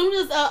 But as soon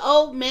as an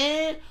old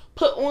man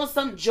put on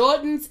some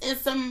Jordans and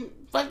some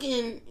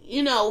fucking,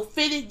 you know,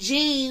 fitted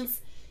jeans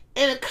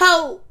and a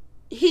coat,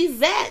 he's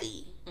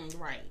zaddy.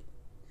 Right.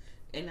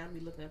 And I be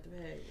looking at the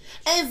page.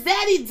 And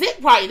zaddy dick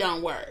probably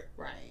don't work.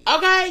 Right.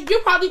 Okay?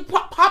 You're probably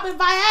popping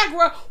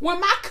Viagra when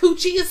my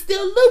coochie is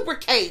still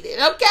lubricated.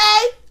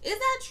 Okay? Is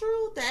that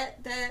true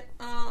that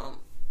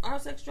our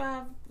sex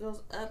drive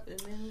goes up and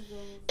then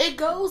it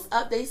goes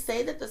up? They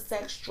say that the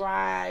sex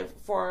drive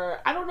for,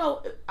 I don't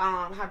know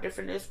how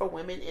different it is for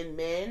women and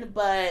men,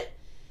 but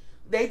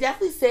they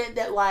definitely said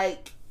that,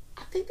 like,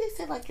 I think they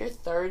said like your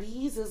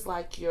 30s is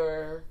like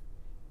your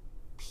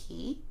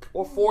peak,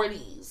 or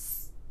 40s.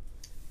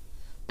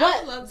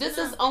 But this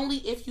is only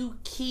if you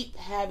keep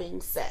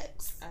having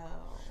sex.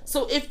 Oh.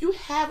 So if you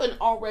have an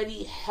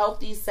already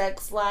healthy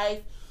sex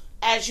life,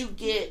 as you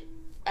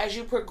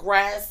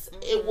progress,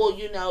 mm-hmm. it will,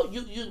 you know,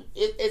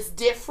 it's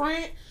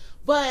different.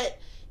 But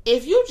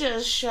if you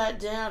just shut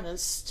down and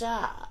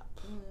stop,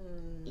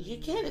 you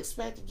can't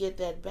expect to get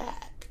that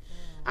back.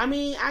 I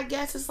mean, I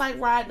guess it's like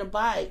riding a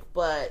bike,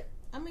 but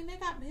I mean, they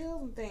got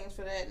pills and things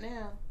for that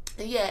now.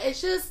 Yeah,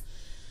 it's just,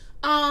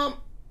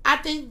 I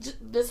think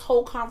this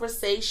whole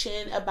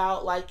conversation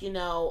about, like, you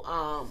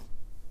know,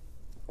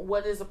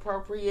 what is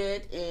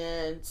appropriate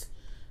and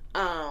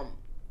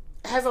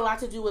has a lot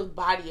to do with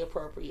body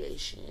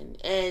appropriation.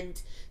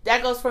 And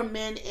that goes for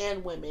men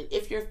and women.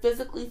 If you're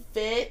physically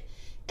fit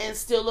and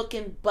still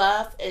looking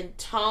buff and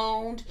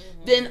toned,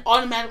 mm-hmm. then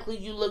automatically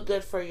you look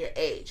good for your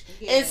age.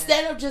 Yeah.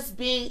 Instead of just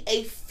being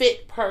a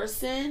fit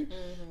person,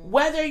 mm-hmm.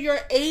 whether you're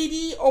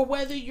 80 or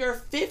whether you're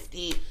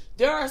 50,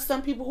 there are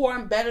some people who are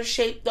in better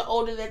shape the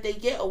older that they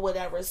get or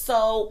whatever.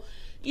 So,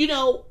 you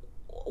know,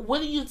 what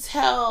do you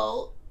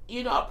tell,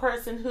 you know, a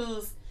person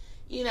who's,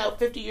 you know,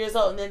 50 years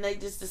old and then they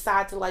just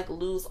decide to, like,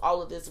 lose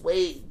all of this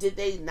weight? Did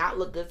they not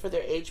look good for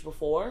their age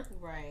before?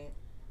 Right.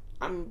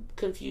 I'm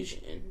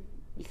confusion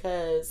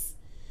because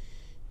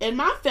in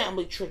my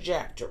family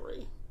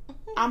trajectory,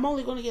 I'm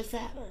only going to get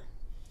fatter.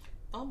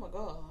 Oh my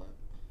God.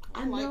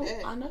 I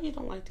know you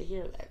don't like to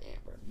hear that,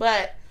 Amber.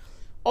 But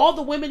all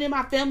the women in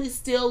my family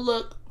still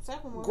look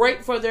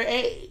great for their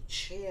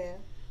age. Yeah.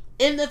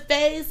 In the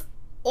face,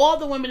 all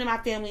the women in my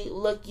family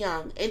look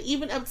young. And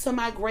even up to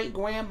my great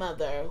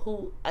grandmother,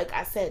 who, like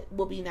I said,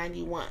 will be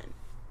 91.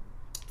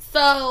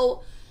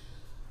 So,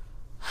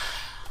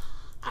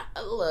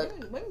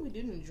 look. Maybe we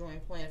didn't join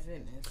Planet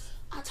Fitness.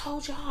 I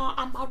told y'all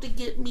I'm about to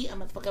get me a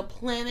motherfucking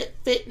Planet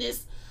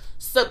Fitness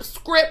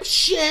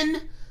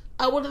subscription.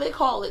 What do they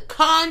call it?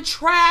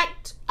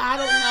 Contract. I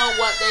don't know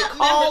what they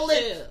call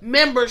it.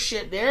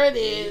 Membership. There it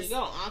is. There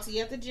you go. Auntie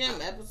at the gym,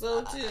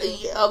 episode 2.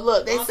 Yeah,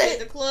 look, they Auntie say at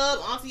the club,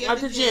 Auntie at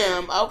the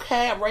gym.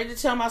 Okay, I'm ready to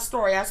tell my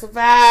story. I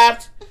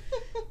survived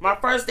my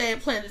first day at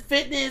Planet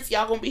Fitness.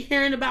 Y'all gonna be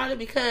hearing about it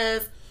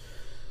because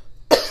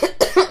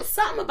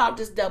something about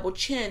this double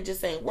chin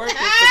just ain't working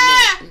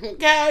for me.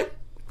 Okay?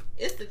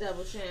 It's the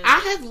double chin. I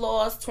have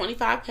lost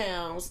 25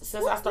 pounds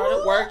since I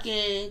started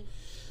working.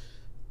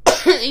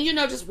 And, you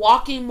know, just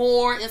walking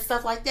more and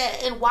stuff like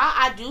that. And while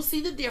I do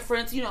see the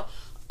difference, you know,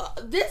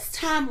 this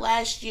time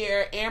last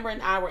year, Amber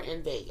and I were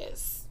in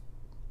Vegas.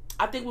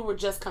 I think we were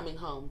just coming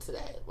home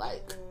today,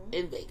 like,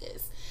 in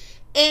Vegas.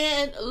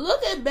 And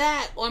looking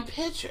back on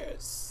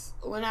pictures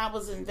when I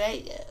was in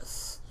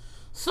Vegas,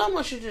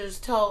 someone should have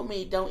just told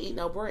me don't eat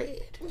no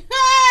bread.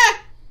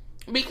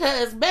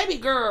 Because, baby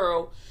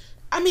girl,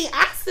 I mean,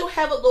 I still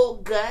have a little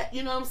gut,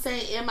 you know what I'm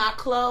saying, in my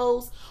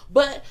clothes.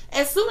 But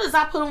as soon as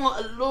I put on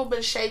a little bit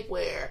of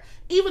shapewear,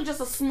 even just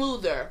a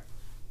smoother,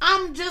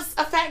 I'm just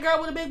a fat girl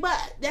with a big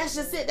butt. That's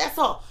just it. That's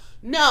all.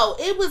 No,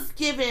 it was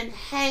giving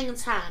hang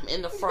time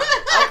in the front,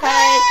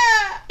 okay?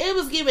 It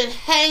was giving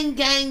hang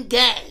gang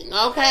gang,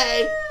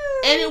 okay?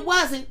 And it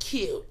wasn't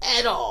cute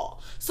at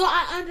all. So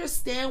I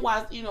understand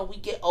why, you know, we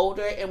get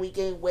older and we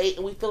gain weight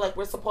and we feel like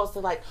we're supposed to,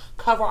 like,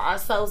 cover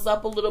ourselves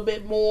up a little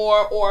bit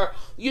more, or,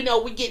 you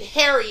know, we get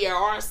hairier,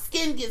 or our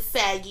skin gets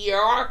saggier,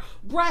 or our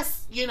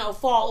breasts, you know,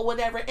 fall or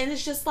whatever. And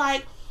it's just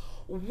like,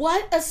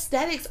 what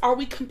aesthetics are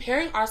we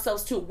comparing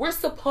ourselves to? We're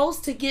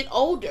supposed to get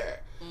older.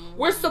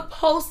 We're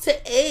supposed to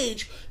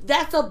age.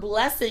 That's a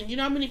blessing. You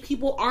know how many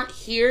people aren't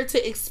here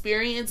to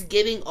experience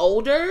getting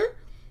older?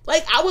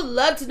 Like, I would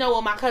love to know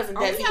what my cousin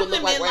Desi would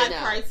look like right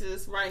now.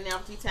 Crisis right now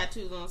with these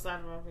tattoos on the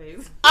side of my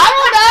face. I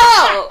don't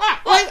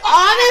know. Like,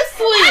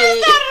 honestly.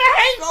 I started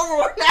a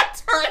hangover when I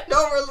turned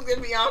over looking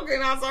at Bianca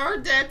and I saw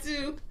her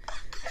tattoo.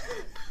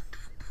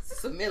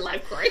 It's a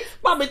midlife crisis.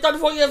 Probably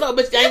 34 years old,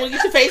 bitch. You ain't gonna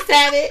get your face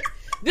tatted.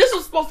 This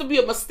was supposed to be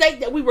a mistake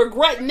that we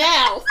regret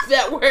now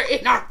that we're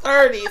in our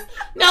 30s.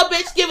 No,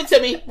 bitch, give it to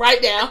me right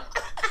now.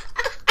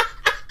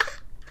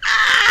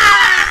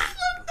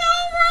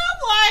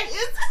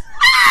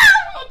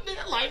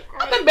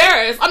 I'm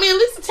embarrassed. I mean, at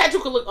least the tattoo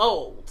could look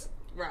old.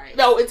 Right.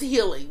 No, it's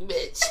healing,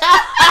 bitch.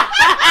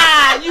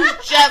 You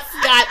just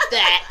got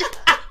that.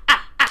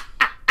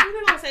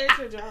 You're gonna say it's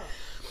your job.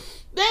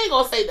 They ain't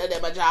gonna say that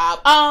at my job.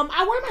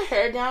 I wear my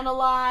hair down a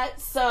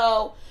lot,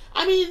 so...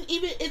 I mean,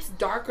 even it's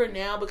darker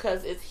now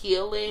because it's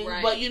healing.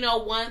 Right. But, you know,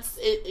 once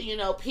it, you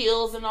know,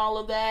 peels and all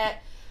of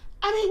that,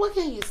 I mean, what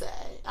can you say?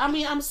 I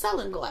mean, I'm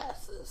selling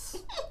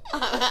glasses.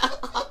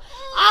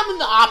 I'm in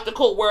the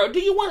optical world. Do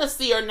you want to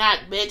see or not,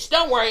 bitch?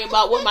 Don't worry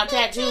about what my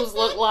tattoos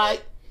look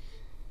like.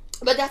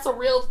 But that's a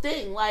real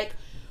thing. Like,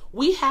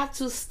 we have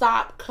to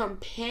stop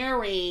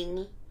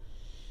comparing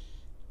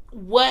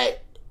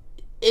what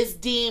is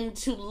deemed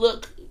to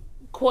look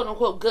quote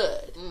unquote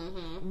good.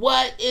 Mm-hmm.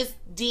 What is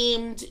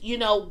deemed, you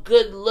know,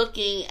 good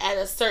looking at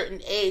a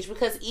certain age,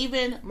 because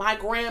even my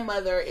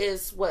grandmother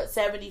is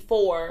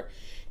 74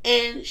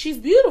 and she's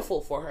beautiful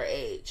for her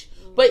age.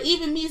 Mm-hmm. But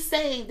even me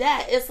saying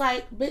that, it's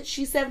like, bitch,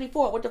 she's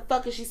 74. What the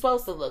fuck is she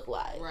supposed to look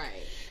like?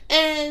 Right.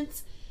 And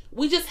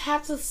we just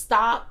have to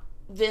stop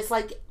this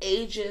like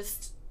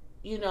ageist,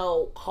 you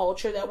know,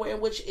 culture that we're in,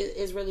 which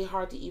is really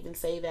hard to even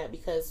say that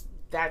because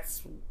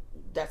that's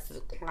the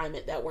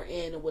climate that we're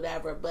in and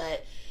whatever.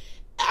 But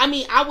I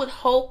mean, I would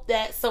hope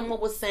that someone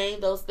was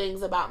saying those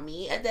things about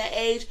me at that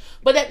age.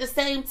 But at the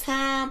same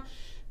time,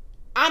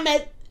 I'm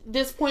at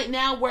this point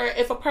now where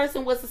if a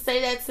person was to say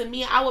that to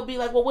me, I would be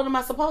like, well, what am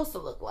I supposed to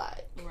look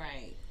like?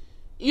 Right.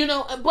 You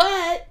know,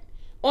 but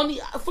on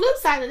the flip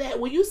side of that,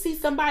 when you see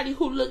somebody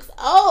who looks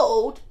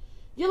old,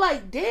 you're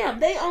like, damn,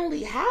 they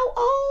only how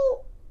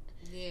old?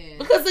 Yeah.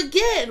 Because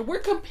again, we're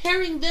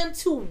comparing them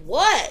to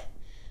what?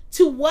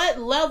 To what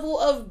level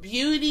of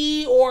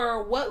beauty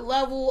or what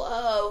level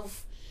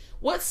of...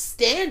 What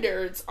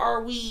standards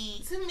are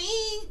we? To me,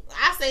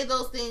 I say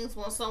those things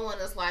when someone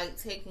is like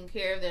taking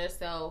care of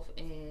themselves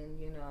and,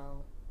 you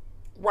know.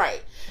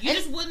 Right. You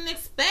just wouldn't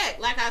expect.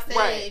 Like I said,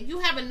 right. If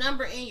you have a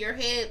number in your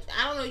head,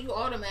 I don't know, you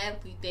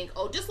automatically think,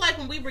 oh, just like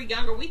when we were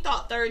younger, we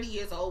thought 30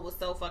 years old was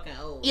so fucking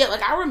old. Yeah,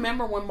 like I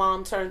remember when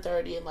mom turned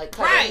 30 and like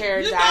cut her hair, dyed her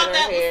hair. You thought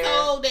that was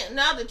so, that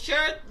now that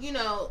you're, you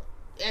know,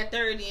 at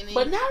 30 and then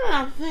but now that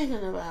I'm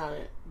thinking about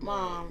it,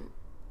 Mom.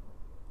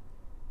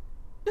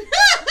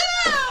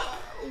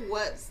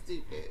 What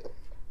stupid?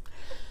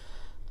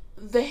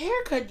 The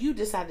haircut you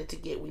decided to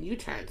get when you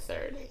turned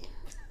 30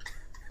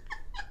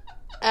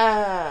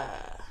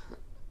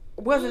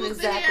 wasn't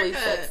exactly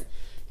sexy.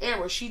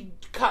 Amber, she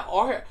cut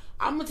all her...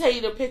 I'm gonna tell you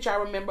the picture I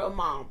remember of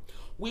Mom.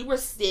 We were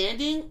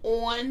standing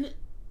on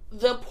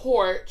the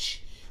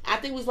porch. I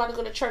think we was about to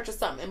go to church or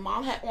something, and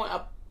Mom had on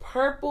a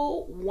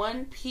purple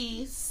one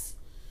piece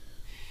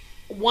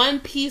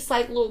like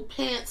little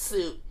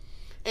pantsuit.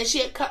 And she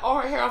had cut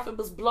all her hair off. It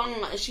was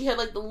blonde. And she had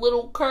like the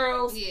little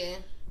curls. Yeah.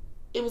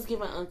 It was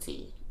giving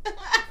auntie. At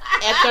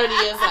 30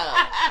 years old.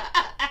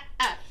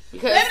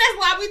 Because maybe that's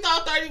why we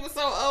thought 30 was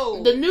so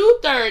old. The new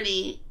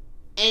 30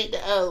 ain't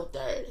the old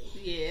 30.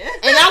 Yeah.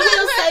 And I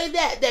will say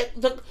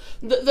that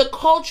the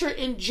culture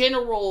in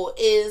general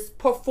is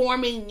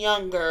performing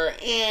younger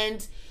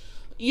and,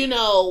 you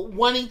know,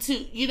 wanting to,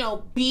 you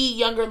know, be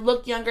younger,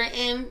 look younger.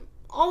 And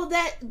all of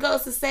that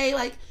goes to say,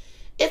 like,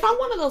 if I'm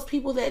one of those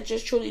people that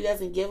just truly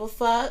doesn't give a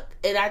fuck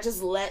and I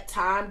just let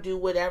time do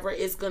whatever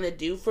it's going to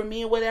do for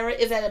me or whatever,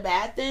 is that a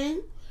bad thing?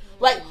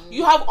 Mm-hmm. Like,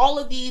 you have all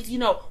of these, you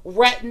know,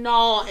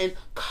 retinol and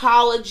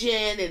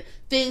collagen and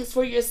things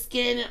for your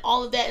skin and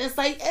all of that. And it's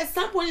like, at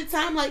some point in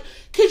time, like,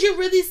 could you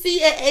really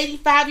see an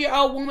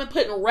 85-year-old woman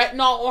putting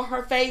retinol on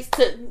her face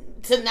to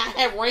not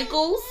have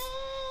wrinkles?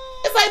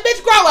 It's like,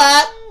 bitch, grow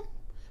up.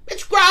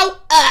 Bitch, grow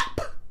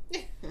up.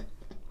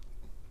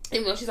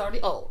 Even though she's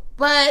already old.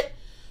 But...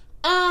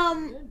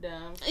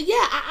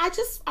 yeah, I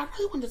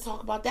really wanted to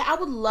talk about that. I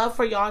would love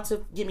for y'all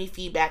to give me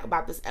feedback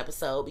about this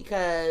episode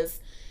because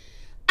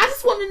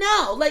just want to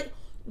know, like,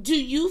 do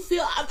you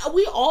feel,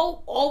 we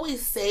all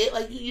always say it,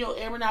 like, you know,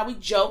 Amber and I, we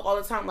joke all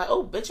the time, like,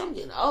 oh, bitch, I'm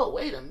getting old,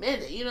 wait a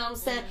minute, you know what I'm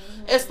saying?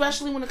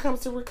 Especially when it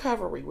comes to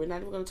recovery. We're not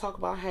even going to talk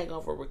about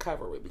hangover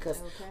recovery,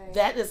 because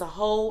that is a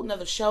whole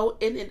nother show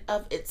in and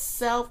of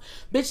itself.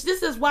 Bitch,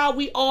 this is why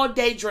we all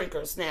day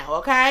drinkers now,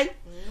 okay?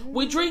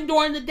 We drink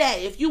during the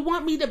day. If you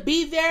want me to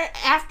be there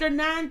after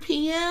 9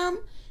 p.m.,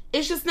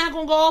 it's just not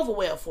going to go over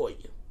well for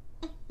you.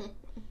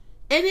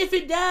 And if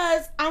it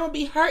does, I'm going to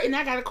be hurt and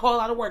I got to call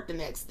out of work the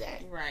next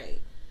day. Right.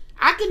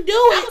 I can do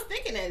it. I was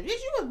thinking that. Bitch,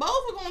 you was bold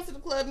for going to the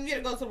club and you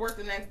had to go to work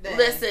the next day.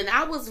 Listen,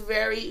 I was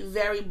very,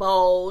 very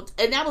bold.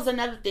 And that was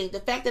another thing.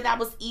 The fact that I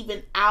was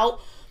even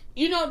out.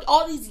 You know,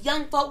 all these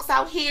young folks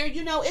out here,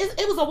 you know,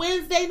 it was a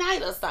Wednesday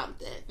night or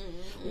something.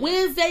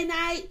 Wednesday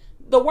night,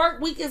 the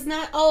work week is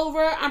not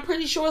over. I'm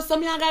pretty sure some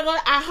of y'all got to go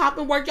to IHOP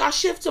and work y'all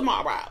shift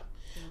tomorrow.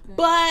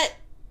 But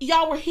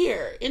y'all were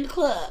here in the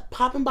club,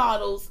 popping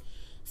bottles,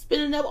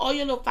 spending up all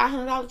your little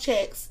 $500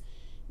 checks,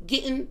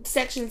 getting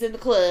sections in the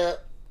club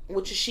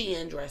with your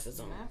Shein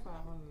dresses on.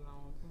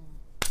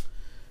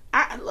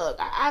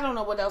 I don't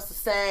know what else to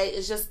say.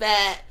 It's just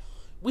that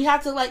we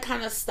have to, like,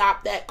 kind of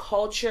stop that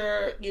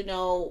culture, you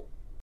know.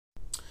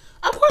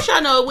 Of course,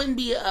 y'all know it wouldn't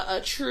be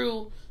a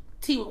true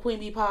Tea with Queen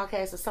Bee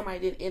podcast if somebody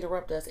didn't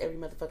interrupt us every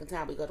motherfucking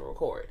time we go to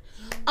record.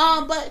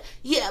 But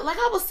yeah, like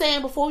I was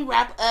saying before we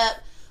wrap up,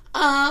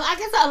 I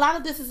guess a lot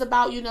of this is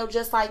about, you know,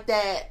 just like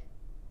that,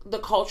 the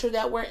culture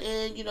that we're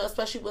in, you know,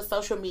 especially with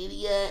social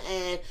media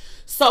and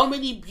so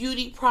many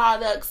beauty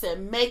products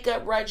and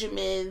makeup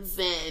regimens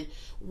and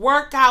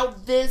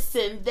workout this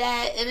and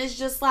that. And it's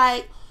just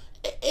like,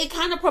 it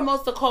kind of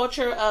promotes the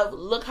culture of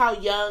look as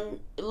young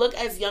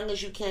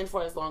as you can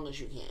for as long as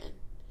you can.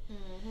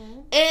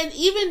 And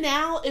even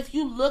now, if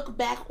you look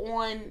back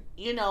on,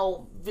 you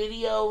know,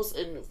 videos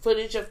and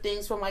footage of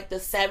things from like the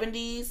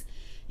 70s,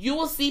 you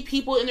will see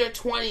people in their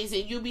 20s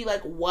and you'll be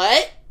like,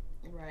 what?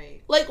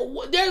 Right. Like,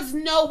 there's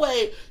no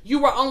way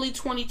you were only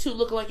 22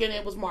 looking like your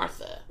name was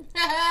Martha.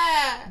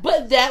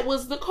 But that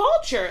was the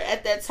culture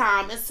at that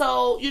time. And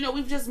so, you know,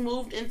 we've just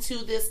moved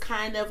into this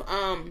kind of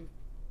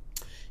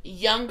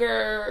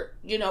younger,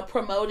 you know,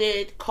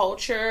 promoted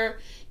culture.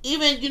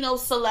 Even, you know,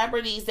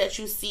 celebrities that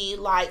you see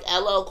like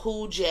LL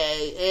Cool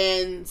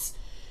J and,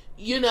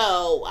 you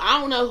know, I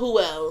don't know who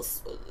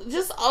else.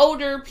 Just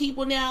older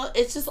people now.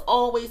 It's just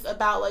always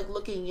about like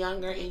looking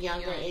younger and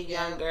younger and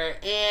younger.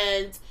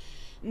 And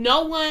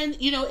no one,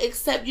 you know,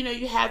 except, you know,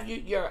 you have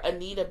your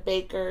Anita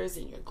Bakers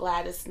and your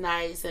Gladys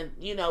Knights and,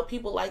 you know,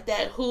 people like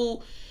that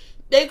who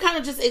they kind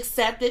of just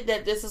accepted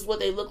that this is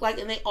what they look like,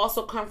 and they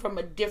also come from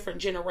a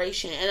different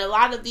generation. And a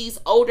lot of these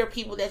older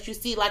people that you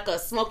see, like a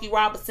Smokey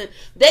Robinson,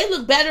 they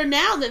look better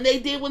now than they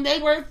did when they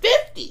were 50.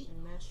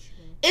 That's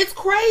true. It's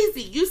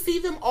crazy. You see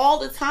them all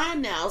the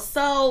time now.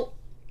 So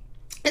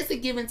it's a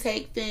give and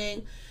take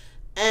thing.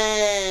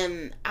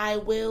 And I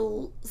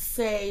will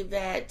say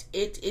that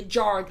it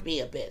jarred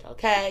me a bit,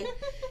 okay?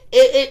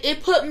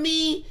 it put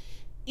me,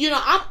 you know,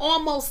 I'm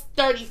almost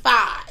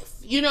 35.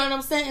 You know what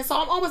I'm saying? So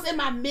I'm almost in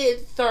my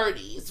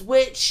mid-30s,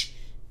 which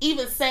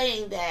even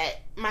saying that,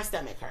 my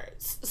stomach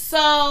hurts.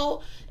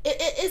 So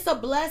it's a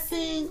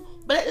blessing,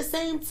 but at the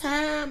same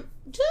time,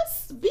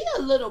 just be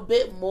a little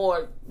bit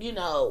more, you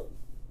know,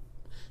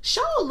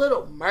 show a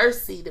little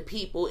mercy to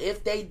people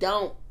if they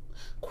don't,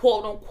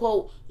 quote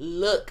unquote,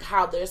 look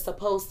how they're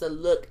supposed to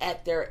look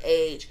at their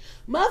age.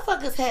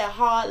 Motherfuckers had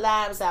hard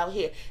lives out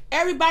here.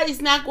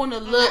 Everybody's not going to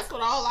look. That's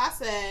what all I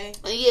say.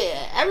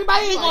 Yeah,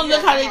 everybody ain't going to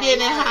look how they did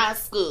in high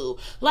school.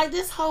 Like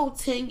this whole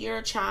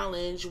 10-year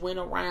challenge went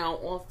around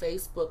on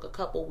Facebook a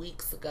couple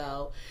weeks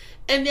ago,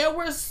 and there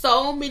were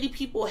so many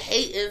people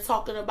hating,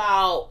 talking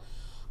about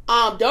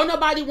don't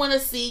nobody want to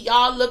see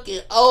y'all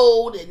looking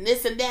old and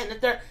this and that and the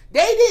third.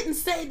 They didn't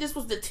say this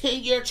was the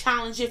 10-year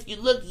challenge if you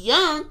look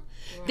young.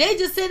 They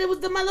just said it was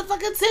the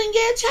motherfucking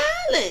 10-year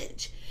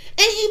challenge.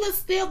 And even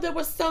still, there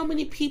were so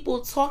many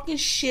people talking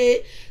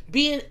shit,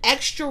 being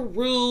extra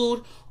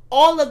rude,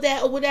 all of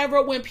that or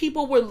whatever, when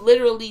people were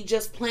literally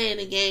just playing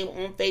a game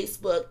on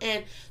Facebook.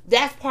 And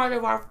that's part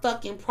of our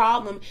fucking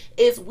problem,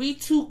 is we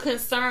too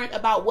concerned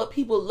about what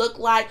people look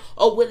like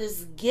or what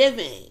is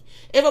giving.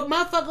 If a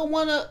motherfucker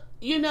wanna,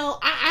 you know,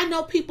 I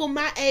know people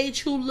my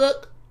age who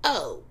look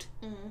old.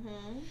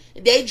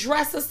 They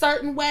dress a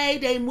certain way.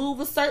 They move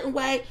a certain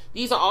way.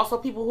 These are also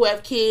people who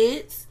have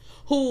kids,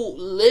 who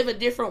live a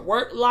different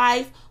work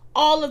life.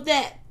 All of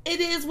that. It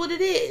is what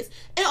it is.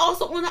 And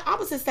also on the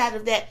opposite side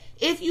of that,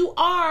 if you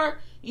are,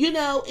 you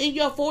know, in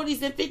your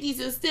 40s and 50s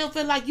and still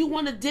feel like you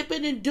want to dip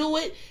it and do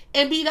it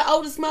and be the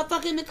oldest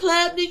motherfucker in the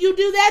club, then you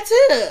do that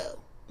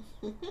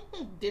too.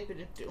 Dip it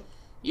and do.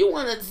 You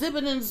want to zip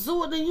it and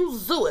zoo it, then you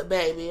zoo it,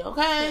 baby,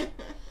 okay?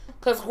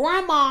 Because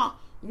grandma...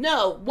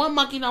 No, one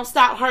monkey don't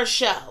stop her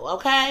show,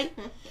 okay?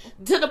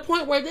 To the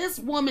point where this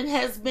woman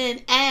has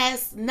been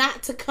asked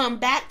not to come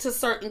back to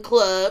certain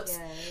clubs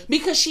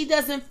because she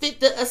doesn't fit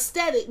the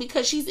aesthetic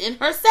because she's in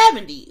her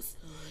 70s.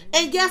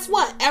 And guess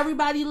what?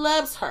 Everybody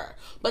loves her.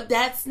 But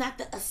that's not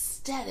the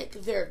aesthetic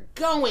they're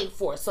going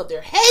for. So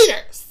they're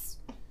haters.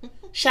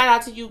 Shout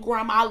out to you,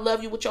 Grandma. I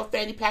love you with your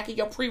fanny pack and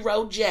your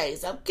pre-rolled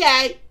J's,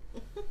 okay?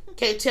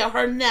 Can't tell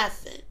her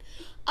nothing.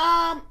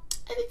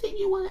 Anything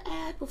you want to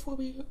add before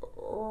we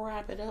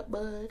wrap it up,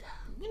 bud?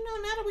 You know,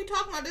 now that we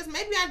talking about this,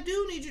 maybe I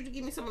do need you to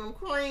give me some of them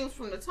creams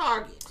from the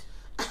Target.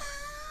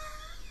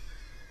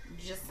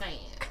 Just saying.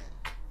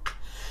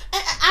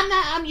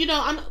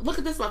 I'm look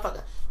at this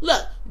motherfucker.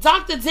 Look,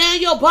 Dr.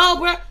 Daniel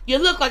Bobra, you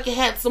look like you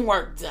had some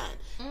work done.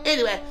 Mm-hmm.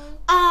 Anyway,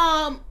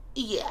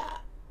 yeah.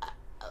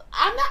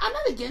 I'm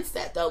not against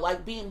that though.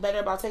 Like being better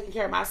about taking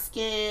care of my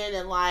skin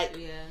and like,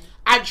 yeah.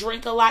 I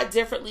drink a lot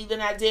differently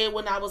than I did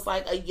when I was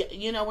like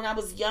when I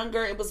was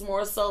younger. It was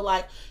more so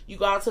like you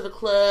go out to the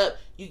club,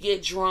 you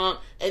get drunk,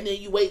 and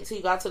then you wait until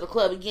you go out to the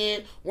club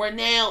again. Where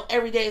now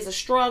every day is a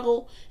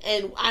struggle,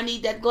 and I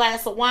need that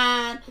glass of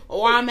wine,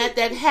 or I'm at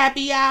that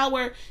happy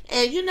hour,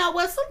 and you know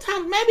what?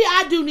 Sometimes maybe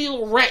I do need a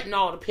little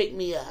retinol to pick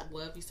me up.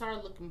 Well, if you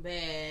start looking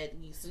bad,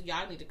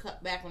 y'all need to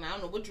cut back on. I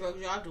don't know what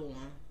drugs y'all doing.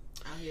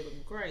 Out here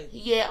looking crazy.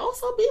 Yeah,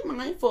 also be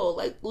mindful.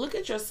 Like, look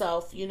at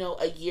yourself,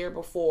 a year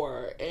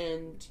before.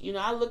 And,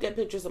 I look at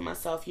pictures of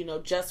myself,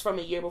 just from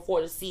a year before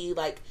to see,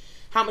 like,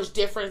 how much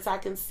difference I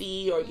can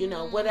see or,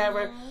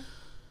 whatever.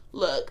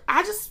 Look,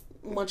 I just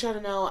want y'all to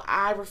know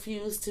I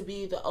refuse to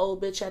be the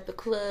old bitch at the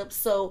club.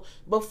 So,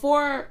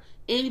 before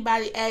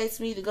anybody asks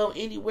me to go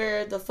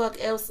anywhere the fuck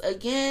else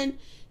again,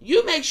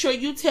 you make sure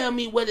you tell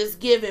me what is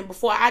given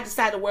before I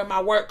decide to wear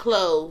my work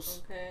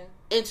clothes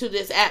into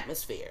this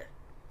atmosphere.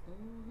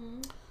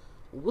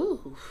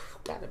 Woo,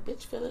 got a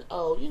bitch feeling.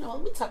 Oh,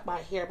 let me tuck my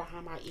hair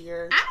behind my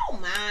ears. I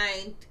don't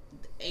mind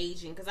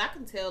aging because I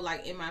can tell,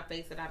 like, in my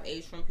face that I've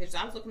aged from pictures.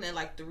 I was looking at,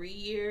 like,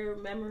 3-year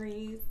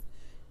memories,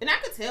 and I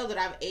could tell that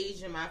I've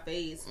aged in my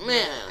face.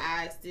 Man,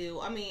 I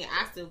still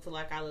feel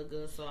like I look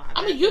good. So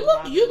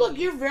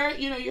you're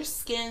very, your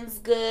skin's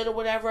good or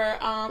whatever.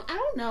 I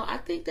don't know. I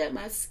think that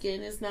my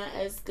skin is not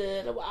as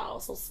good. I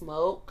also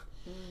smoke.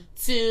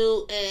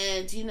 Too,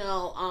 and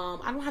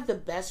I don't have the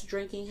best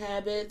drinking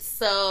habits,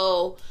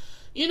 so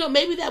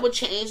maybe that would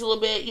change a little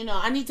bit.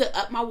 I need to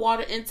up my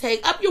water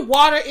intake. Up your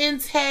water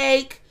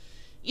intake.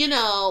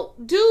 Do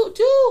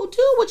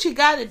what you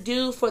gotta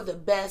do for the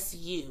best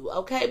you,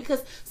 okay?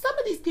 Because some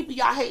of these people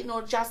y'all hating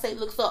on, y'all say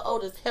look so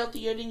old, is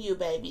healthier than you,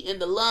 baby, in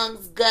the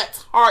lungs,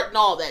 guts, heart, and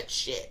all that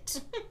shit.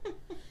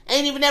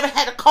 Ain't even never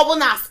had a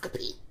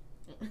colonoscopy.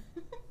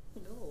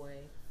 Go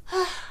away.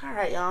 All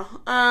right,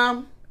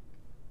 y'all.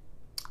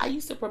 I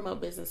used to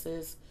promote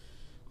businesses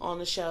on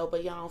the show,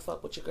 but y'all don't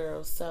fuck with your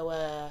girls. So,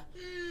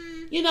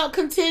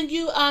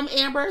 continue.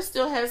 Amber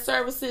still has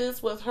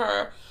services with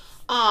her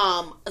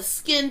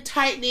skin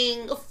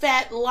tightening,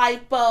 fat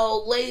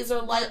lipo, laser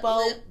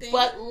lipo,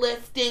 butt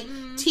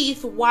lifting,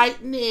 teeth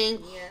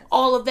whitening,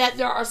 all of that.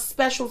 There are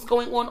specials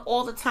going on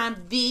all the time.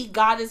 The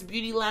Goddess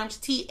Beauty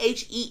Lounge,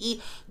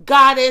 THEE,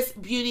 Goddess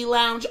Beauty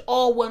Lounge,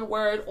 all one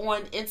word,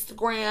 on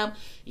Instagram.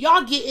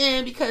 Y'all get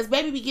in because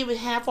baby be giving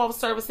half off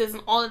services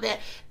and all of that.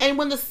 And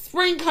when the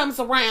spring comes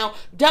around,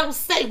 don't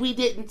say we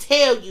didn't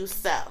tell you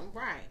so.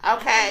 Right.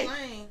 Okay.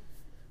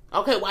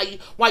 Okay,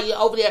 while you're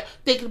over there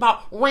thinking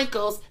about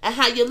wrinkles and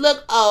how you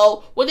look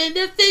old, well then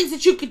there are things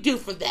that you could do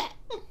for that.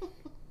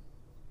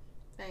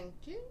 Thank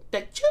you.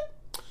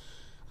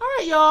 All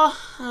right, y'all.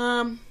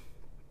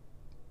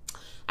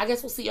 I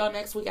guess we'll see y'all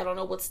next week. I don't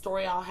know what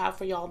story I'll have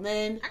for y'all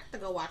then. I have to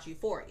go watch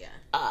Euphoria.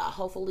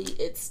 Hopefully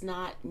it's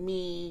not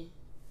me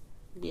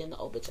being the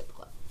old bitch at the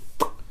club.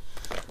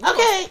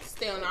 Okay.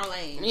 Stay on our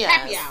lane. Yes.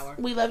 Happy hour.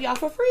 We love y'all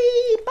for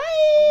free.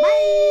 Bye.